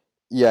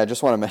 Yeah. I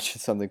just want to mention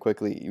something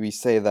quickly. We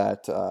say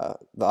that the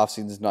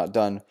offseason's not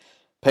done.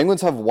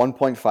 Penguins have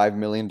 $1.5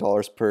 million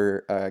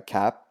per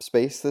cap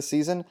space this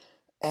season,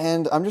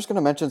 and I'm just gonna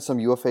mention some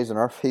UFAs and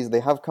RFAs they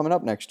have coming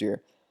up next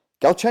year.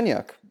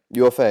 Galchenyuk,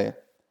 UFA.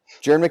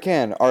 Jaron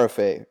McCann,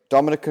 RFA.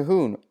 Dominic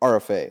Cahoon,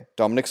 RFA.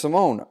 Dominic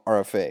Simone,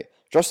 RFA.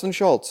 Justin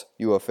Schultz,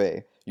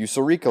 UFA.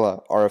 Yusel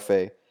Ricola,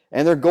 RFA.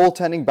 And their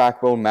goaltending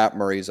backbone, Matt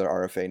Murray's at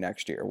RFA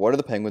next year. What are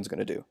the Penguins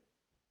going to do?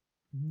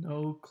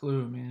 No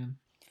clue, man.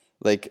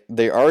 Like,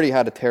 they already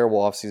had a terrible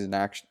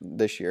offseason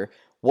this year.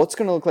 What's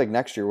going to look like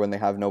next year when they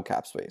have no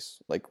cap space?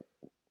 Like,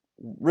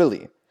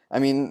 really? I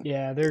mean,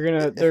 Yeah, they're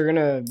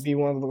gonna be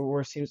one of the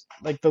worst teams.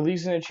 Like the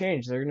league's gonna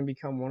change. They're gonna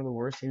become one of the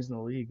worst teams in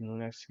the league in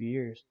the next few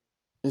years.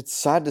 it's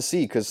sad to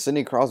see because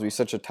Sidney Crosby's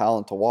such a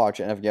talent to watch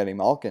and Evgeny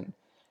Malkin.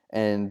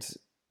 And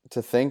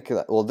to think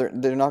that, well, they're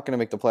not going to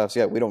make the playoffs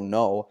yet. We don't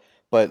know.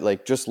 But,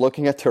 like, just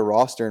looking at their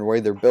roster and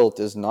where they're built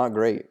is not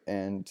great.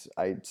 And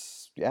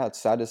yeah, it's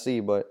sad to see,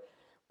 but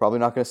probably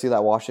not going to see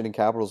that Washington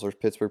Capitals or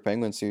Pittsburgh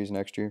Penguins series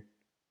next year.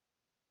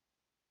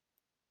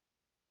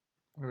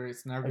 All right,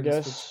 so now we're I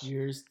gonna switch guess.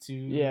 gears to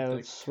Yeah, the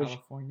let's switch.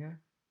 California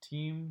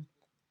team,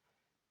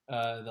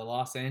 the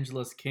Los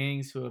Angeles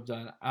Kings, who have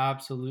done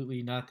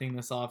absolutely nothing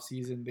this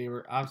offseason. They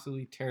were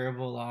absolutely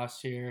terrible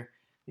last year.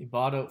 They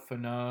bought out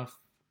Phaneuf.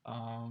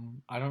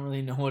 I don't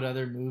really know what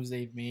other moves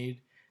they've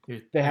made.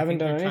 They I haven't think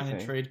they're done trying to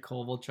anything. trade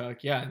Kovalchuk.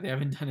 Yeah, they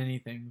haven't done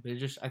anything.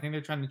 I think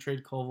they're trying to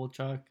trade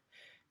Kovalchuk.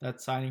 That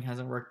signing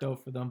hasn't worked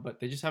out for them, but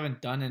they just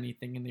haven't done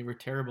anything, and they were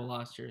terrible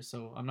last year.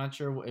 So I'm not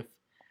sure if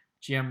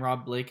GM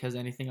Rob Blake has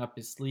anything up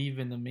his sleeve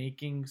in the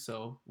making.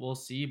 So we'll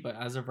see. But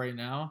as of right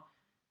now,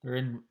 they're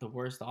in the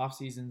worst off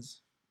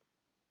seasons.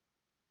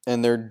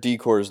 And their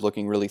decor is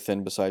looking really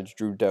thin besides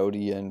Drew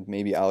Doughty and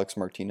maybe Alex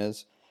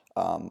Martinez.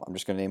 I'm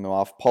just going to name them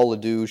off. Paul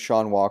LeDoux,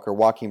 Sean Walker,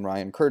 Joaquin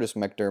Ryan, Curtis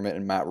McDermott,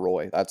 and Matt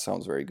Roy. That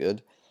sounds very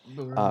good.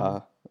 Bruh. Uh,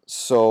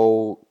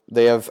 so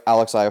they have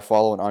Alex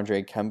Iafallo and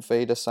Andre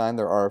Kemfe to sign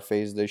their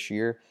RFAs this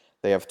year.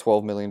 They have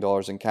 $12 million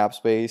in cap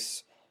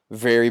space.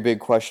 Very big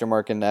question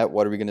mark in net.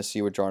 What are we going to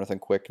see with Jonathan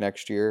Quick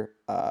next year?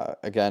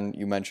 Again,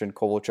 you mentioned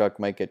Kovalchuk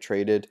might get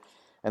traded.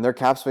 And their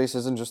cap space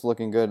isn't just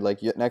looking good. Like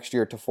next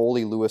year,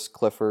 Toffoli, Lewis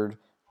Clifford,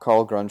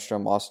 Carl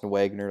Grunstrom, Austin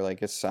Wagner.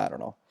 Like I don't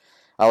know.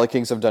 LA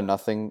Kings have done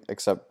nothing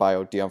except buy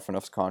out Dion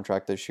Phaneuf's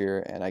contract this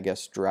year and I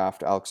guess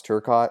draft Alex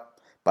Turcotte.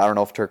 But I don't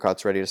know if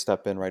Turcotte's ready to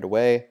step in right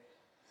away.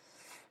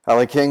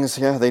 LA Kings,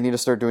 yeah, they need to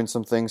start doing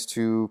some things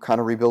to kind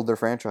of rebuild their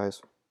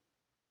franchise.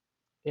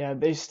 Yeah,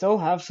 they still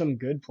have some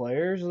good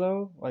players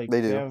though. Like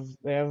They they do. have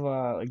they have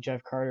like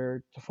Jeff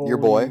Carter, Your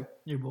boy. Toffoli.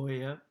 Your boy,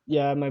 yeah.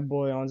 Yeah, my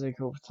boy Anze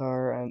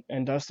Kopitar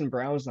and Dustin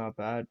Brown's not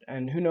bad.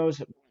 And who knows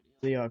what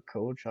the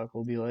Kovalchuk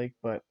will be like,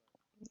 but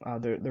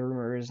the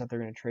rumor is that they're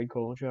gonna trade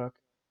Kovalchuk.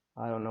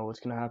 I don't know what's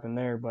gonna happen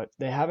there, but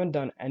they haven't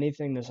done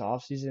anything this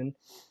offseason.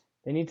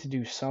 They need to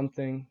do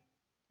something,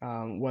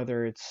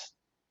 whether it's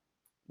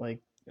like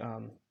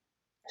um,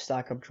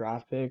 stack up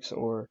draft picks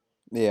or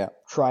Yeah.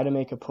 try to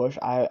make a push.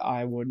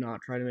 I would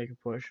not try to make a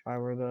push if I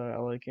were the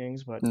LA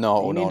Kings, but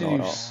No, you no, need to no, do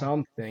no. Yeah.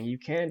 something. You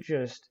can't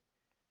just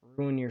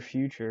ruin your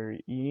future.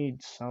 You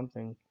need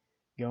something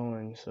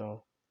going.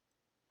 So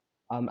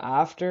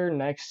after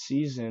next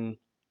season,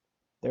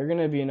 they're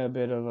gonna be in a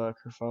bit of a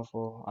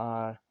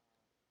kerfuffle.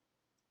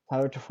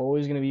 Tyler Toffoli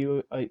is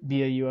gonna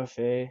be a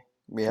UFA.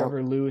 Yep.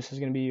 Trevor Lewis is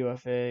gonna be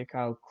UFA.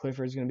 Kyle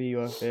Clifford is gonna be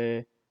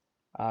UFA.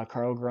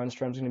 Carl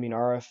Grunstrom's gonna be an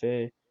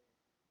RFA.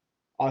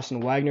 Austin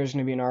Wagner is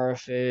gonna be an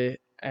RFA,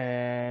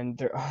 And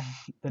they're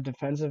the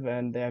defensive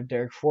end. They have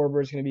Derek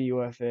Forber's going to be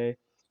UFA.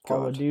 Paul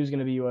God. LaDue's going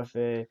to be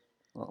UFA.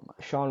 Oh my.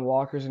 Sean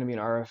Walker's going to be an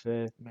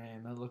RFA.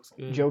 Man, that looks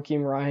good.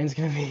 Joakim Ryan's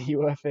going to be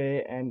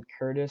UFA, and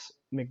Curtis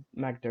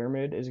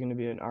McDermott is going to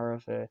be an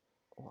RFA.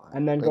 Why?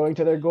 And then Like, going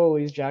to their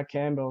goalies, Jack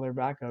Campbell, their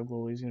backup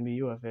goalie, is going to be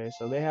UFA.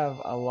 So they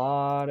have a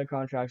lot of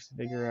contracts to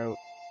figure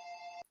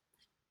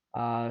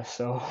out.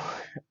 So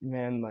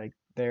man, like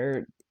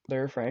their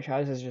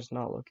franchise is just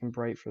not looking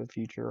bright for the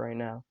future right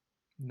now.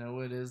 No,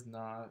 it is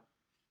not.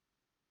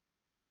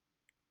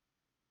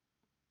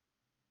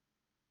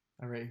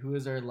 All right, who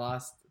is our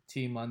last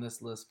team on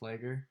this list,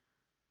 Flagger?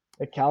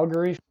 The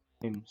Calgary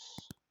Flames.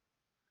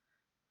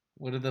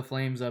 What are the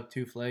Flames up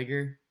to,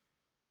 Flagger?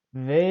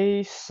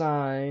 They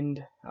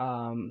signed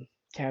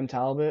Cam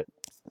Talbot.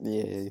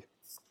 yay.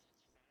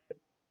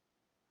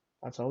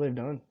 That's all they've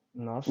done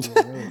in the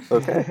offseason, really.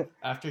 Okay.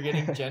 After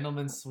getting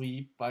gentleman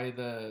sweep by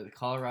the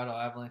Colorado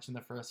Avalanche in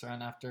the first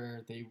round,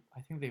 after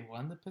I think they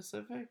won the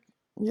Pacific.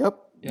 Yep.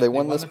 Yeah, They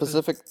won the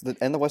Pacific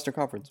and the Western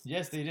Conference.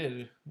 Yes, they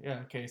did. Yeah,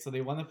 okay. So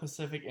they won the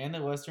Pacific and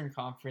the Western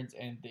Conference,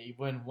 and they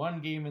won one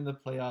game in the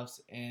playoffs.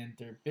 And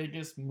their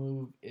biggest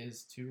move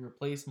is to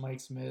replace Mike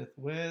Smith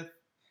with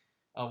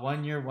a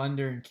one-year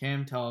wonder in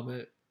Cam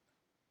Talbot.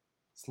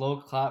 Slow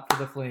clap for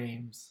the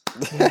Flames.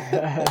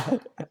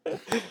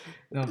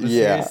 No, but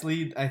Yeah.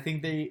 seriously, I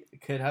think they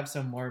could have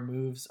some more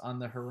moves on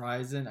the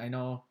horizon. I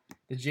know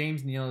the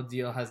James Neal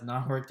deal has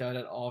not worked out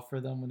at all for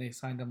them when they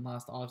signed him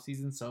last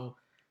offseason, so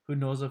who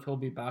knows if he'll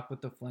be back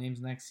with the Flames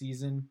next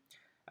season.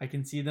 I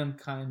can see them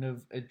kind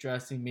of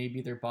addressing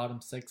maybe their bottom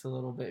six a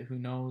little bit. Who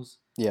knows?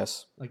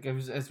 Yes. Like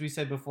as we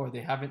said before,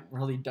 they haven't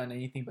really done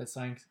anything but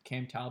sign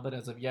Cam Talbot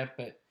as of yet.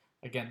 But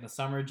again, the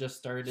summer just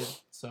started,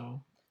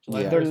 so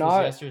July Yeah. 1st They're was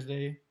not-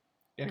 yesterday.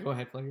 Yeah, go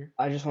ahead, Flagger.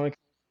 I just want to.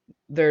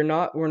 We're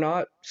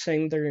not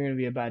saying they're going to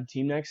be a bad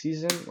team next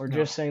season. We're No.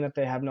 just saying that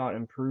they have not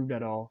improved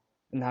at all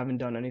and haven't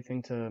done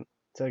anything to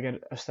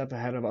get a step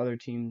ahead of other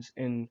teams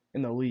in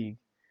the league.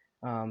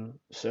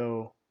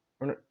 So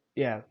we're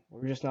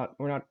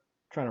not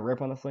trying to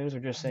rip on the Flames. We're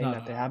just saying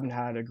that they haven't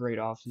had a great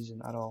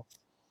offseason at all.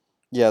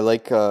 Yeah,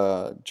 like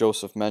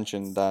Joseph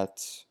mentioned that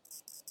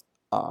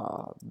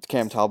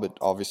Cam Talbot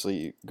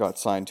obviously got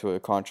signed to a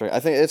contract. I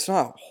think it's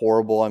not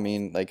horrible. I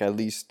mean, like at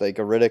least like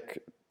a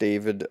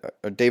David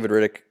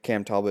Riddick,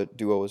 Cam Talbot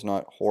duo is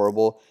not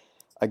horrible.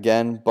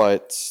 Again,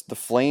 but the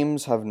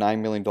Flames have $9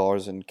 million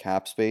in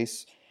cap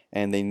space,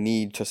 and they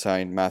need to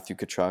sign Matthew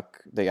Tkachuk.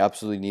 They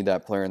absolutely need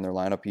that player in their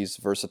lineup. He's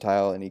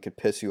versatile, and he could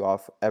piss you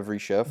off every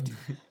shift.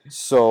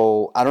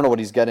 So I don't know what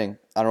he's getting.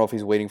 I don't know if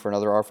he's waiting for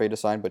another RFA to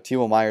sign, but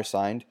Timo Meier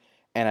signed.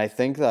 And I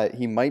think that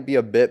he might be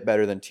a bit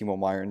better than Timo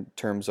Meier in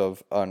terms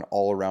of an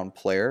all-around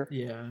player.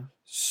 Yeah.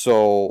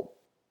 So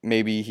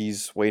maybe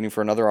he's waiting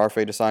for another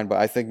RFA to sign, but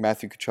I think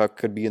Matthew Tkachuk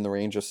could be in the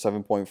range of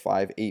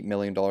 $7.58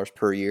 million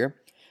per year,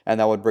 and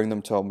that would bring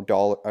them to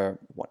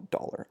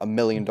 $1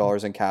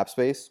 million in cap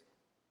space.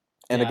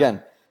 And Yeah.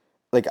 again,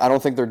 like I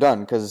don't think they're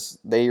done because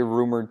they are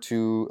rumored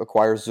to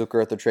acquire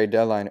Zucker at the trade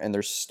deadline, and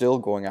they're still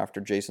going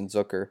after Jason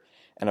Zucker.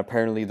 And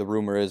apparently, the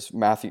rumor is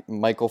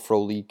Michael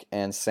Frolik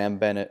and Sam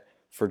Bennett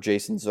for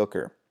Jason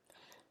Zucker.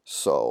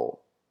 So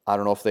I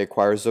don't know if they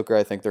acquire Zucker.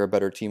 I think they're a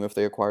better team if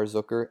they acquire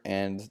Zucker.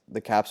 And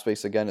the cap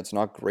space, again, it's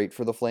not great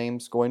for the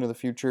Flames going to the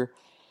future.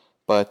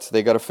 But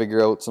they got to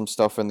figure out some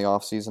stuff in the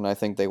offseason. I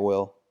think they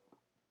will.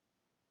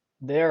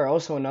 They are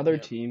also another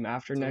Yep. team.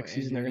 After So, next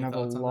season, they're Andy, going to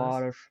have a any thoughts on lot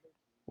this? of.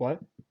 What?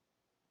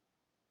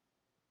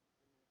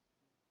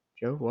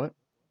 Joe, what?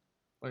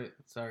 Wait,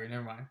 sorry,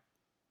 never mind.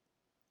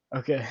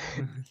 Okay.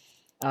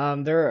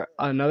 They're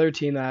another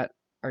team that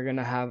are going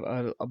to have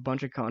a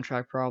bunch of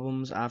contract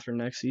problems after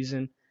next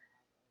season.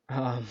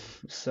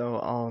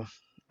 So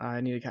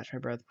I need to catch my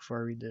breath before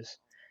I read this.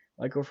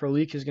 Michael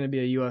Frolik is going to be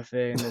a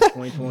UFA in the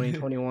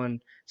 2020-21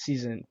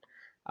 season.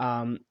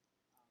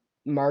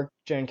 Mark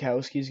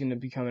Jankowski is going to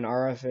become an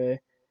RFA.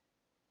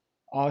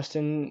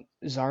 Austin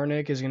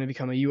Zarnik is going to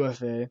become a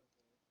UFA.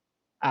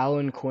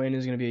 Alan Quinn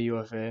is going to be a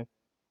UFA.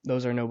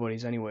 Those are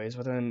nobodies anyways.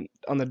 But then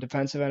on the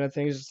defensive end of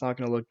things, it's not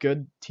going to look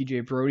good.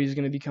 TJ Brody is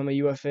going to become a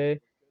UFA.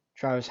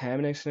 Travis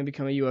Hamonic is going to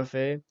become a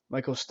UFA.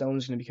 Michael Stone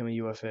is going to become a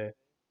UFA.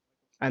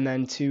 And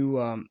then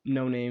two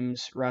no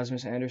names,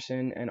 Rasmus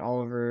Anderson and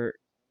Oliver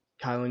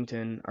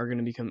Kylington, are going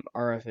to become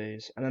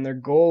RFAs. And then their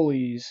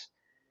goalies,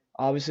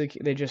 obviously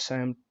they just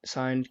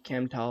signed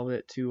Cam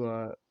Talbot to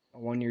a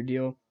 1-year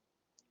deal.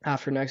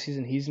 After next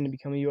season, he's going to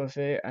become a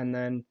UFA. And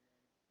then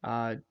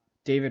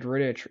David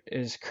Rittich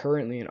is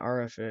currently an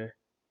RFA.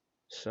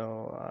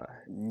 So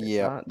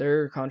Yeah.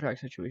 their contract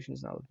situation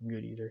is not looking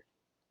good either.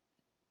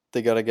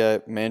 They got to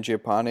get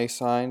Mangiapane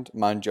signed.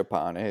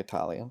 Mangiapane,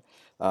 Italian.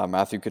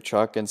 Matthew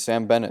Tkachuk and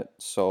Sam Bennett.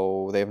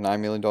 So they have $9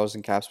 million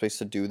in cap space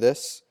to do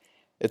this.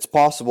 It's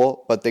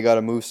possible, but they got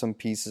to move some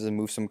pieces and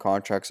move some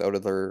contracts out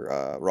of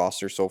their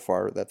roster so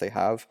far that they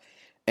have.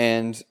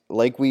 And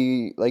like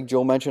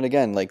Joe mentioned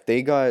again, like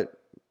they got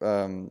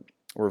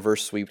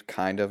reverse sweep,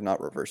 kind of,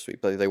 not reverse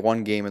sweep, but they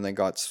won game and they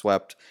got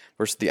swept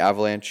versus the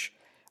Avalanche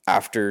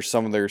after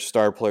some of their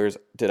star players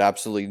did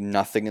absolutely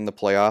nothing in the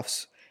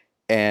playoffs.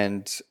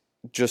 and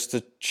just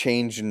to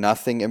change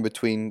nothing in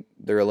between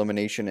their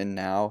elimination and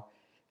now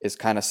is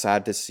kind of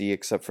sad to see,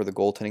 except for the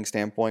goaltending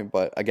standpoint.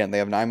 But again, they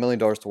have $9 million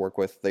to work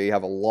with. They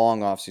have a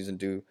long offseason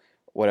to do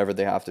whatever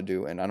they have to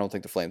do, and I don't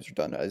think the Flames are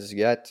done as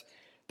yet.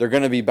 They're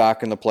going to be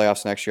back in the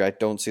playoffs next year. I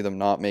don't see them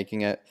not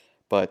making it,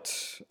 but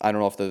I don't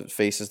know if the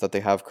faces that they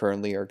have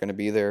currently are going to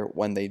be there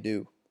when they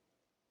do.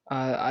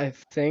 I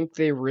think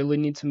they really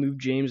need to move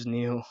James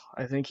Neal.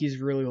 I think he's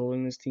really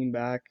holding this team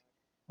back,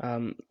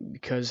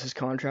 because his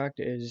contract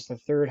is the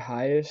third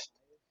highest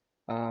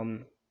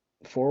um,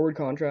 forward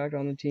contract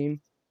on the team,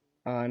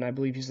 and I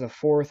believe he's the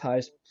fourth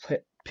highest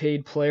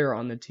paid player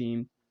on the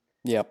team,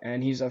 Yep.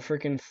 and he's a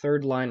freaking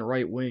third line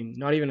right wing,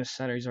 not even a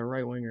center. He's a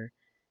right winger.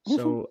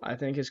 So I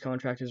think his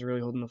contract is really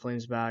holding the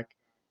Flames back.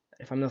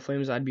 If I'm the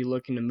Flames, I'd be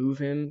looking to move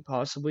him.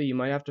 Possibly, you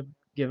might have to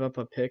give up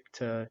a pick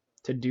to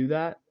do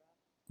that,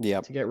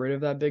 Yep. to get rid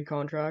of that big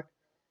contract.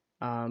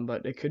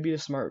 But it could be a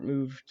smart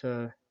move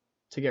to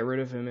get rid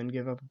of him and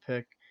give up a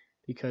pick,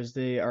 because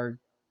they are,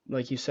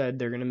 like you said,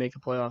 they're going to make the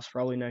playoffs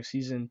probably next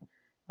season.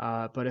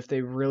 But if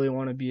they really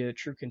want to be a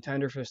true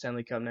contender for the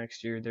Stanley Cup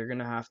next year, they're going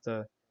to have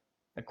to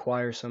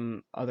acquire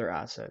some other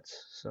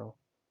assets. So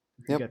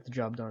it could Yep. get the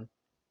job done.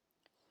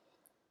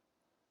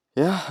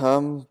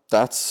 Yeah,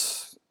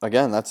 that's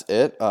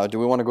it. Do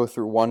we want to go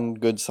through one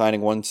good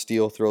signing, one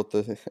steal throughout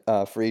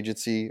the free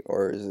agency,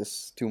 or is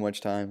this too much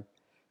time?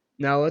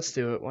 Now let's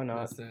do it. Why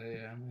not? That's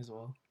yeah, might as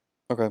well.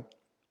 Okay.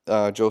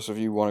 Joseph,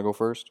 you want to go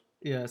first?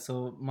 Yeah,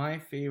 so my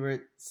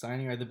favorite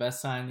signing, or the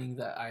best signing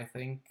that I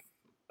think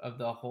of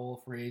the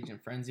whole free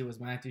agent frenzy, was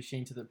Matt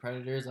Duchene to the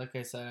Predators. Like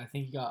I said, I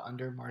think he got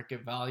under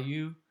market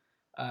value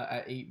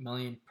at 8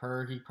 million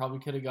per. He probably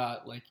could have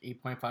got like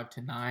 8.5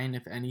 to 9,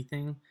 if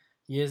anything.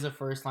 He is a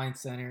first line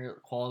center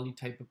quality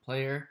type of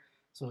player.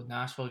 So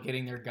Nashville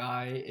getting their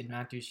guy in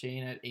Matt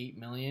Duchene at 8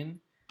 million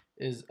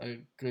is a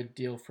good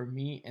deal for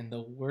me. And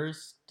the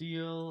worst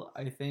deal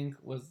I think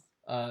was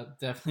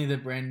definitely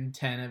the Brandon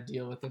Tanev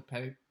deal with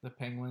the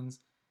Penguins.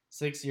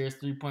 6 years,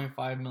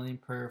 3.5 million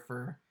per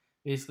for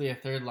basically a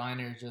third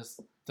liner.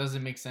 Just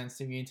doesn't make sense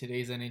to me in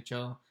today's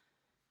NHL.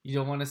 You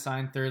don't want to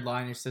sign third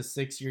liners to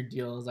 6 year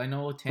deals. I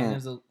know Hmm.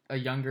 Tanev's a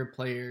younger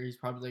player. He's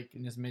probably like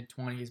in his mid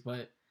 20s,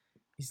 but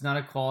he's not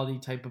a quality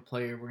type of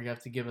player where you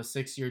have to give a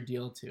 6 year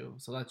deal to.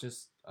 So that's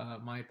just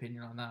my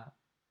opinion on that.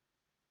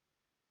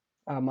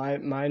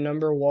 My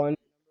number one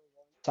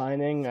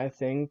signing, I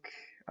think,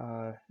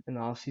 in the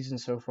offseason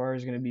so far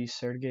is going to be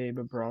Sergei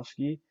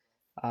Bobrovsky,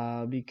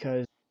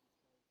 because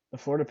the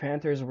Florida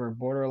Panthers were a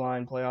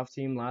borderline playoff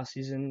team last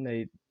season.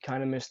 They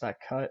kind of missed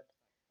that cut.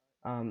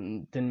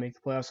 Didn't make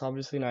the playoffs,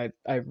 obviously, and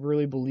I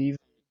really believe to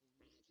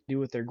do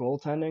with their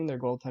goaltending. Their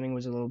goaltending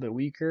was a little bit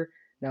weaker.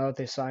 Now that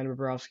they signed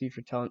Bobrovsky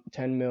for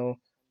 10 mil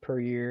per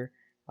year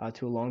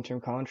to a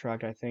long-term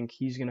contract, I think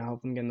he's going to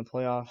help them get in the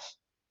playoffs,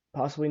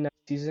 possibly next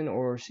season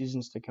or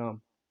seasons to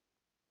come.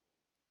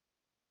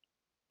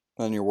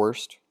 And your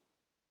worst?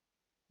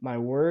 My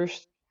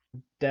worst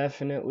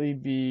definitely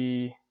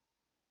be,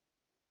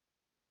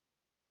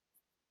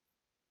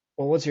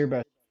 well, what's your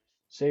best?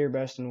 Say your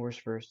best and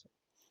worst first.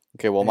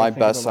 Okay, well, I need my to think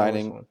best about my worst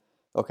signing. one.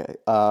 Okay,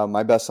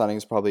 my best signing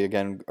is probably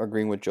again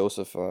agreeing with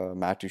Joseph,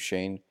 Matt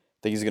Duchene. I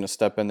think he's going to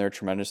step in there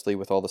tremendously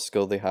with all the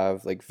skill they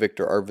have, like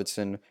Victor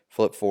Arvidsson,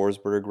 Philip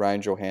Forsberg,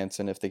 Ryan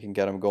Johansson. If they can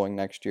get him going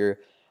next year,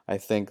 I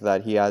think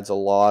that he adds a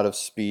lot of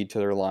speed to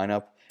their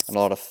lineup and a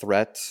lot of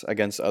threats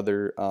against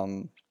other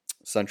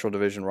Central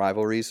Division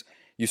rivalries.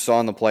 You saw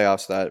in the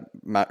playoffs that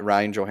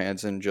Ryan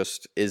Johansson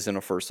just isn't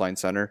a first line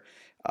center.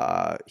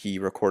 He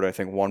recorded, I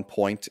think, 1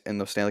 point in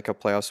the Stanley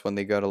Cup playoffs when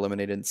they got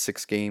eliminated in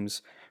 6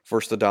 games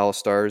versus the Dallas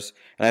Stars.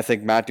 And I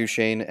think Matt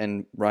Duchene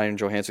and Ryan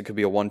Johansson could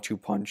be a 1-2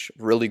 punch,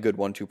 really good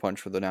 1-2 punch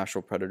for the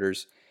Nashville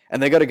Predators.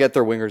 And they got to get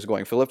their wingers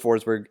going. Philip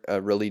Forsberg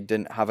really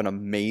didn't have an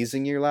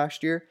amazing year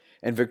last year,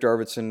 and Victor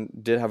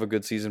Arvidsson did have a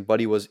good season, but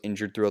he was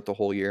injured throughout the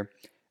whole year.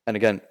 And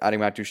again,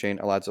 adding Matt Duchene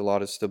adds a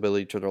lot of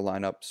stability to their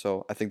lineup,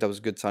 so I think that was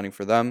a good signing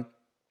for them.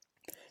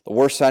 The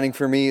worst signing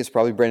for me is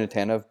probably Brandon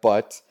Tanev,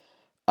 but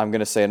I'm going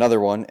to say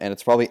another one, and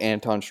it's probably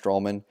Anton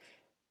Strawman.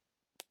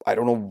 I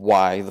don't know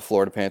why the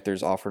Florida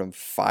Panthers offered him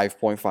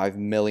 $5.5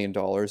 million,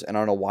 and I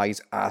don't know why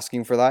he's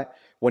asking for that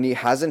when he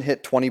hasn't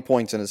hit 20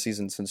 points in a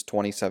season since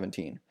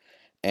 2017.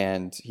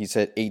 And he's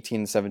hit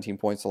 18 and 17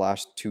 points the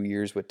last 2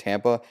 years with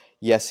Tampa.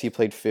 Yes, he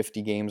played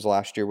 50 games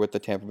last year with the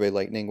Tampa Bay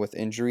Lightning with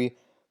injury,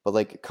 but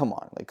like, come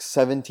on, like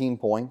 17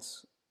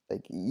 points.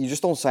 Like, you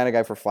just don't sign a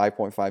guy for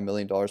 $5.5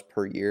 million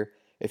per year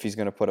if he's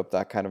going to put up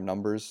that kind of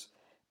numbers.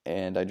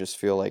 And I just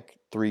feel like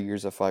 3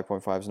 years of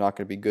 5.5 is not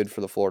going to be good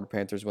for the Florida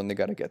Panthers when they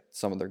got to get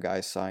some of their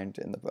guys signed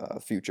in the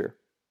future.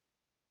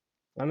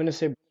 I'm going to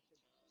say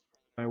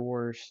my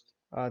worst,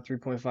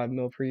 3.5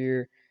 mil per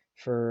year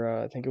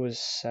for, I think it was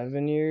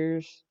 7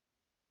 years,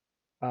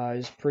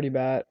 is pretty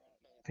bad.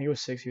 I think it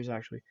was 6 years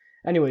actually.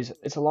 Anyways,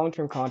 it's a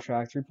long-term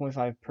contract,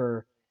 3.5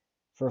 per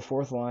for a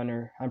fourth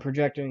liner. I'm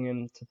projecting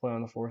him to play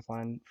on the fourth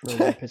line for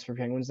the Pittsburgh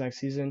Penguins next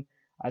season.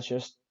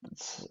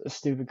 It's a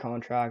stupid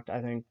contract.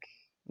 I think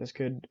this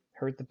could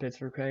hurt the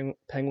Pittsburgh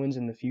Penguins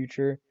in the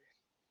future.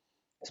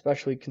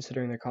 especially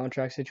considering their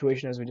contract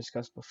situation as we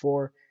discussed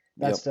before.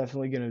 Yep. That's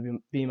definitely going to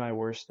be my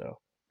worst, though.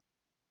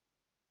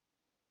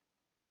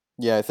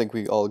 Yeah, I think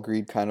we all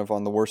agreed kind of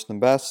on the worst and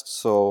best.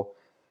 So,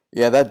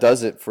 yeah, that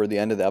does it for the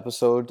end of the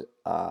episode.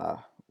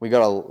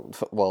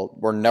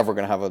 We're never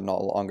going to have a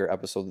longer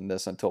episode than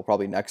this until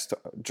probably next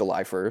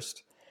July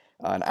 1st.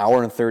 An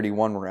hour and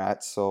 31 we're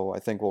at, so I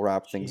think we'll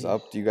wrap things Jeez.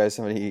 up. Do you guys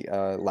have any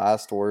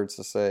last words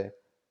to say?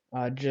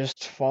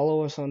 Just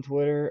follow us on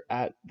Twitter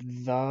at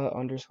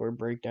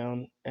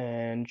 _breakdown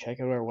and check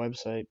out our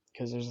website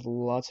because there's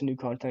lots of new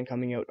content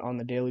coming out on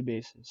the daily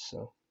basis.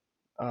 So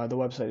the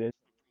website is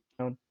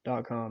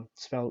breakdown.com,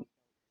 spelled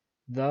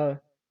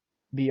the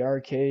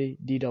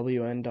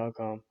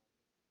BRKDWN.com.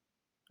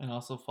 And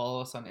also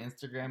follow us on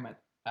Instagram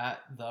at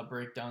The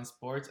Breakdown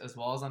Sports, as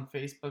well as on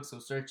Facebook. So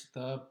search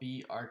the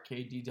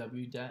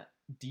BRKDWN,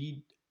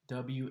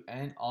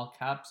 all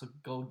caps. So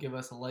go give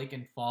us a like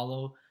and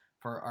follow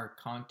for our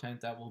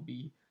content that will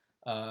be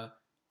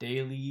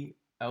daily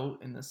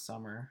out in the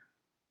summer.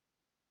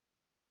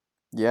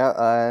 Yeah,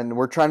 and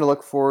we're trying to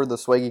look for the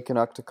Swaggy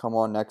Canuck to come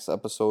on next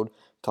episode,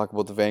 talk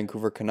about the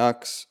Vancouver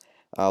Canucks.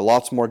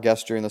 Lots more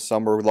guests during the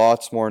summer,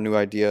 lots more new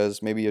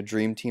ideas, maybe a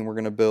dream team we're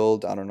going to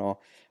build. I don't know.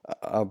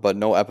 But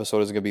no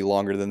episode is going to be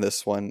longer than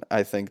this one,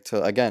 I think,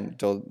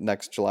 till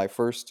next July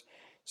 1st.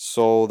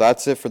 So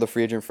that's it for the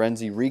Free Agent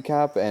Frenzy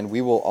recap, and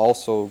we will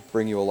also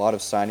bring you a lot of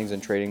signings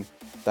and trading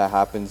that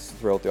happens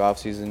throughout the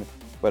offseason.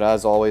 But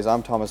as always,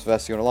 I'm Thomas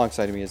Vesio, and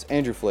alongside me is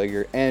Andrew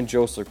Flager and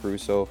Joseph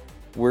Crusoe.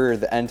 We're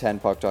the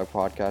N10 Puck Talk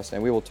Podcast,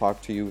 and we will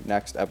talk to you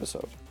next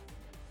episode.